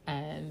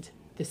 and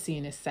the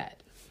scene is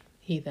set.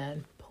 He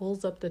then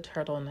pulls up the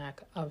turtleneck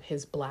of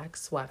his black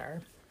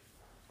sweater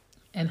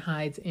and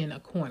hides in a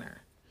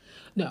corner.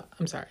 No,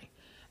 I'm sorry.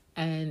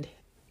 And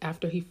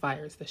after he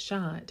fires the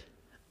shot,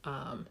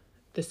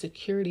 the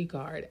security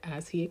guard,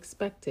 as he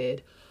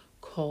expected,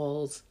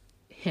 calls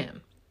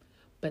him.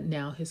 But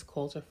now his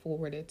calls are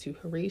forwarded to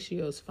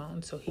Horatio's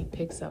phone, so he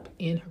picks up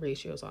in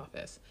Horatio's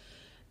office.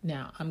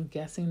 Now, I'm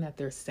guessing that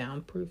there's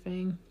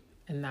soundproofing,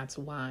 and that's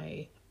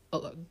why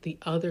the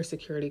other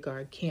security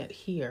guard can't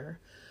hear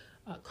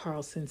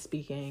Carlson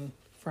speaking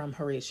from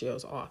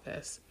Horatio's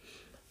office,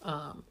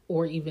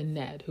 or even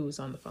Ned, who was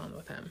on the phone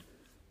with him.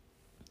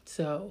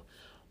 So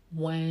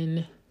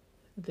when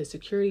the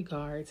security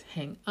guards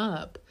hang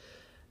up,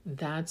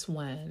 that's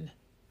when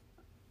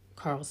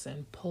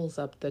Carlson pulls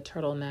up the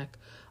turtleneck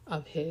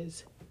of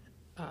his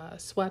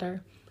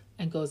sweater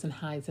and goes and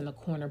hides in a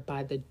corner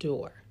by the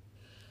door.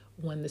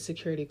 When the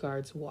security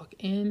guards walk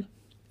in,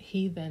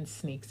 he then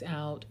sneaks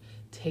out,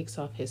 takes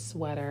off his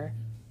sweater,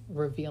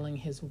 revealing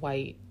his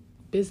white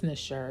business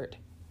shirt,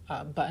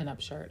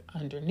 button-up shirt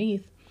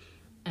underneath,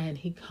 and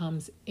he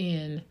comes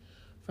in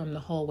from the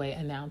hallway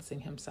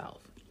announcing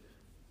himself.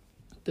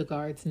 The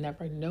guards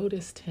never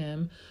noticed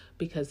him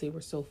because they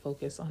were so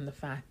focused on the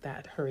fact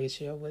that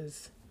Horatio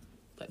was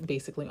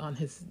basically on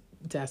his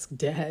desk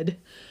dead,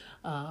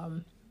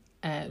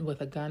 and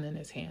with a gun in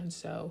his hand.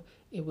 So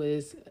it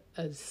was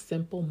a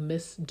simple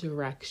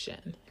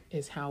misdirection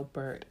is how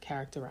Bert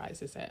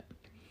characterizes it.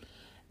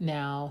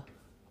 Now,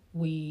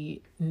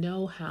 we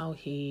know how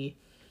he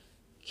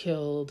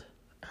killed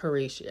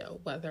Horatio,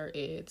 whether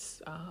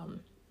it's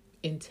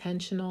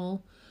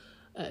intentional.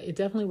 It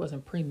definitely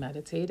wasn't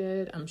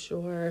premeditated, I'm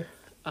sure,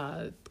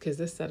 because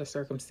this set of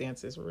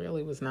circumstances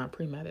really was not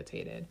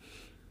premeditated.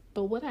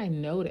 But what I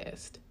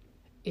noticed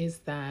is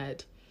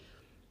that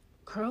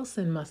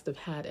Carlson must have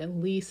had at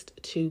least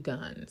 2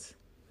 guns,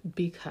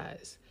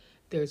 because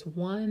there's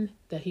one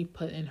that he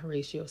put in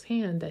Horatio's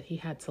hand that he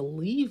had to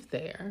leave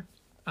there,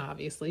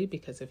 obviously,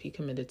 because if he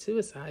committed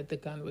suicide, the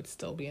gun would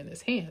still be in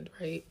his hand,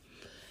 right?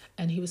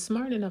 And he was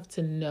smart enough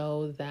to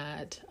know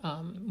that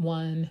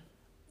one,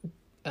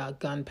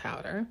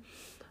 gunpowder,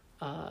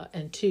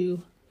 and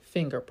 2,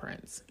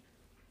 fingerprints,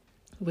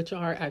 which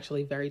are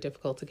actually very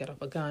difficult to get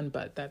off a gun,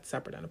 but that's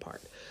separate and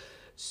apart.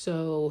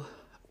 So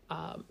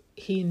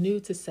he knew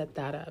to set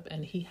that up,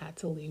 and he had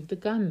to leave the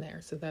gun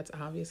there. So that's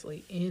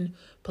obviously in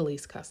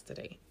police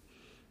custody.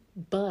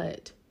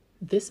 But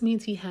this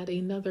means he had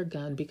another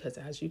gun, because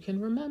as you can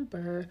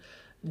remember,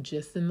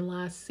 just in the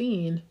last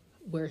scene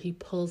where he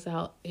pulls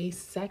out a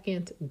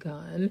second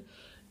gun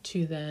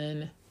to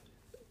then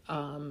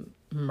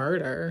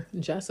murder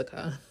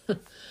Jessica.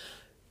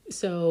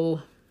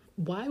 So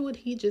why would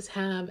he just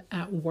have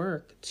at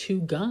work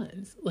 2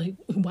 guns? Like,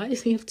 why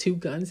does he have 2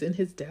 guns in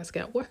his desk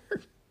at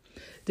work?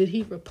 Did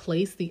he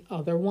replace the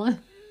other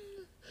one?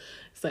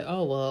 It's like,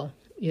 oh, well,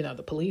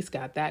 the police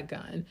got that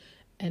gun.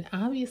 And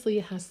obviously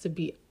it has to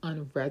be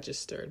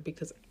unregistered,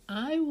 because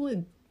I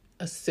would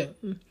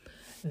assume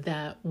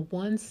that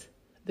once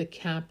the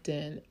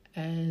captain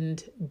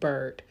and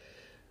Bert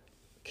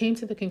came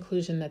to the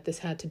conclusion that this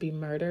had to be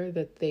murder,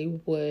 that they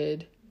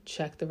would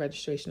check the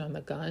registration on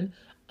the gun.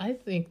 I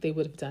think they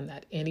would have done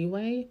that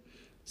anyway.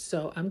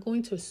 So I'm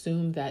going to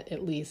assume that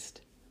at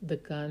least the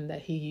gun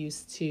that he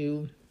used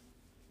to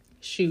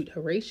shoot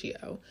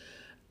Horatio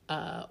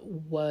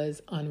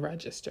was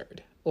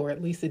unregistered, or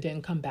at least it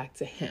didn't come back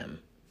to him.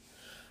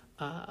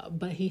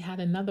 But he had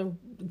another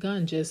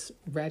gun just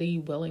ready,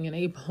 willing, and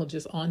able,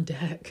 just on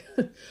deck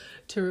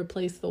to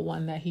replace the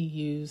one that he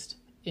used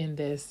in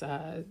this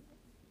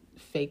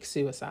fake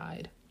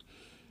suicide.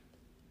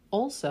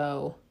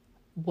 Also,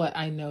 what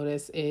I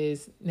notice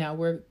is, now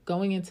we're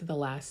going into the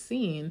last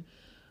scene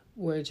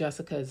where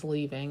Jessica is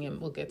leaving,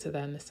 and we'll get to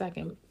that in a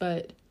second,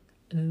 but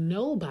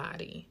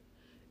nobody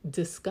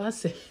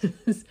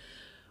discusses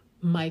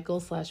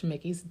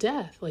Michael/Mickey's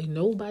death. Like,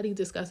 nobody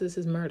discusses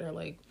his murder.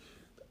 Like,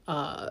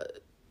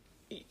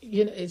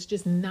 it's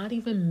just not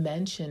even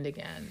mentioned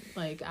again.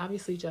 Like,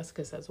 obviously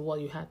Jessica says, well,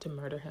 you had to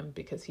murder him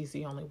because he's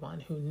the only one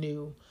who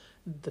knew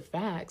the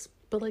facts.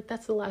 But like,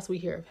 that's the last we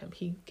hear of him.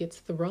 He gets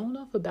thrown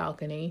off a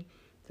balcony.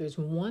 There's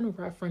one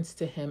reference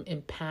to him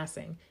in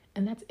passing,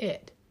 and that's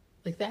it.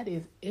 Like, that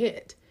is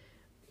it.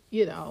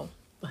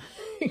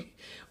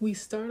 We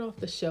start off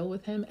the show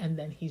with him, and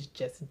then he's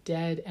just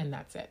dead, and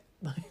that's it.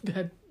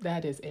 Like,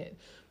 that is it.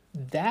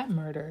 That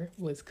murder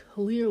was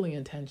clearly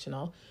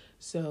intentional.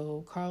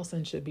 So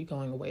Carlson should be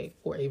going away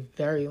for a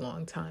very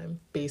long time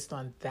based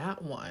on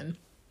that one,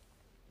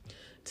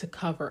 to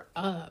cover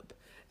up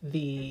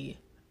the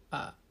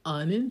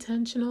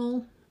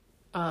unintentional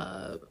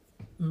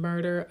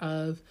murder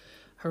of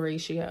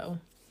Horatio.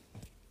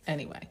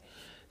 Anyway,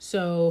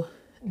 so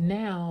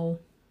now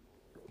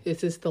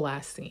this is the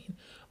last scene.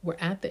 We're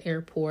at the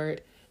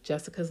airport.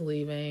 Jessica's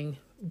leaving.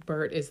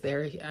 Bert is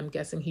there. I'm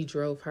guessing he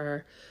drove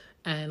her.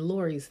 And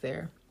Lori's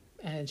there.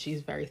 And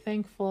she's very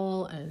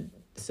thankful. And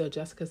so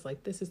Jessica's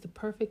like, this is the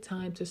perfect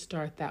time to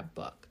start that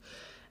book.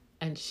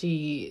 And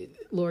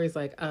Lori's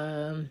like,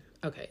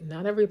 okay,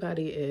 not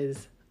everybody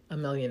is a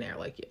millionaire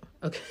like you.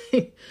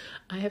 Okay.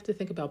 I have to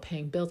think about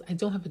paying bills. I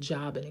don't have a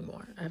job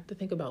anymore. I have to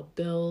think about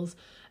bills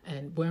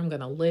and where I'm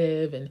going to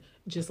live and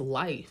just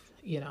life,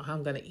 how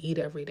I'm going to eat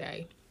every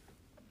day.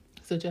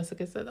 So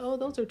Jessica said, oh,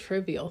 those are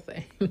trivial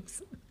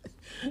things.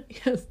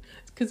 Yes,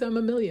 because I'm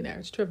a millionaire.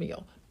 It's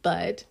trivial.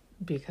 But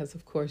because,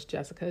 of course,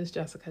 Jessica is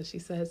Jessica, she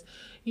says,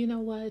 you know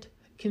what?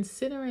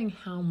 Considering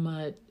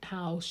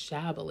how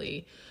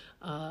shabbily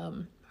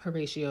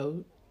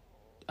Horatio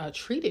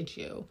treated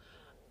you,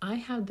 I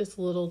have this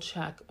little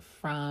check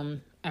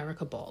from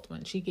Erica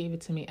Baldwin. She gave it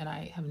to me, and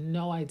I have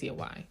no idea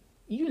why.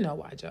 You know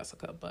why,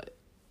 Jessica, but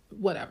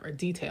whatever.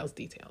 Details.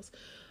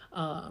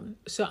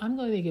 So I'm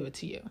going to give it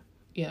to you.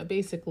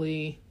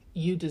 Basically,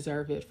 you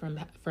deserve it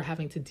for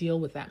having to deal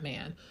with that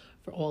man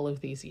for all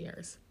of these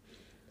years.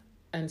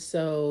 And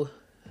so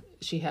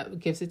she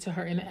gives it to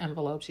her in an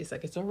envelope. She's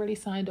like, it's already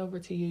signed over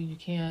to you. You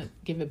can't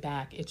give it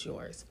back. It's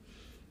yours.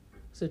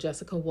 So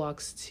Jessica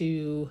walks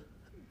to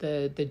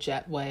the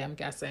jetway, I'm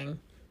guessing.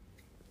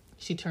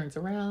 She turns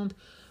around.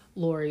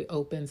 Lori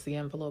opens the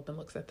envelope and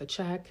looks at the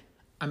check.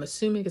 I'm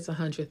assuming it's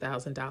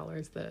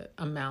 $100,000, the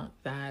amount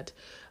that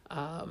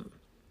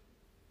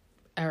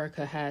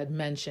Erica had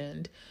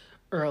mentioned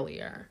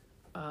earlier.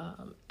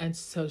 And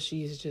so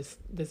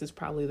this is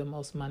probably the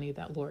most money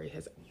that Lori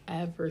has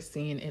ever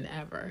seen in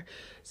ever.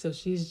 So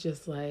she's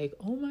just like,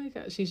 oh my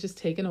God, she's just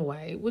taken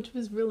away, which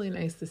was really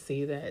nice to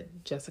see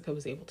that Jessica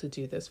was able to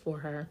do this for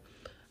her.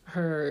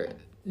 Her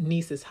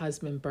niece's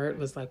husband, Bert,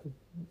 was like,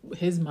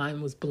 his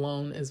mind was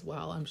blown as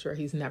well. I'm sure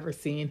he's never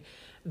seen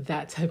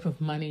that type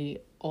of money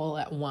all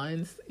at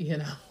once,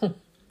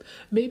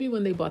 Maybe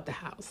when they bought the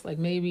house,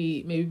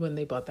 maybe when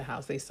they bought the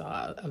house, they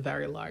saw a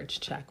very large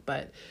check,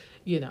 but,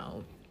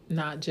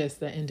 not just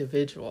the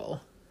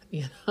individual,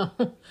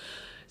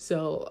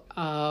 So,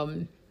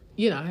 I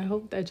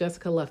hope that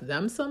Jessica left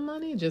them some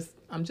money.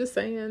 I'm just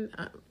saying,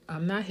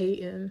 I'm not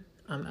hating.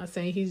 I'm not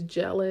saying he's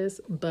jealous,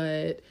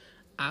 but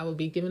I would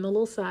be giving a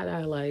little side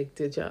eye, like,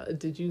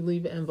 did you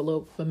leave an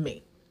envelope for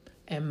me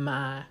and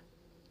my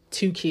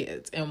 2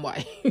 kids and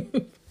wife?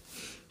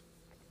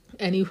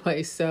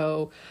 Anyway,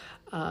 so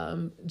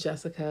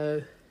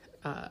Jessica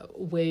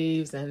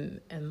waves,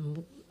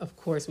 and of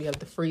course we have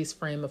the freeze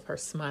frame of her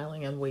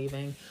smiling and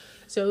waving.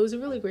 So it was a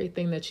really great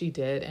thing that she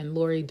did, and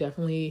Lori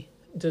definitely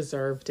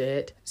deserved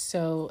it.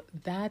 So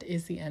that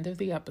is the end of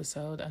the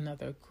episode.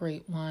 Another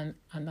great one.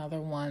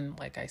 Another one,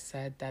 like I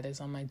said, that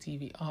is on my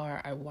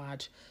DVR. I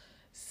watch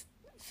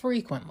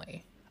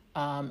frequently,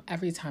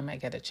 every time I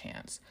get a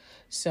chance.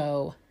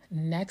 So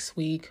next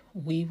week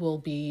I will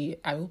be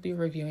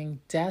reviewing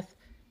Death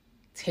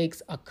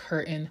Takes a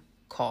Curtain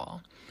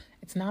Call.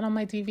 It's not on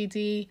my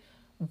DVD,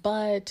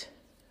 but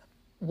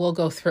we'll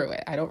go through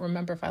it. I don't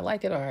remember if I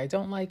like it or I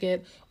don't like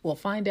it. We'll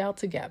find out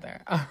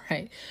together. All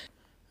right.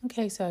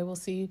 Okay, so I will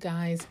see you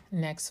guys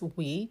next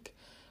week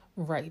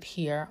right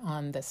here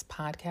on this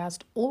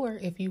podcast. Or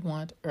if you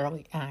want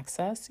early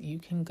access, you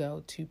can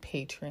go to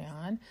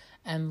Patreon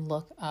and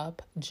look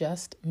up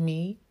Just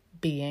Me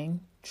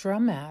Being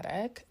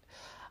Dramatic,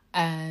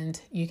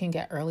 and you can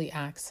get early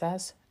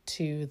access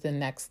to the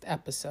next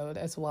episode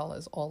as well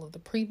as all of the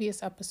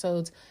previous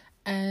episodes,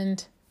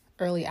 and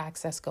early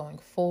access going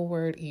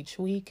forward each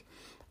week.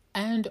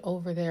 And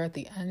over there at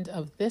the end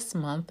of this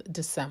month,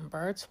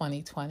 December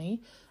 2020,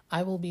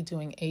 I will be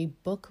doing a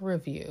book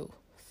review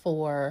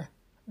for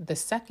the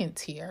second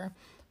tier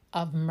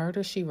of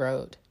Murder, She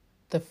Wrote,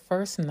 the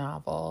first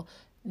novel,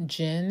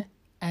 Gin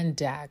and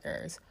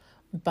Daggers,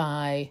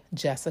 by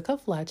Jessica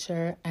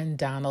Fletcher and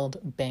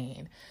Donald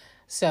Bain.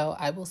 So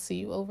I will see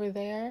you over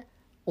there,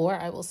 or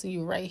I will see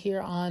you right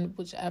here on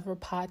whichever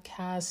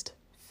podcast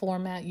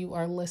format you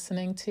are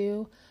listening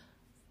to.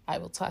 I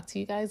will talk to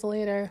you guys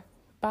later.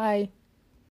 Bye.